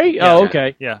in it already? Yeah. Oh,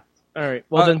 okay. Yeah. All right.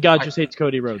 Well, then God just hates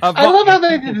Cody Rhodes. I love how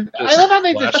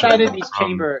they Flash decided him these from-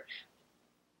 chamber.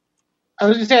 I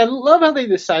was gonna say I love how they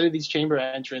decided these chamber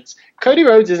entrants. Cody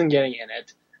Rhodes isn't getting in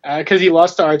it because he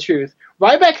lost to R-Truth.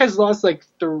 Ryback has lost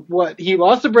he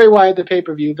lost to Bray Wyatt at the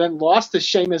pay-per-view, then lost to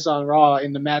Sheamus on Raw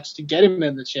in the match to get him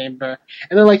in the chamber,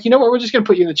 and they're like, you know what, we're just gonna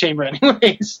put you in the chamber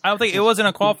anyways. I don't think it wasn't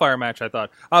a qualifier match, I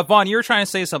thought. Vaughn, you were trying to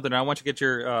say something, and I want you to get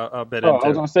your bit Oh, into I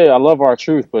was gonna say I love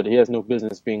R-Truth, but he has no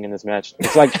business being in this match.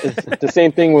 It's like it's the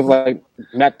same thing with like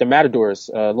the Matadors,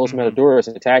 Los Matadors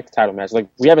in the tag title match. Like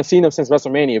we haven't seen them since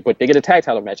WrestleMania, but they get a tag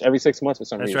title match every 6 months for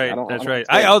some That's reason. right. That's right.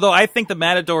 understand. Although I think the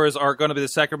Matadors are going to be the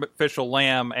sacrificial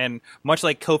lamb, and much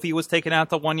like Kofi was taken out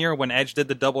the one year when Edge did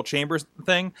the double chambers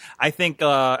thing, I think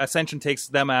Ascension takes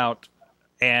them out,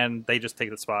 and they just take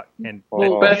the spot. And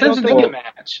But Ascension's in the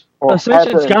match. Or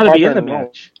Ascension's got to be in the and Rowan.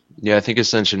 match. Yeah, I think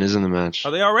Ascension is in the match.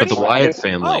 are they already? But the Wyatt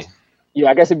family. Yeah,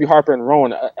 I guess it'd be Harper and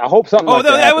Rowan. I hope something. Oh, like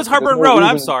no, that happens, was but Harper there's and no Rowan.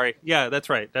 I'm reason- sorry. Yeah, that's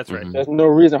right. That's right. There's no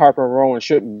reason Harper and Rowan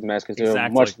shouldn't be match because they're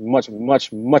Exactly.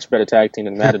 a much better tag team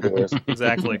than the Matadors,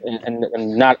 Exactly.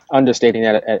 and not understating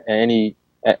that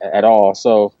at all.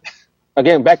 So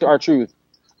again, back to R-Truth.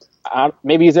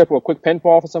 Maybe he's there for a quick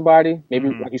pinfall for somebody. Maybe,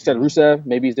 like you said, Rusev.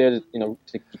 Maybe he's there to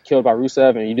get killed by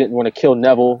Rusev, and you didn't want to kill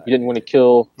Neville. You didn't want to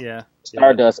kill Yeah.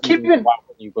 Stardust. Keep in- Why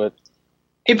would you? But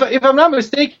If I'm not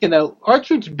mistaken, though,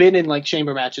 R-Truth's been in like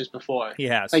chamber matches before, He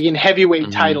has. like in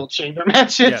heavyweight title chamber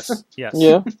matches. Yes. Yes.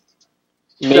 yeah,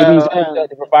 maybe So, he's there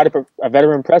to provide a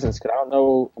veteran presence. Because I don't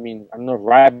know. I mean, I don't know if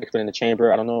Ryback's been in the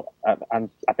chamber. I don't know.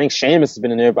 I think Sheamus has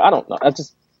been in there, but I don't know.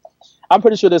 I'm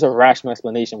pretty sure there's a rational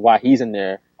explanation why he's in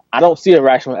there. I don't see a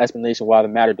rational explanation why the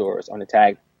Matadors on the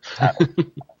tag.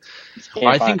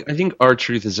 I think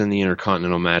R-Truth is in the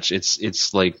Intercontinental match. It's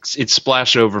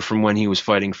splash over from when he was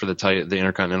fighting for the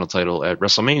Intercontinental title at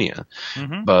WrestleMania,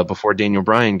 before Daniel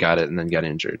Bryan got it and then got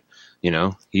injured.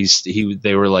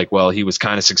 They were like, well, he was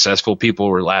kind of successful. People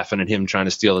were laughing at him trying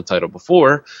to steal the title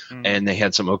before, and they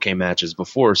had some okay matches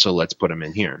before, so let's put him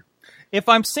in here. If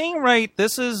I'm seeing right,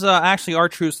 this is actually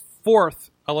R-Truth's 4th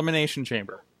Elimination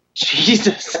Chamber.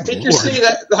 Jesus. I think you're seeing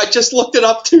that. I just looked it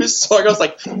up too, so I was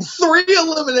like, 3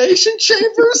 elimination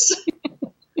chambers?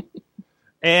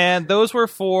 And those were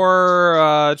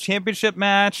for championship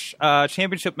match at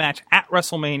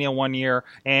WrestleMania one year,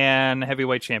 and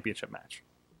heavyweight championship match.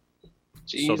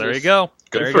 Jesus. So there you go.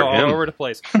 Good there you for go, all him. over the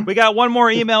place. We got one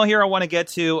more email here I want to get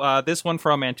to. This one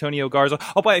from Antonio Garza.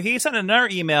 Oh, but he sent another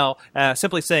email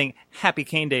simply saying, Happy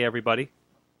Cane Day, everybody.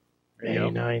 There you go.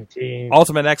 19.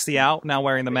 Ultimate XC out, now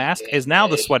wearing the mask, is now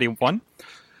the sweaty one.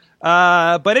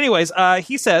 But anyways,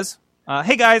 he says,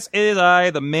 hey guys, it is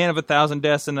I, the man of 1,000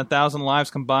 deaths and 1,000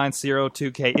 lives combined,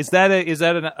 02K. Is that a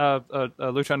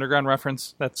Lucha Underground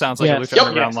reference? That sounds like a Yes. Lucha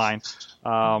Underground line.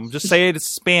 Just say it in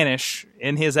Spanish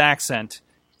in his accent,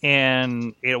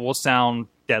 and it will sound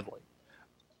deadly.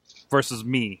 Versus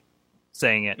me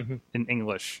saying it in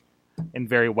English, in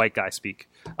very white guy speak.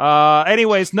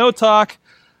 Anyways, no talk.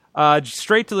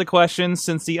 Straight to the question.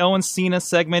 Since the Owen Cena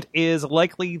segment is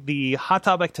likely the hot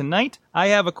topic tonight, I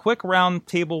have a quick round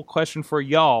table question for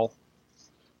y'all.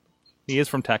 He is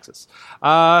from Texas.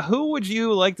 Who would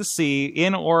you like to see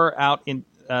in or out in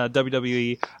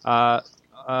WWE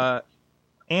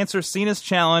answer Cena's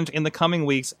challenge in the coming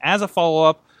weeks? As a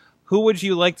follow-up, who would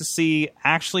you like to see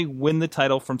actually win the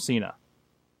title from Cena?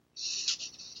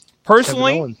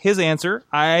 Personally, his answer,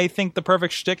 I think the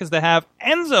perfect shtick is to have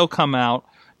Enzo come out,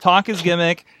 talk his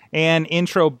gimmick, and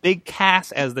intro Big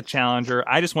Cass as the challenger.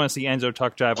 I just want to see Enzo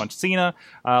tuck jive on Cena.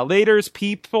 Later's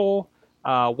people,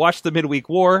 Watch the Midweek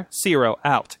War. Cero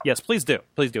out. Yes, please do.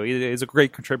 Please do. He is a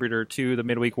great contributor to the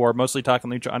Midweek War, mostly talking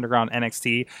Lucha Underground,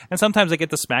 NXT, and sometimes they get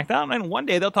to SmackDown, and one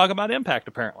day they'll talk about Impact,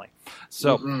 apparently.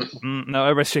 So, no,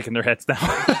 everybody's shaking their heads now.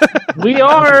 We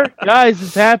are. Guys,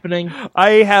 it's happening.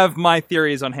 I have my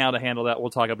theories on how to handle that. We'll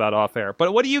talk about off air.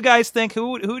 But what do you guys think?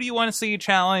 Who do you want to see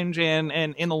challenge? And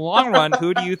in the long run,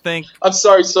 who do you think? I'm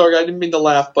sorry, Sorg. I didn't mean to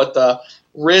laugh, but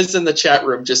Riz in the chat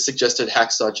room just suggested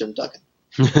Hacksaw Jim Duggan.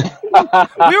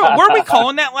 Were we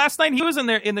calling that last night? He was in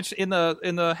there in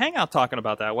the hangout talking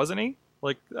about that, wasn't he?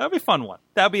 Like, that'd be a fun one.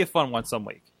 That'd be a fun one some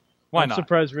week. Why not? I'm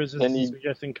surprised Riz is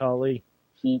suggesting Khali.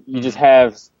 You just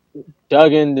have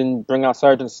Duggan, then bring out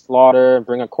Sergeant Slaughter,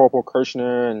 bring out Corporal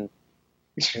Kirshner, and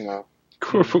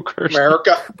Corporal Kirshner.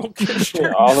 America.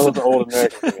 All those old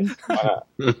Americans. Why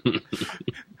not?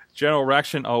 General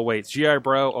Reaction. Oh wait, GI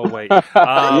Bro. Oh wait.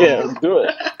 Yeah, let's do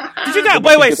it. Did you guys?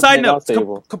 Wait. Side note.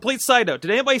 Complete side note. Did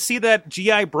anybody see that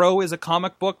GI Bro is a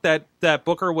comic book that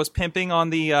Booker was pimping on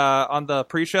the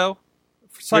pre-show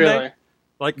Sunday? Really?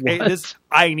 Like, hey,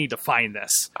 I need to find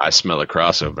this. I smell a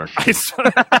crossover.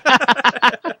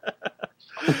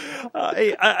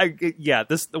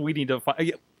 We need to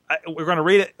find. We're going to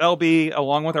read it, LB,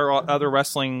 along with our other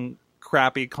wrestling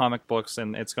crappy comic books,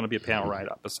 and it's going to be a Panel Ride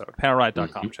episode.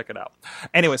 PanelRide.com. Check it out.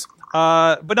 Anyways,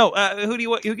 but no, who do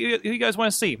you guys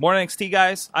want to see? More NXT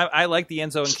guys? I like the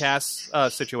Enzo and Cass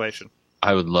situation.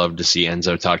 I would love to see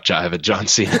Enzo talk jive at John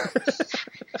Cena.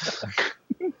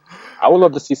 I would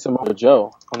love to see Samoa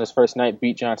Joe on his first night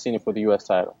beat John Cena for the U.S.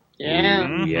 title.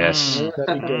 Yeah. Yes.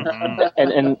 That'd be good.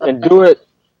 and do it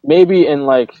maybe in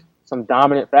like some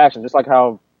dominant fashion, just like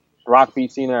how Brock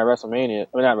beat Cena at WrestleMania.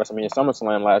 I mean, not WrestleMania,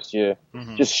 SummerSlam last year.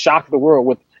 Just shock the world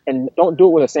with, and don't do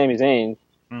it with a Sami Zayn,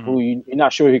 who you're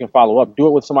not sure he can follow up. Do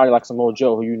it with somebody like Samoa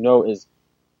Joe, who you know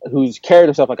who's carried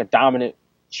himself like a dominant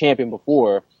champion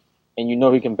before, and you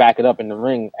know he can back it up in the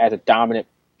ring as a dominant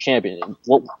champion.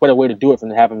 What a way to do it than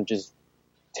to have him just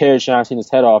tear John Cena's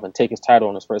head off and take his title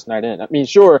on his first night in. I mean,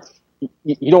 sure,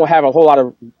 you don't have a whole lot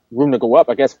of room to go up.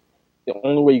 I guess the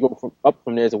only way you go up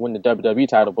from there is to win the WWE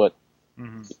title, but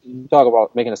you talk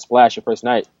about making a splash your first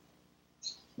night.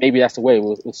 Maybe that's the way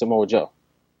with Samoa Joe.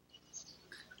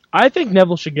 I think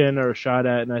Neville should get another shot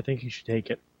at it, and I think he should take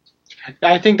it.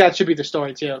 I think that should be the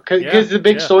story, too. Because the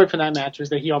big story for that match was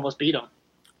that he almost beat him.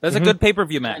 That's a good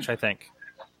pay-per-view match, I think.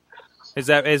 Is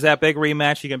that big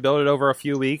rematch? You can build it over a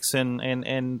few weeks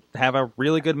and have a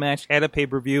really good match at a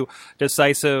pay-per-view,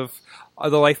 decisive.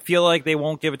 Although I feel like they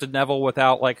won't give it to Neville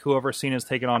without like whoever Cena's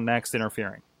taking on next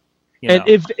interfering. And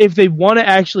if they want to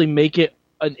actually make it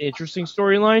an interesting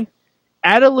storyline,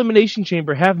 at Elimination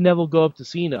Chamber, have Neville go up to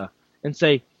Cena and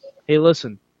say, "Hey,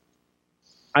 listen,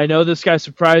 I know this guy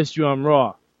surprised you on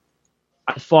Raw.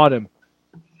 I fought him.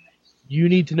 You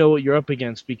need to know what you're up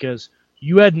against because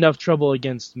you had enough trouble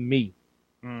against me.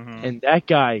 And that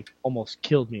guy almost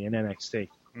killed me in NXT."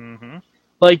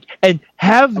 Like, and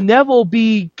have Neville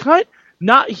be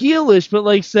not heelish, but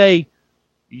like say,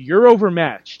 you're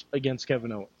overmatched against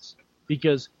Kevin Owens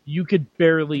because you could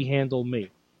barely handle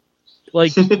me.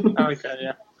 Like, I like that,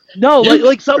 yeah. No,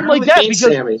 like something like that.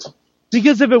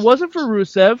 Because if it wasn't for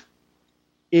Rusev,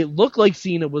 it looked like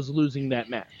Cena was losing that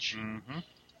match.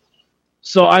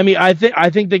 So I mean, I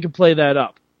think they could play that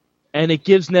up. And it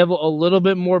gives Neville a little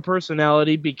bit more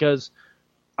personality because,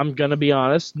 I'm going to be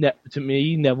honest, to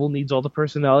me, Neville needs all the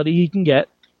personality he can get.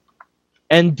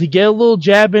 And to get a little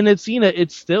jab in at Cena,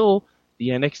 it's still the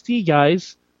NXT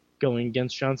guys going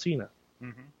against John Cena.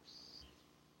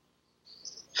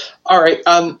 All right.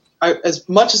 As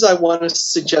much as I want to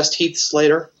suggest Heath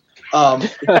Slater,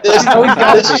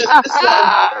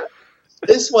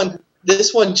 this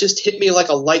one just hit me like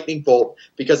a lightning bolt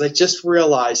because I just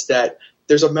realized that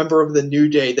there's a member of the New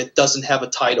Day that doesn't have a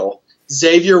title.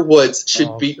 Xavier Woods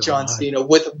should beat John Cena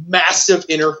with massive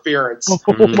interference.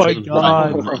 Oh my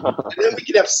God! And then we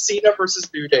could have Cena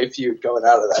versus New Day feud going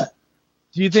out of that.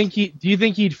 Do you think he'd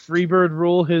Freebird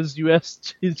rule his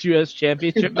US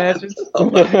championship matches?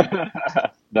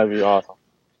 That'd be awesome.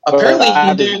 Apparently he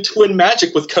can do twin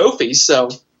magic with Kofi, so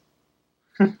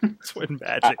twin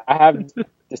magic. I have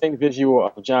distinct visual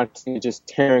of John Cena just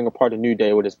tearing apart the New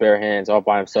Day with his bare hands all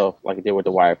by himself, like he did with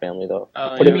the Wyatt family, though.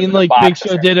 You mean like Big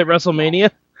Show did at WrestleMania?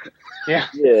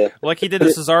 Yeah. Like he did to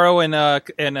Cesaro and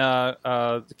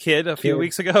Kid a few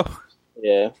weeks ago.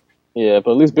 Yeah,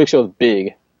 but at least Big Show's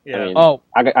big. Yeah.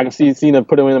 I mean, I can see Cena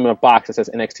putting him in a box that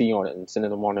says NXT on it and sending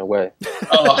them on their way.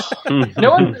 No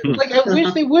one, like, I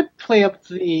wish they would play up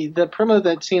the promo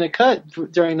that Cena cut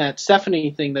during that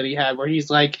Stephanie thing that he had, where he's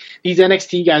like, these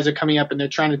NXT guys are coming up and they're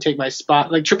trying to take my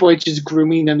spot. Like Triple H is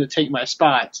grooming them to take my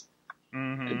spot.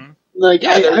 Like,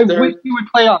 I wish he would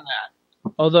play on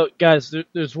that. Although, guys,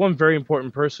 there's one very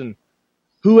important person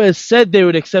who has said they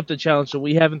would accept the challenge that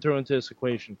we haven't thrown into this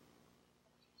equation.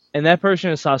 And that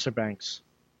person is Sasha Banks.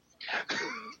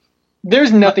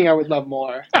 There's nothing I would love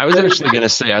more. I was actually going to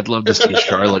say I'd love to see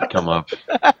Charlotte come up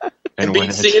and win beat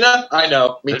it. Cena? I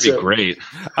know. Me That'd too. be great.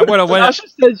 I'm gonna win.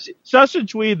 Sasha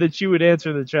tweeted that she would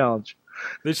answer the challenge.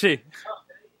 Did she?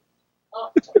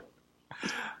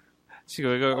 She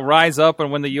would go rise up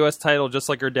and win the U.S. title just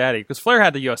like her daddy. Because Flair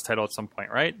had the U.S. title at some point,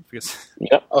 right? Because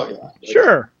Yep. Oh, yeah.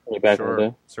 Sure. Back in the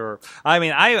day. Sure. I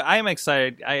mean, I'm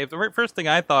excited. The first thing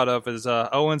I thought of is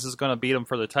Owens is going to beat him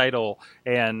for the title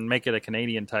and make it a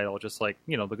Canadian title, just like,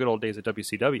 the good old days of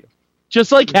WCW.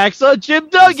 Just like Hacksaw Jim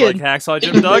Duggan. Just like Hacksaw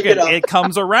Jim Duggan. It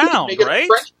comes around, Make it right? a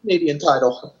French-Canadian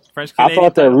title. I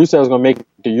thought that Rusev was going to make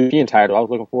the European title. I was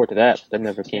looking forward to that. That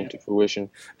never came to fruition.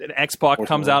 Then X-Pac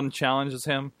comes out and challenges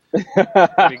him.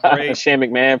 That'd be great. Shane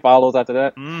McMahon follows after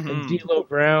that. Mm-hmm. And D'Lo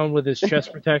Brown with his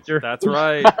chest protector. That's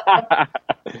right.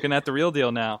 Looking at the real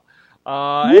deal now.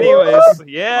 Anyways,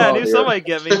 I knew somebody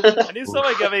get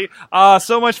me.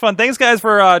 So much fun. Thanks, guys,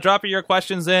 for dropping your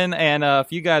questions in. And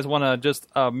if you guys want to just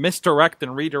misdirect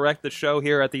and redirect the show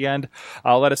here at the end,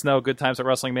 let us know. Good times at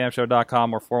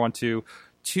WrestlingMayhemShow.com or 412-206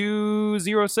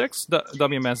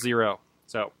 WMS0.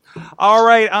 So, all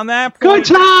right, on that point.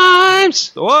 Good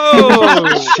times! Whoa!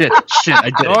 shit, I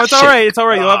did it. Oh, it's Shit. all right. It's all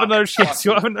right. You'll have another chance.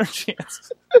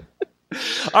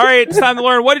 All right, it's time to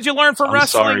learn. What did you learn from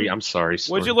wrestling? I'm sorry.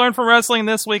 What did you learn from wrestling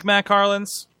this week, Matt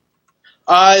Carlins?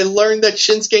 I learned that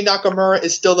Shinsuke Nakamura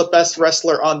is still the best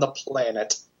wrestler on the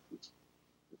planet.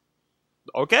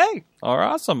 Okay. All right,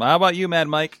 awesome. How about you, Mad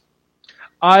Mike?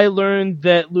 I learned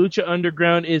that Lucha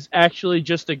Underground is actually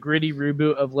just a gritty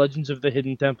reboot of Legends of the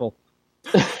Hidden Temple.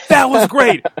 That was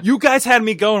great. You guys had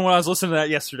me going when I was listening to that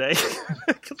yesterday.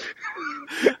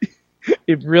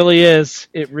 It really is.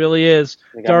 It really is.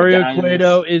 They got Dario medallions.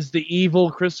 Cueto is the evil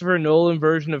Christopher Nolan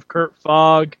version of Kurt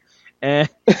Fogg, and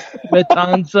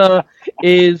Matanza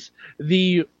is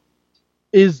the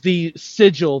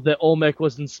sigil that Olmec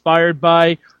was inspired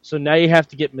by. So now you have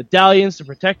to get medallions to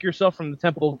protect yourself from the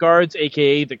temple guards,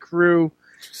 aka the crew.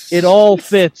 It all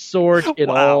fits, Sorg. It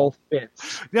all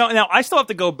fits. Now, I still have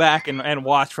to go back and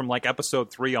watch from like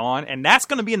episode 3 on, and that's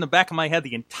going to be in the back of my head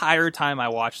the entire time I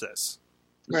watch this.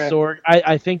 Right. Sorg,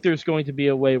 I think there's going to be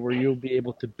a way where you'll be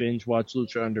able to binge watch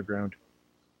Lucha Underground.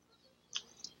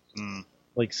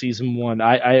 Like season 1.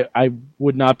 I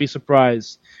would not be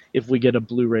surprised if we get a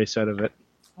Blu-ray set of it.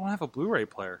 I don't have a Blu-ray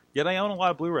player, yet I own a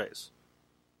lot of Blu-rays.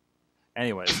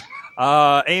 Anyways,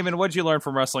 Eamon, what did you learn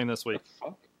from wrestling this week?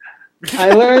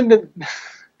 I learned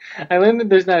that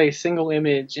there's not a single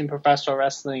image in professional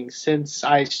wrestling since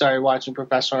I started watching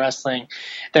professional wrestling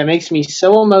that makes me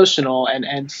so emotional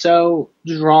and so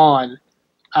drawn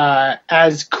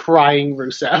as crying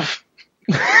Rusev.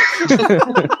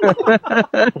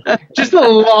 Just a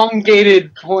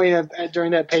elongated point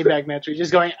during that payback match where you're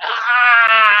just going,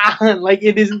 ah! Like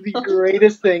it is the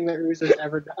greatest thing that Rusev's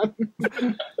ever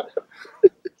done.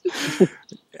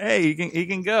 Hey, he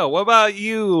can go. What about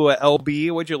you,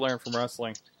 LB? What'd you learn from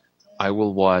wrestling? I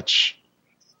will watch,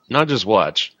 not just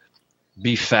watch,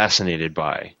 be fascinated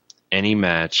by any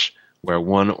match where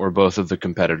one or both of the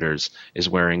competitors is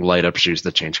wearing light-up shoes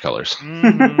that change colors.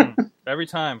 Every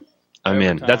time. I'm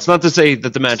in. That's not to say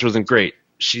that the match wasn't great.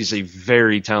 She's a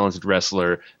very talented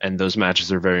wrestler, and those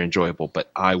matches are very enjoyable,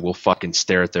 but I will fucking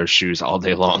stare at their shoes all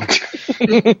day long.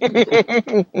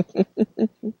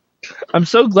 I'm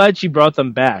so glad she brought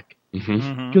them back.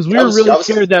 Because we were really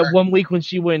scared that 1 week when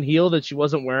she went heel that she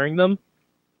wasn't wearing them.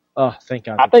 Oh, thank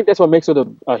God. I think that's what makes her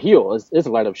a heel. Is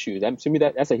light up shoes. To me,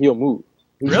 that's a heel move.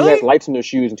 She has lights in her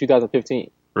shoes in 2015.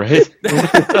 Right?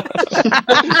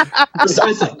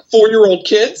 Besides like 4-year-old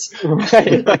kids?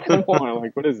 Right? Like, come on.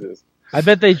 Like, what is this? I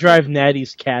bet they drive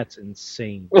Natty's cats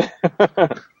insane.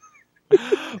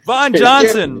 Von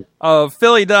Johnson of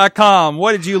Philly.com.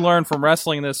 What did you learn from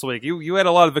wrestling this week? You had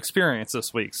a lot of experience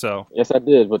this week, so. Yes, I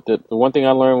did. But the one thing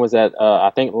I learned was that I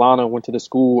think Lana went to the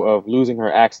school of losing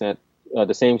her accent,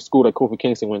 the same school that Kofi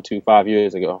Kingston went to 5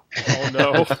 years ago. Oh,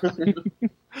 no.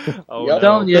 I'm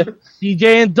telling you,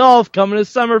 DJ and Dolph coming to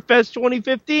Summerfest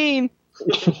 2015.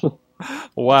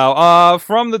 Wow.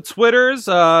 From the Twitters,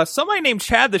 somebody named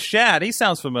Chad the Shad. He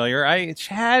sounds familiar.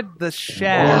 Chad the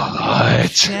Shad. What?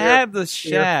 Chad the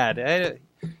Shad.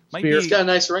 It's got a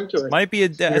nice ring to it. Might be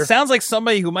it sounds like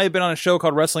somebody who might have been on a show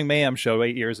called Wrestling Mayhem Show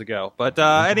 8 years ago. But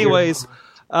anyways,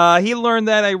 he learned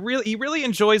that he really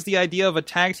enjoys the idea of a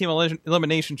tag team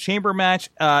elimination chamber match.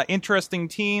 Interesting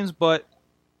teams, but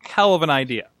hell of an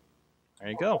idea. There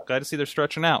you go. Glad to see they're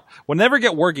stretching out. We'll never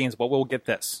get War Games, but we'll get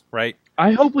this, right?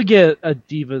 I hope we get a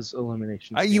Divas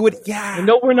elimination. You would, yeah. I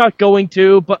know we're not going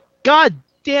to, but god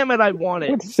damn it, I want it.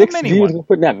 What's 6 Divas we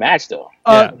put in that match though?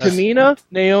 Tamina,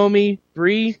 Naomi,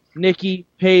 Brie, Nikki,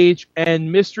 Paige,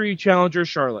 and mystery challenger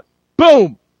Charlotte.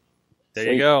 Boom.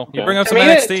 There you go. You bring up some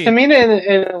NXT. Tamina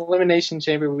in an elimination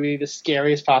chamber would be the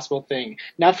scariest possible thing.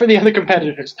 Not for the other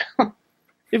competitors.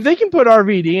 If they can put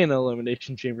RVD in an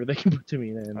elimination chamber, they can put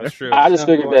Tamina in there. That's true. I just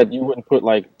figured that you wouldn't put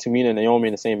like Tamina and Naomi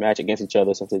in the same match against each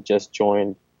other since they just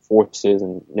joined forces,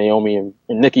 and Naomi and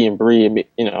Nikki and Brie.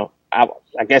 You know, I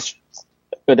guess,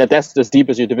 but that's as deep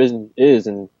as your division is,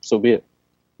 and so be it.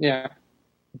 Yeah.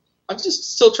 I'm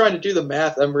just still trying to do the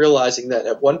math. I'm realizing that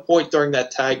at one point during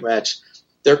that tag match,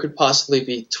 there could possibly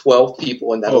be 12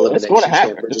 people in that elimination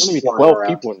chamber. There's going to be 12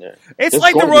 people in there. It's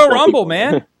like the Royal Rumble,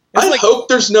 man. I hope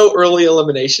there's no early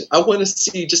elimination. I want to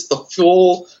see just the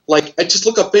full, like, I just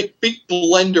look a big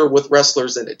blender with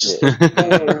wrestlers in it. Just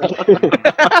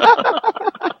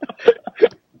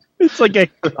it's like a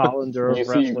calendar of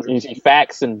wrestlers. You see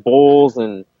facts and bulls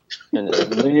and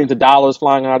millions of dollars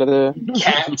flying out of there.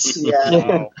 Cats, yeah.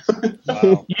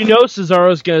 Wow. You know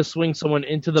Cesaro's going to swing someone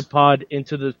into the pod,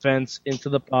 into the fence, into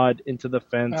the pod, into the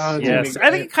fence. Yes,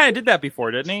 I think he kind of did that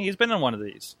before, didn't he? He's been in one of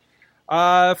these.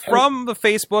 From the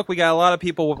Facebook, we got a lot of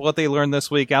people with what they learned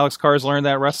this week. Alex Carr's learned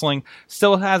that wrestling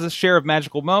still has a share of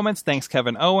magical moments. Thanks,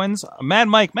 Kevin Owens. Mad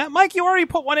Mike, you already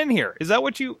put one in here. Is this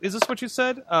what you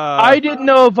said? I didn't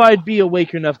know if I'd be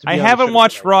awake enough to be I haven't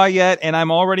watched Raw yet, and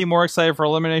I'm already more excited for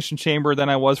Elimination Chamber than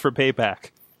I was for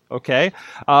Payback. Okay.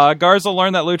 Garza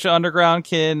learned that Lucha Underground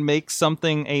can make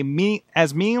something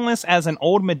as meaningless as an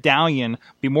old medallion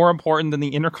be more important than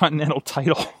the Intercontinental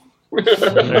title.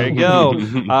 There you go.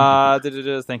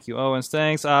 Thank you, Owens.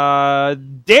 Thanks.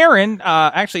 Darren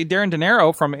De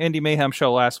Niro from Indie Mayhem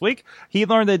show last week. He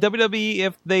learned that WWE,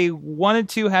 if they wanted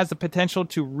to, has the potential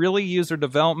to really use their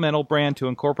developmental brand to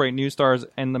incorporate new stars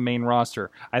in the main roster.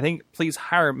 I think Please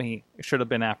Hire Me should have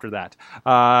been after that.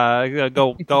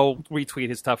 Go retweet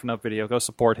his Tough Enough video. Go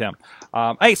support him.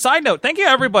 Hey, side note, thank you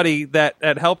everybody that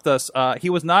helped us. He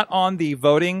was not on the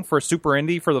voting for Super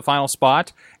Indie for the final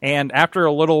spot, and after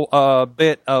a little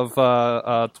bit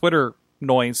of Twitter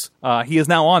noise, he is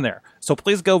now on there. So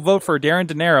please go vote for Darren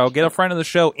De Niro. Get a friend of the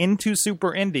show into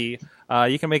Super Indie.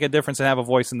 You can make a difference and have a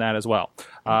voice in that as well.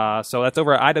 So that's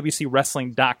over at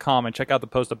iwcwrestling.com, and check out the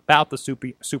post about the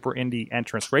Super Indie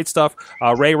entrance. Great stuff.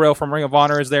 Ray Rowe from Ring of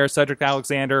Honor is there, Cedric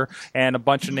Alexander, and a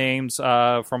bunch of names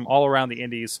from all around the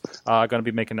indies going to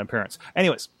be making an appearance.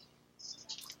 Anyways,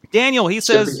 Daniel, he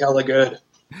says... Should be hella good.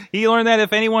 He learned that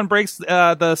if anyone breaks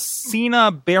the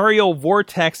Cena burial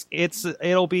vortex,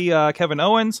 it'll be Kevin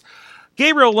Owens.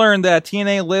 Gabriel learned that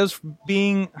TNA lives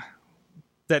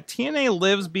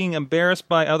being embarrassed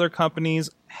by other companies,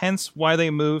 hence why they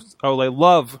moved. They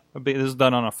love. This is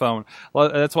done on a phone.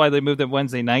 That's why they moved it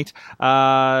Wednesday night.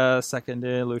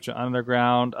 Seconded Lucha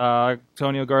Underground.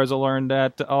 Antonio Garza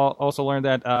also learned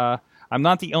that I'm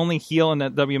not the only heel in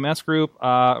that WMS group.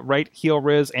 Right heel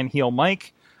Riz and heel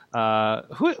Mike.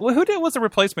 Who was the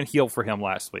replacement heel for him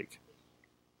last week?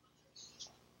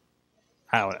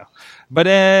 I don't know. But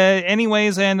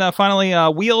anyways, and finally,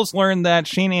 Wheels learned that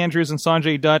Shane Andrews and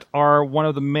Sanjay Dutt are one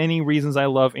of the many reasons I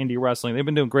love indie wrestling. They've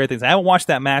been doing great things. I haven't watched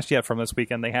that match yet from this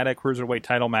weekend. They had a Cruiserweight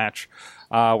title match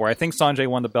where I think Sanjay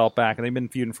won the belt back, and they've been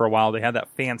feuding for a while. They had that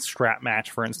fan strap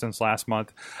match, for instance, last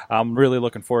month. I'm really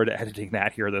looking forward to editing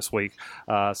that here this week.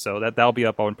 So that'll be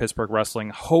up on Pittsburgh Wrestling,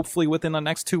 hopefully within the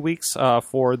next 2 weeks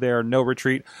for their No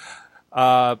Retreat.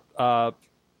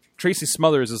 Tracy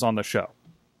Smothers is on the show.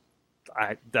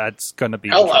 That's going to be...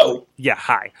 Hello. Yeah,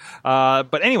 hi.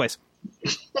 But anyways...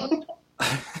 what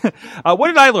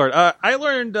did I learn? What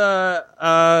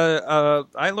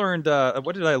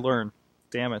did I learn?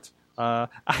 Damn it. I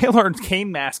learned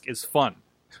Kane Mask is fun.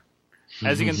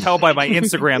 As you can tell by my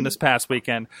Instagram this past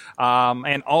weekend.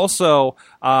 And also,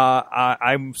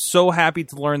 I'm so happy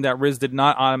to learn that Riz did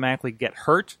not automatically get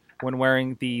hurt when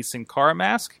wearing the Sin Cara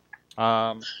mask. This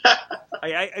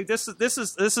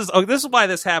is why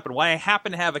this happened. Why I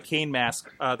happen to have a Kane mask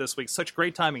this week. Such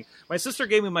great timing. My sister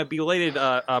gave me my belated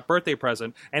birthday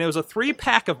present, and it was a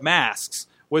 3-pack of masks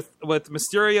with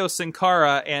Mysterio, Sin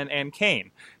Cara, and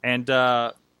Kane, and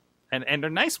they're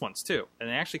nice ones too, and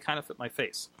they actually kind of fit my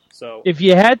face. So, if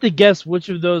you had to guess which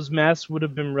of those masks would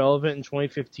have been relevant in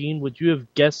 2015, would you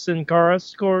have guessed Sin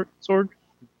Cara's sword?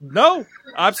 No,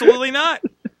 absolutely not.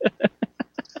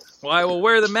 Well, I will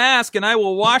wear the mask, and I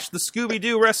will watch the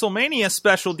Scooby-Doo WrestleMania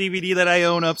special DVD that I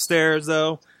own upstairs,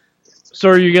 though. So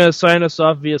are you going to sign us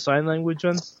off via sign language,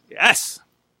 then? Yes.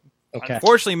 Okay.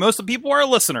 Unfortunately, most of the people are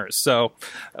listeners, so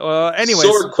anyways.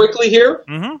 Sword quickly here.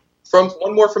 Mm-hmm.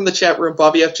 One more from the chat room.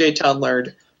 Bobby F.J. Town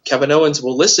learned Kevin Owens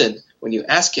will listen when you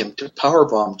ask him to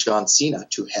powerbomb John Cena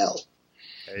to hell.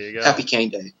 There you go. Happy Cane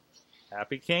Day.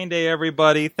 Happy Cane Day,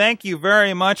 everybody. Thank you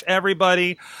very much,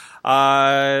 everybody.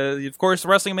 Of course,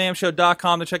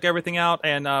 WrestlingMayhemShow.com to check everything out.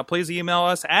 And please email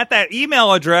us at that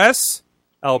email address,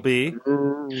 LB.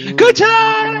 Good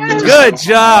times! Good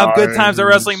job. Good times at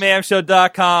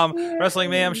WrestlingMayhemShow.com.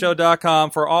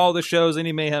 WrestlingMayhemShow.com for all the shows,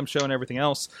 Indie Mayhem Show and everything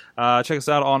else. Check us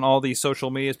out on all the social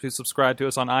medias. Please subscribe to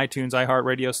us on iTunes,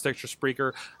 iHeartRadio, Stitcher,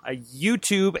 Spreaker,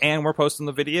 YouTube, and we're posting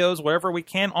the videos wherever we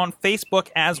can on Facebook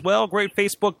as well. Great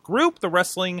Facebook group, the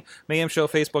Wrestling Mayhem Show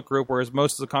Facebook group, whereas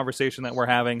most of the conversation that we're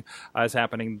having is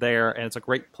happening there, and it's a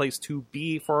great place to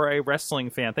be for a wrestling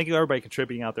fan. Thank you, everybody,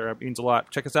 contributing out there. It means a lot.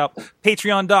 Check us out,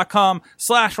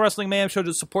 Patreon.com/Wrestling Mayhem Show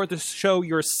to support the show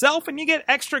yourself, and you get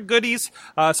extra goodies,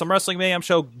 some Wrestling Mayhem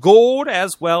Show gold,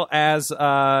 as well as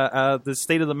the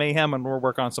State of the Mayhem, and we're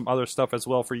working on some other stuff as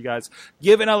well for you guys.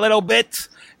 Give in a little bit,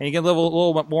 and you get a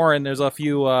little bit more, and there's a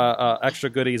few extra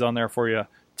goodies on there for you,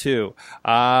 too.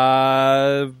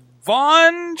 Vaughn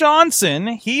Johnson,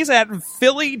 he's at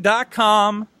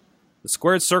Philly.com, the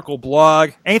Squared Circle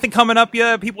blog. Anything coming up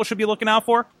people should be looking out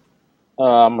for?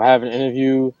 I have an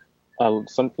interview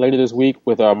later this week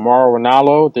with Mauro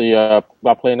Ranallo, the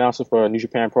play announcer for New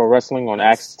Japan Pro Wrestling on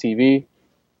AXS TV.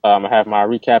 I have my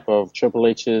recap of Triple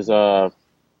H's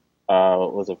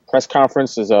press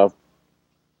conference. Is a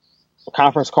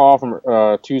conference call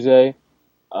from Tuesday,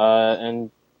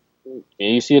 and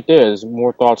you see it there. There's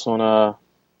more thoughts on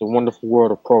the wonderful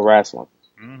world of pro wrestling.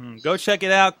 Mm-hmm. Go check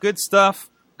it out. Good stuff.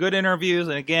 Good interviews.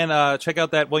 And again, check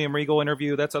out that William Regal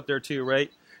interview. That's up there too,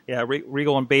 right? Yeah,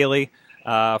 Regal and Bailey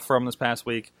from this past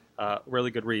week.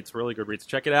 Really good reads.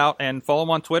 Check it out and follow him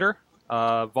on Twitter.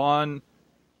 Vaughn,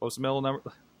 what's the middle number?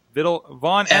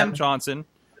 Vaughn M. Johnson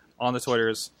on the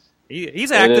Twitters.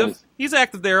 He's active. He's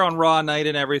active there on Raw Night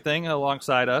and everything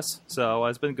alongside us. So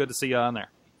it's been good to see you on there.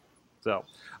 So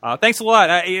thanks a lot.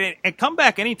 And come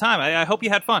back anytime. I hope you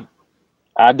had fun.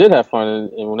 I did have fun,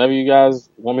 and whenever you guys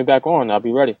want me back on, I'll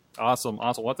be ready. Awesome.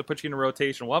 We'll have to put you in a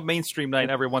rotation. We'll have mainstream night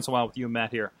every once in a while with you and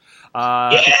Matt here. Yeah,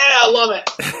 I love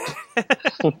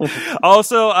it.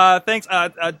 Also, thanks,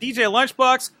 DJ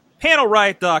Lunchbox.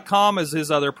 PanelRiot.com is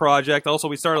his other project. Also,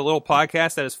 we started a little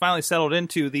podcast that has finally settled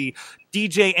into the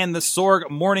DJ and the Sorg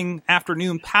morning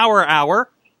afternoon power hour.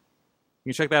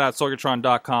 You can check that out at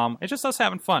Sorgatron.com. It's just us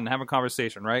having fun, having a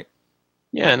conversation, right?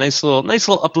 Yeah, nice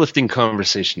little uplifting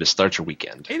conversation to start your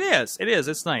weekend. It is.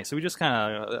 It's nice. We just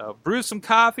kind of brew some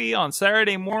coffee on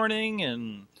Saturday morning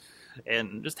and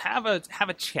just have a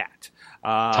chat.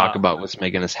 Talk about what's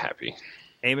making us happy.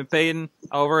 Eamon Payton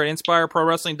over at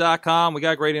InspireProWrestling.com. We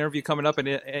got a great interview coming up in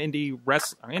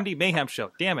Indie Mayhem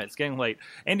Show. Damn it, it's getting late.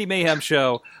 Indie Mayhem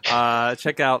Show.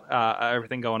 Check out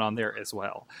everything going on there as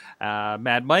well.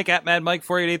 Mad Mike at Mad Mike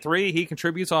 4883. He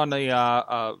contributes on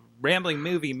the Rambling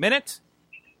Movie Minute.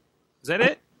 Is that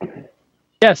it?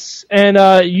 Yes, and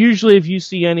usually if you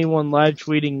see anyone live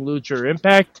tweeting Lucha or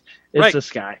Impact, it's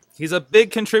this guy. He's a big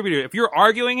contributor. If you're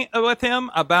arguing with him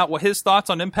about what his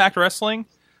thoughts on Impact Wrestling,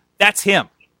 that's him.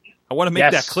 I want to make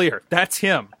that clear. That's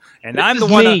him. And I'm the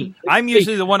one. I'm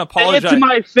usually the one apologizing. Say it to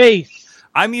my face.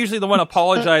 I'm usually the one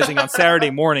apologizing on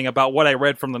Saturday morning about what I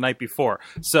read from the night before.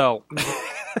 So,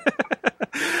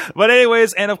 but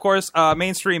anyways, and of course,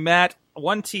 Mainstream Matt,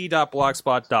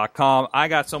 1t.blogspot.com. I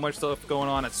got so much stuff going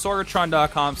on at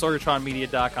Sorgatron.com,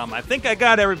 SorgatronMedia.com. I think I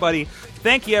got everybody.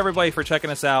 Thank you, everybody, for checking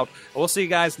us out. We'll see you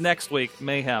guys next week.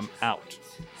 Mayhem out.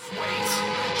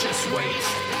 Just wait. Wait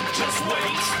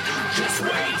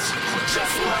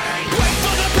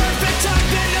for the perfect time,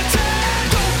 then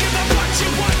attack. Don't give up what you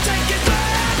want, take it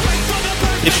back. Wait for the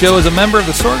perfect. This show is a member of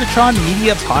the Sorgatron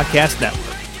Media Podcast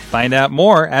Network. Find out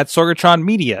more at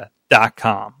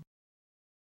SorgatronMedia.com.